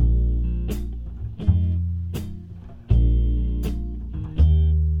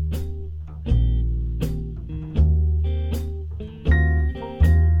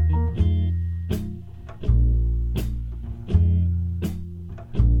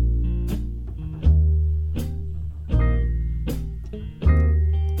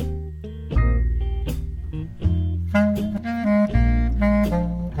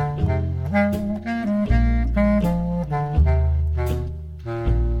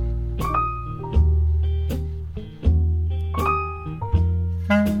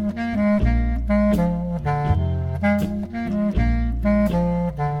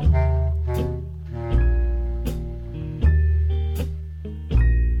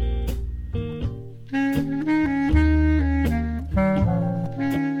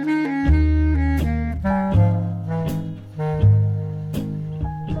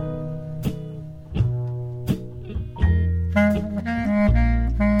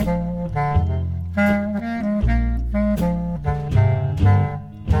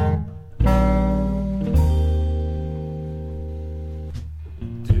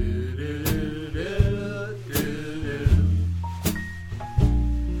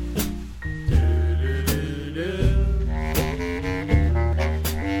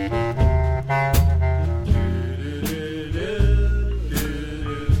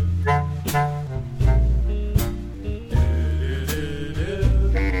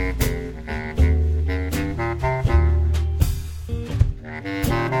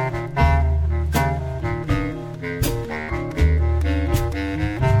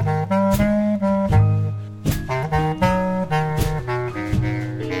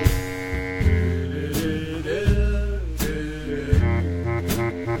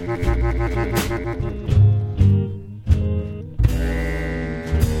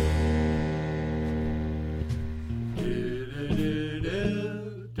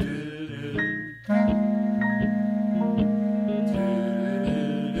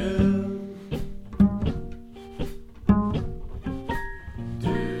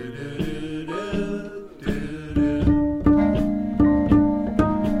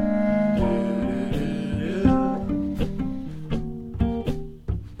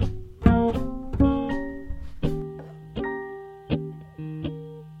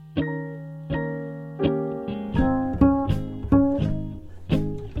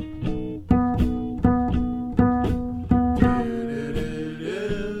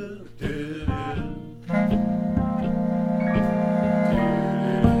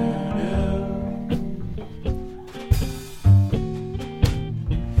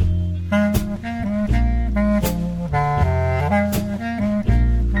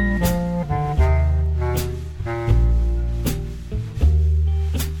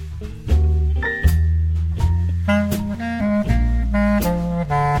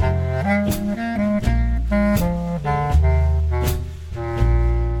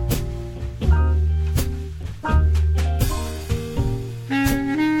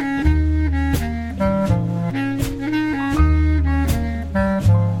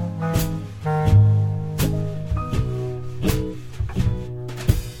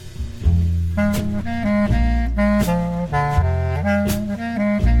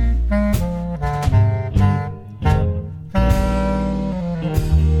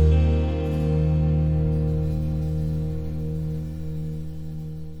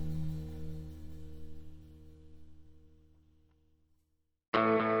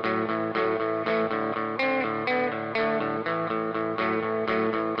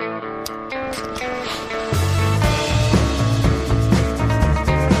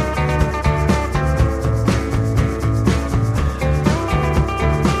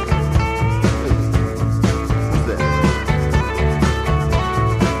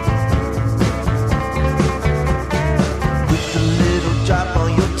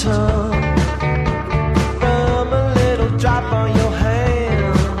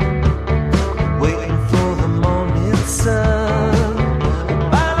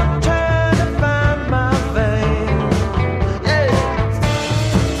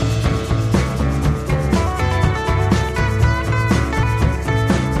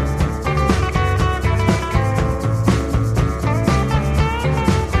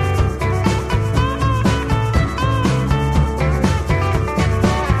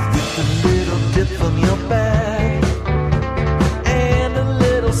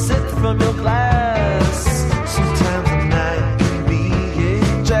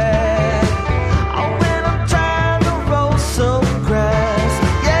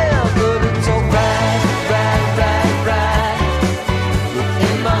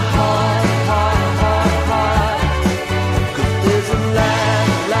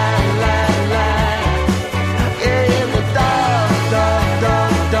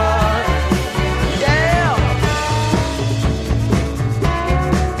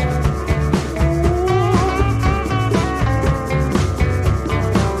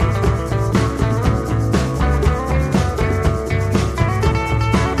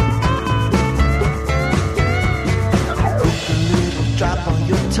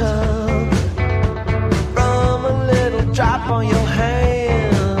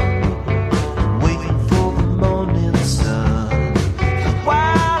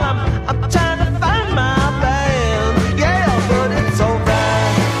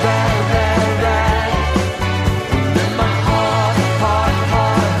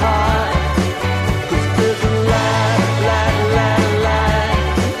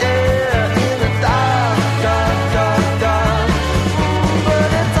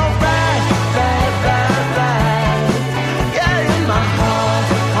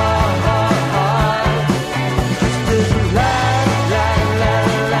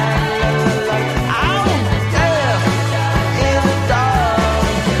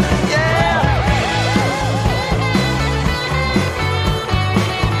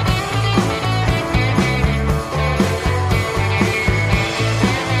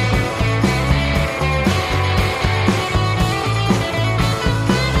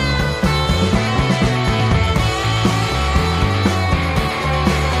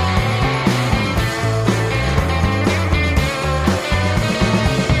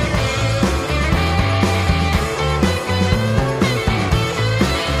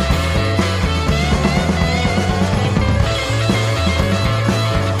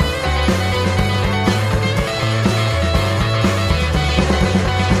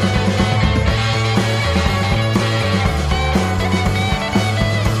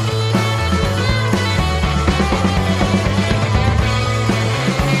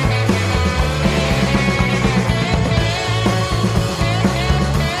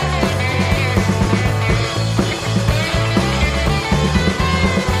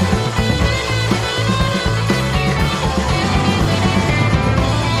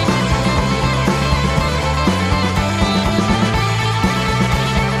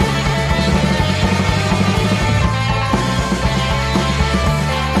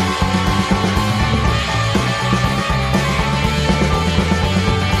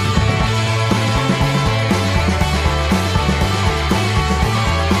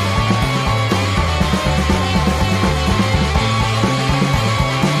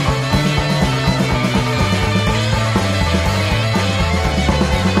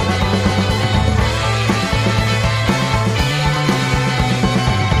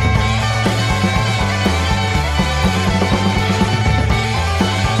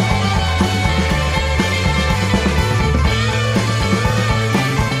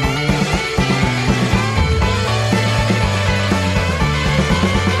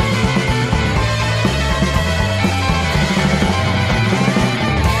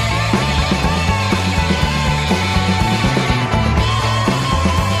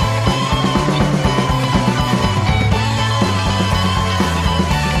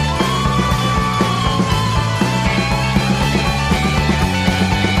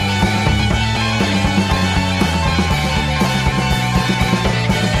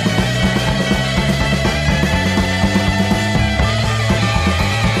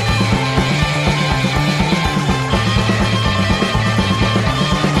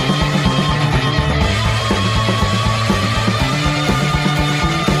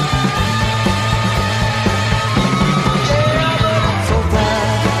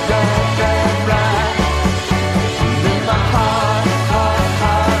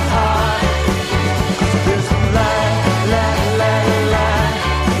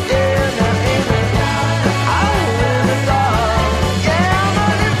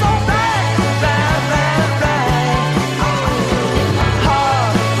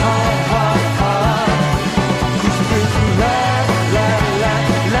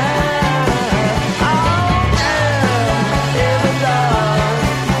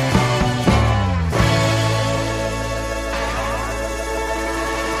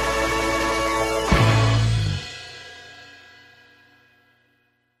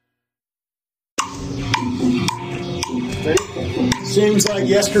 Seems like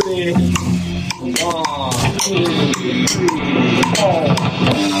yesterday. 1, 2, 3,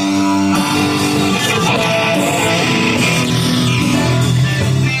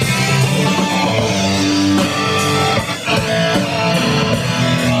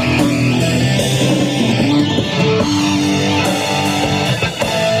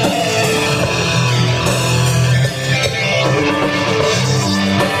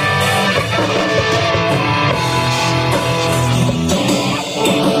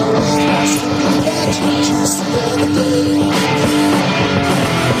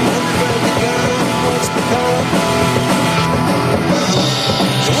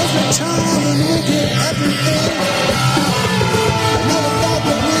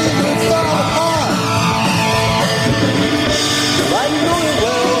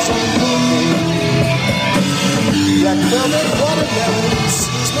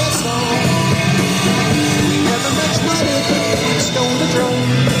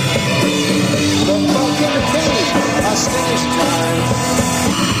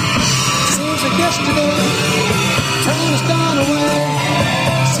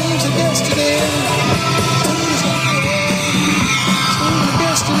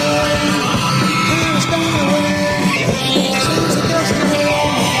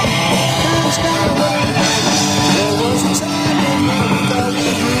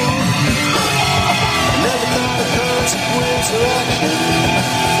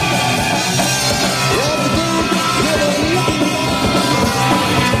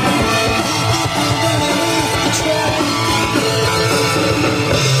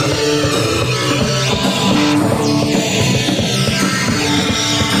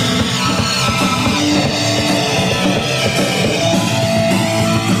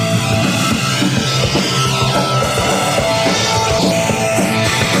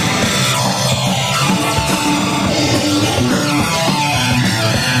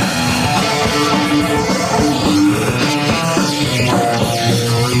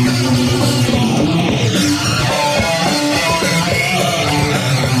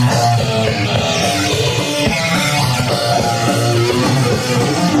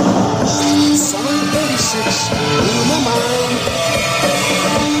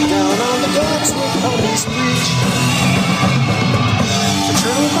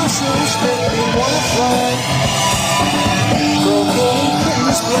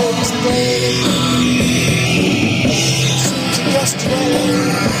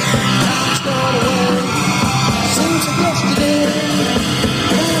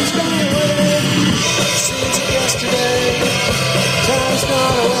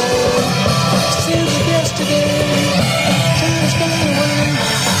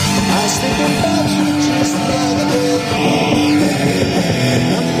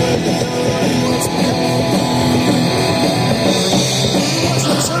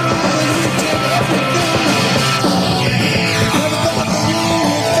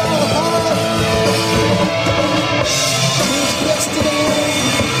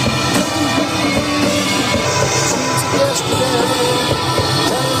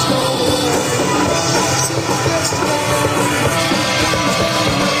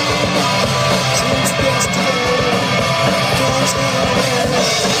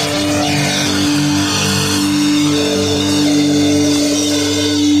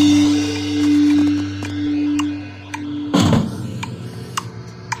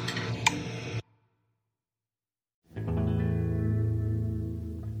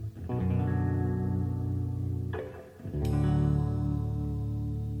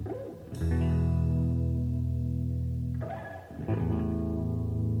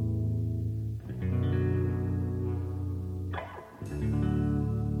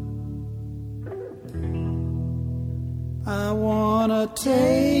 I wanna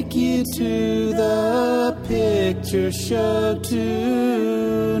take you to the picture show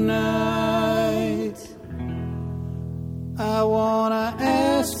tonight. I wanna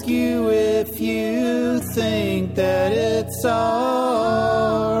ask you if you think that it's alright.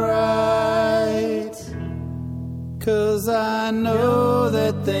 'Cause I know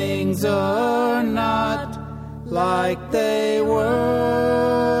that things are not like they were.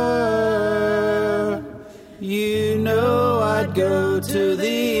 You know I'd go to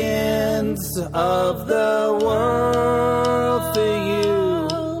the ends of the world for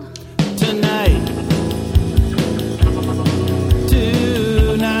you tonight.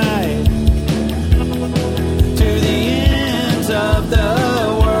 Tonight. To the ends of the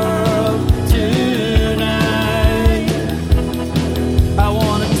world tonight. I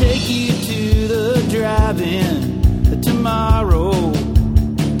wanna take you to the drive-in tomorrow.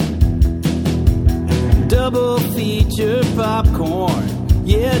 double feature popcorn.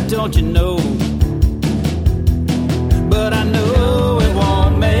 Yeah, don't you know? But I know it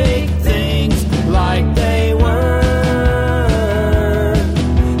won't make things like they were.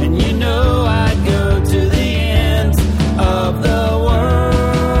 And you know I'd go to the ends of the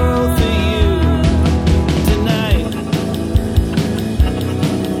world for you tonight.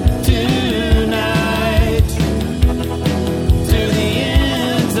 Tonight. To the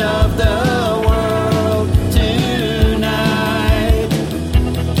ends of the world tonight.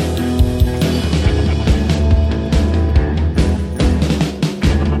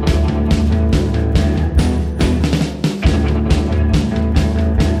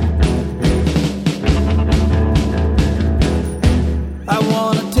 I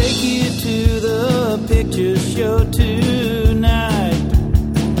wanna take you to the picture show tonight.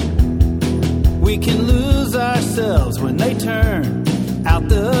 We can lose ourselves when they turn out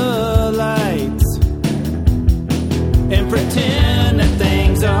the lights and pretend that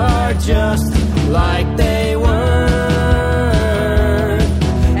things are just like they were.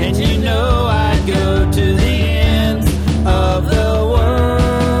 And you know I'd go to the ends of the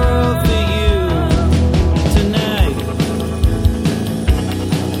world for you tonight.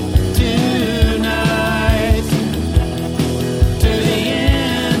 Tonight. To the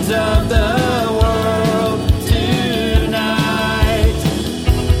ends of the world tonight.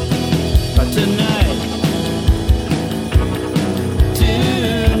 Tonight.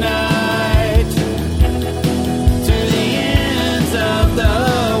 Tonight. To the ends of the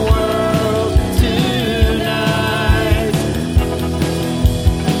world tonight.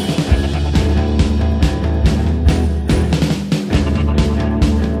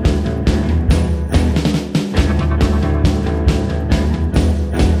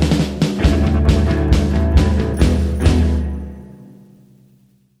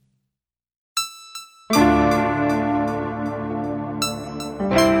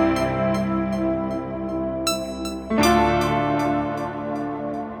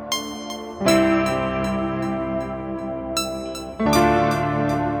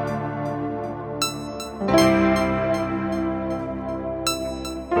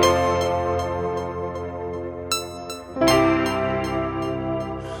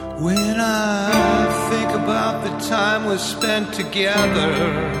 When I think about the time we spent together,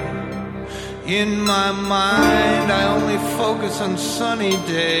 in my mind I only focus on sunny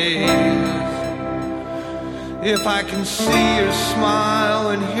days. If I can see your smile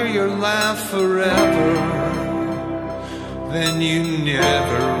and hear your laugh forever, then you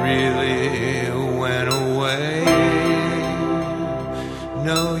never really went away.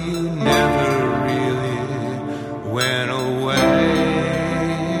 No, you never really went away.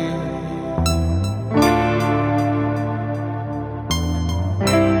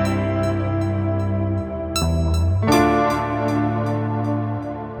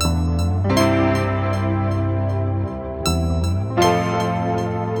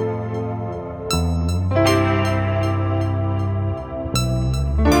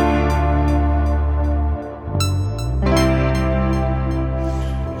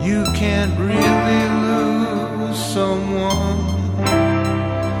 You can't really lose someone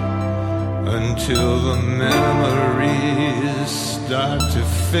until the memories start to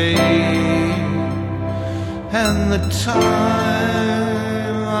fade. And the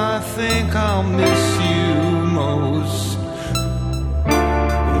time I think I'll miss you most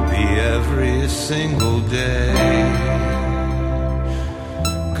will be every single day.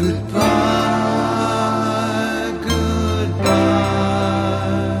 Goodbye, goodbye,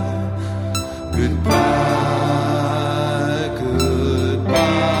 goodbye,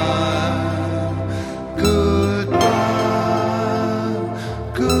 goodbye, goodbye,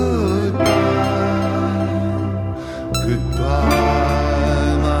 goodbye,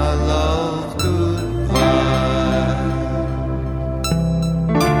 goodbye, my love, goodbye.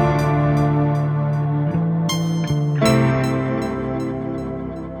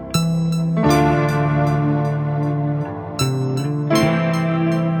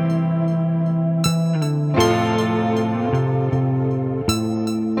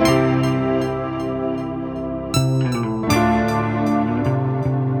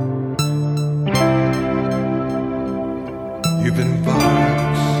 You've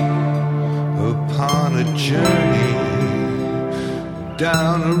embarked upon a journey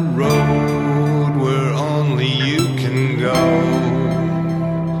down a road where only you can go.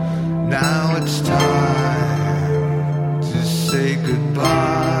 Now it's time to say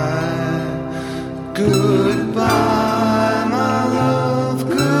goodbye. Goodbye, my love,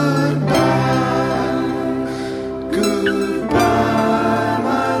 goodbye. Goodbye,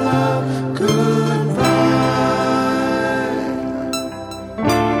 my love, goodbye.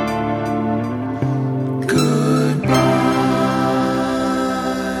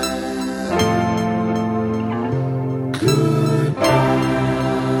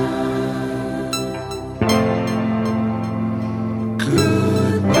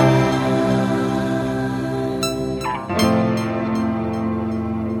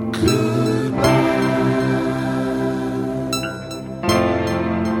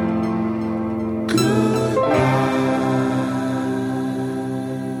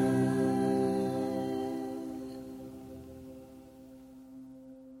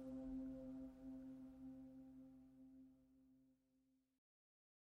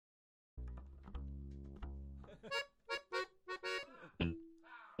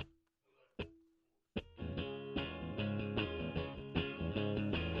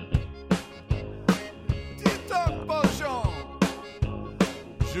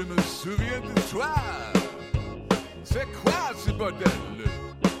 je me souviens de toi. C'est quoi ce bordel?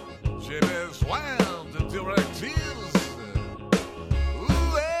 J'ai besoin de directives.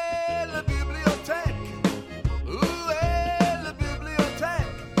 Où est la bibliothèque? Où est la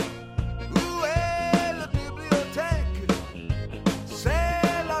bibliothèque? Où est la bibliothèque? C'est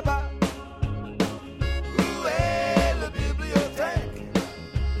là-bas. Où est la bibliothèque?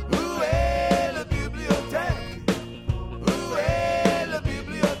 Où est la bibliothèque? Où est la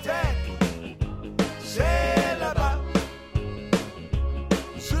bibliothèque? C'est là-bas.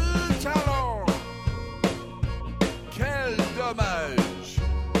 Zut alors, quel dommage.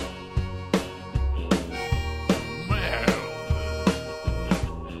 Merde.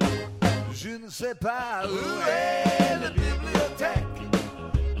 Je ne sais pas où est la bibliothèque.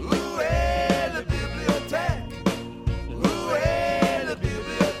 Où est la bibliothèque? Où est la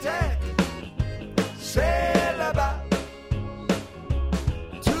bibliothèque? C'est là-bas.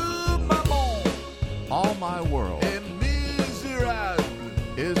 Tout mon monde, All my world est misérable.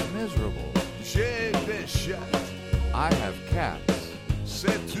 is miserable. J'ai des chats, I have cats.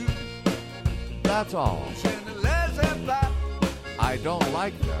 c'est tout. That's all. Je ne les aime pas. I don't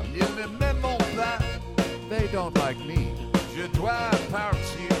like them. Ils ne m'aiment pas. They don't like me. Je dois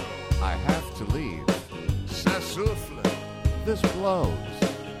partir. I have to leave. Ça souffle. This blows.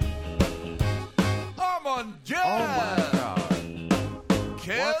 Oh mon Dieu! Oh my God.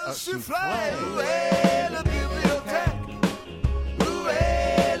 Quel What a souffle! soufflet. Où est la bibliothèque? Où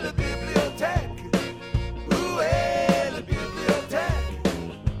est la bibliothèque? Où est la bibliothèque?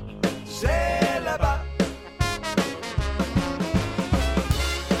 C'est là-bas. Où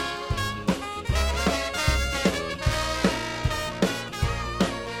est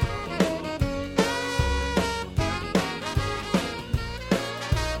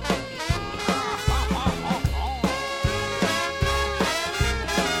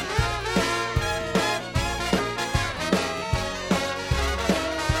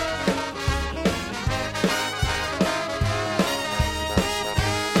la bibliothèque?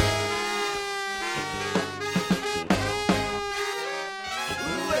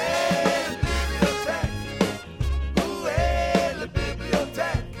 Où est la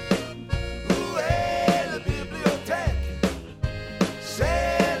bibliothèque? Où est la bibliothèque?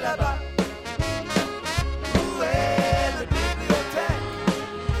 C'est là-bas. Où est la bibliothèque?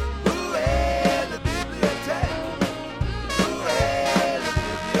 Où est la bibliothèque? Où est la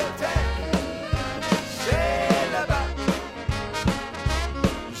bibliothèque? C'est là-bas.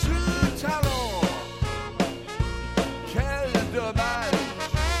 Zut alors, quel dommage.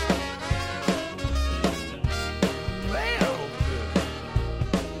 Merde.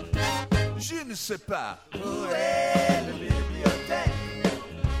 Je ne sais pas. Où est la bibliothèque?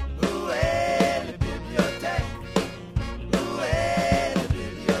 Où est la bibliothèque? Où est la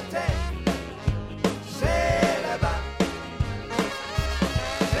bibliothèque? C'est là-bas.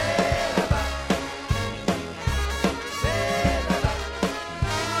 C'est là-bas. C'est là-bas.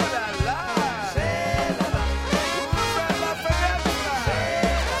 Oh là là. C'est là-bas. Ouvre la fenêtre. C'est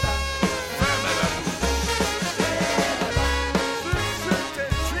là-bas. Ferme la bouche. C'est là-bas. Zut, zut,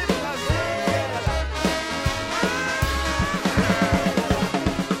 et tu es là-bas.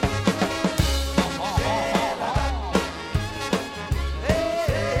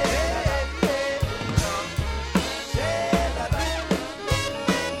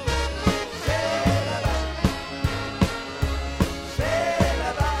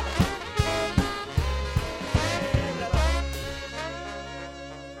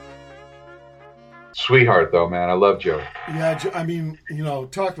 Sweetheart, though, man. I love Joe. Yeah, I mean,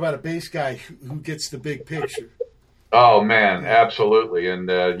 talk about a bass guy who gets the big picture. Oh, man, absolutely. And,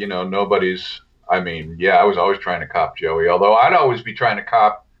 nobody's, I was always trying to cop Joey, although I'd always be trying to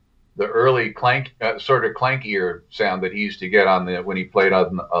cop the early sort of clankier sound that he used to get when he played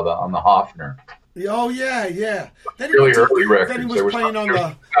on the Hofner. Oh, yeah. Then Really early records. Then he was playing on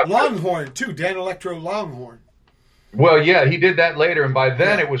the Longhorn, too, Dan Electro Longhorn. Well, yeah, he did that later, and by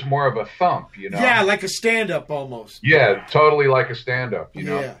then it was more of a thump, Yeah, like a stand-up almost. Yeah, totally like a stand-up, you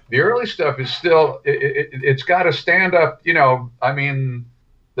know. Yeah. The early stuff is still, it's got a stand-up, the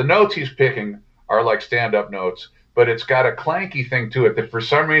notes he's picking are like stand-up notes, but it's got a clanky thing to it that for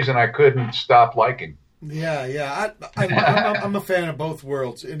some reason I couldn't stop liking. Yeah. I'm a fan of both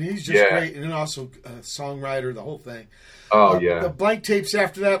worlds, and he's just great, and then also a songwriter, the whole thing. Oh, yeah. The blank tapes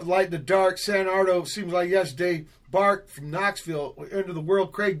after that, Light in the Dark, San Ardo, Seems Like Yesterday, Bark from Knoxville, Into the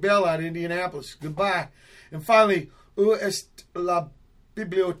World, Craig Bell out of Indianapolis, Goodbye. And finally, Où est la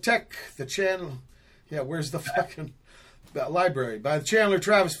bibliothèque, the channel, where's the fucking library, by the Chandler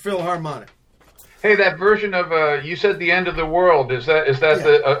Travis Philharmonic. Hey, that version of you said "The End of the World" is that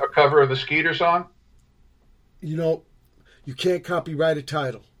a cover of the Skeeter song? You know, you can't copyright a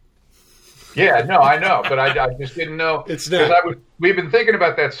title. Yeah, no, I know, but I just didn't know. It's not. We've been thinking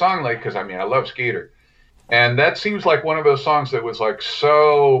about that song because I love Skeeter, and that seems like one of those songs that was like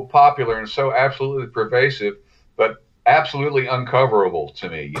so popular and so absolutely pervasive, but absolutely uncoverable to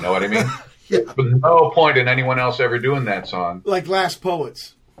me. You know what I mean? Yeah. But no point in anyone else ever doing that song. Like Last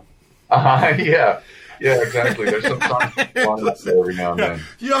Poets. Yeah, exactly. There's some songs every now and then.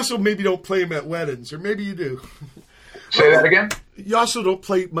 You also maybe don't play them at weddings, or maybe you do. Say that again? You also don't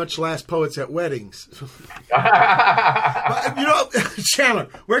play much Last Poets at weddings. But, Chandler,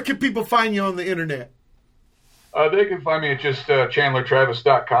 where can people find you on the internet? They can find me at just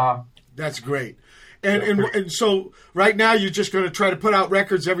ChandlerTravis.com. That's great. And so right now you're just going to try to put out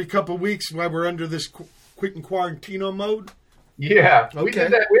records every couple of weeks while we're under this quitting quarantino mode? Yeah, okay. We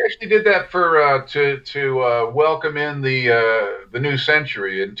did that. We actually did that for to welcome in the new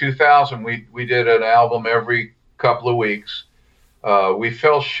century. In 2000, we did an album every couple of weeks. We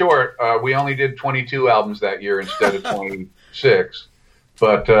fell short. We only did 22 albums that year instead of 26.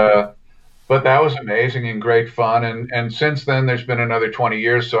 But that was amazing and great fun. And since then, there's been another 20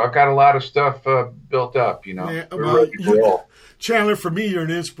 years. So I've got a lot of stuff built up. Yeah, We're ready to roll. Chandler, for me, you're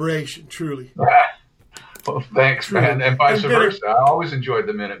an inspiration, truly. Well, thanks, man, and vice versa. I always enjoyed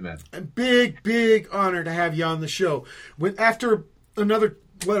the Minutemen. A big honor to have you on the show. After another,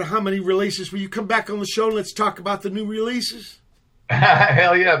 how many releases, will you come back on the show and let's talk about the new releases?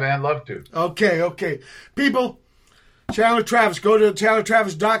 Hell yeah, man. Love to. Okay. People, Chandler Travis, go to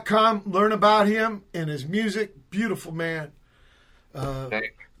ChandlerTravis.com, learn about him and his music. Beautiful man.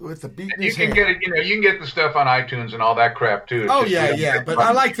 With the beat in his hand. Get it, you can get the stuff on iTunes and all that crap too. Oh yeah. But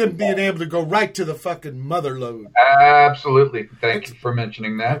I like them being able to go right to the fucking mother load. Absolutely. Thank you for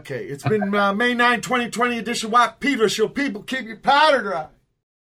mentioning that. Okay, it's been May 9, 2020 edition of Pedro Show. People, keep your powder dry.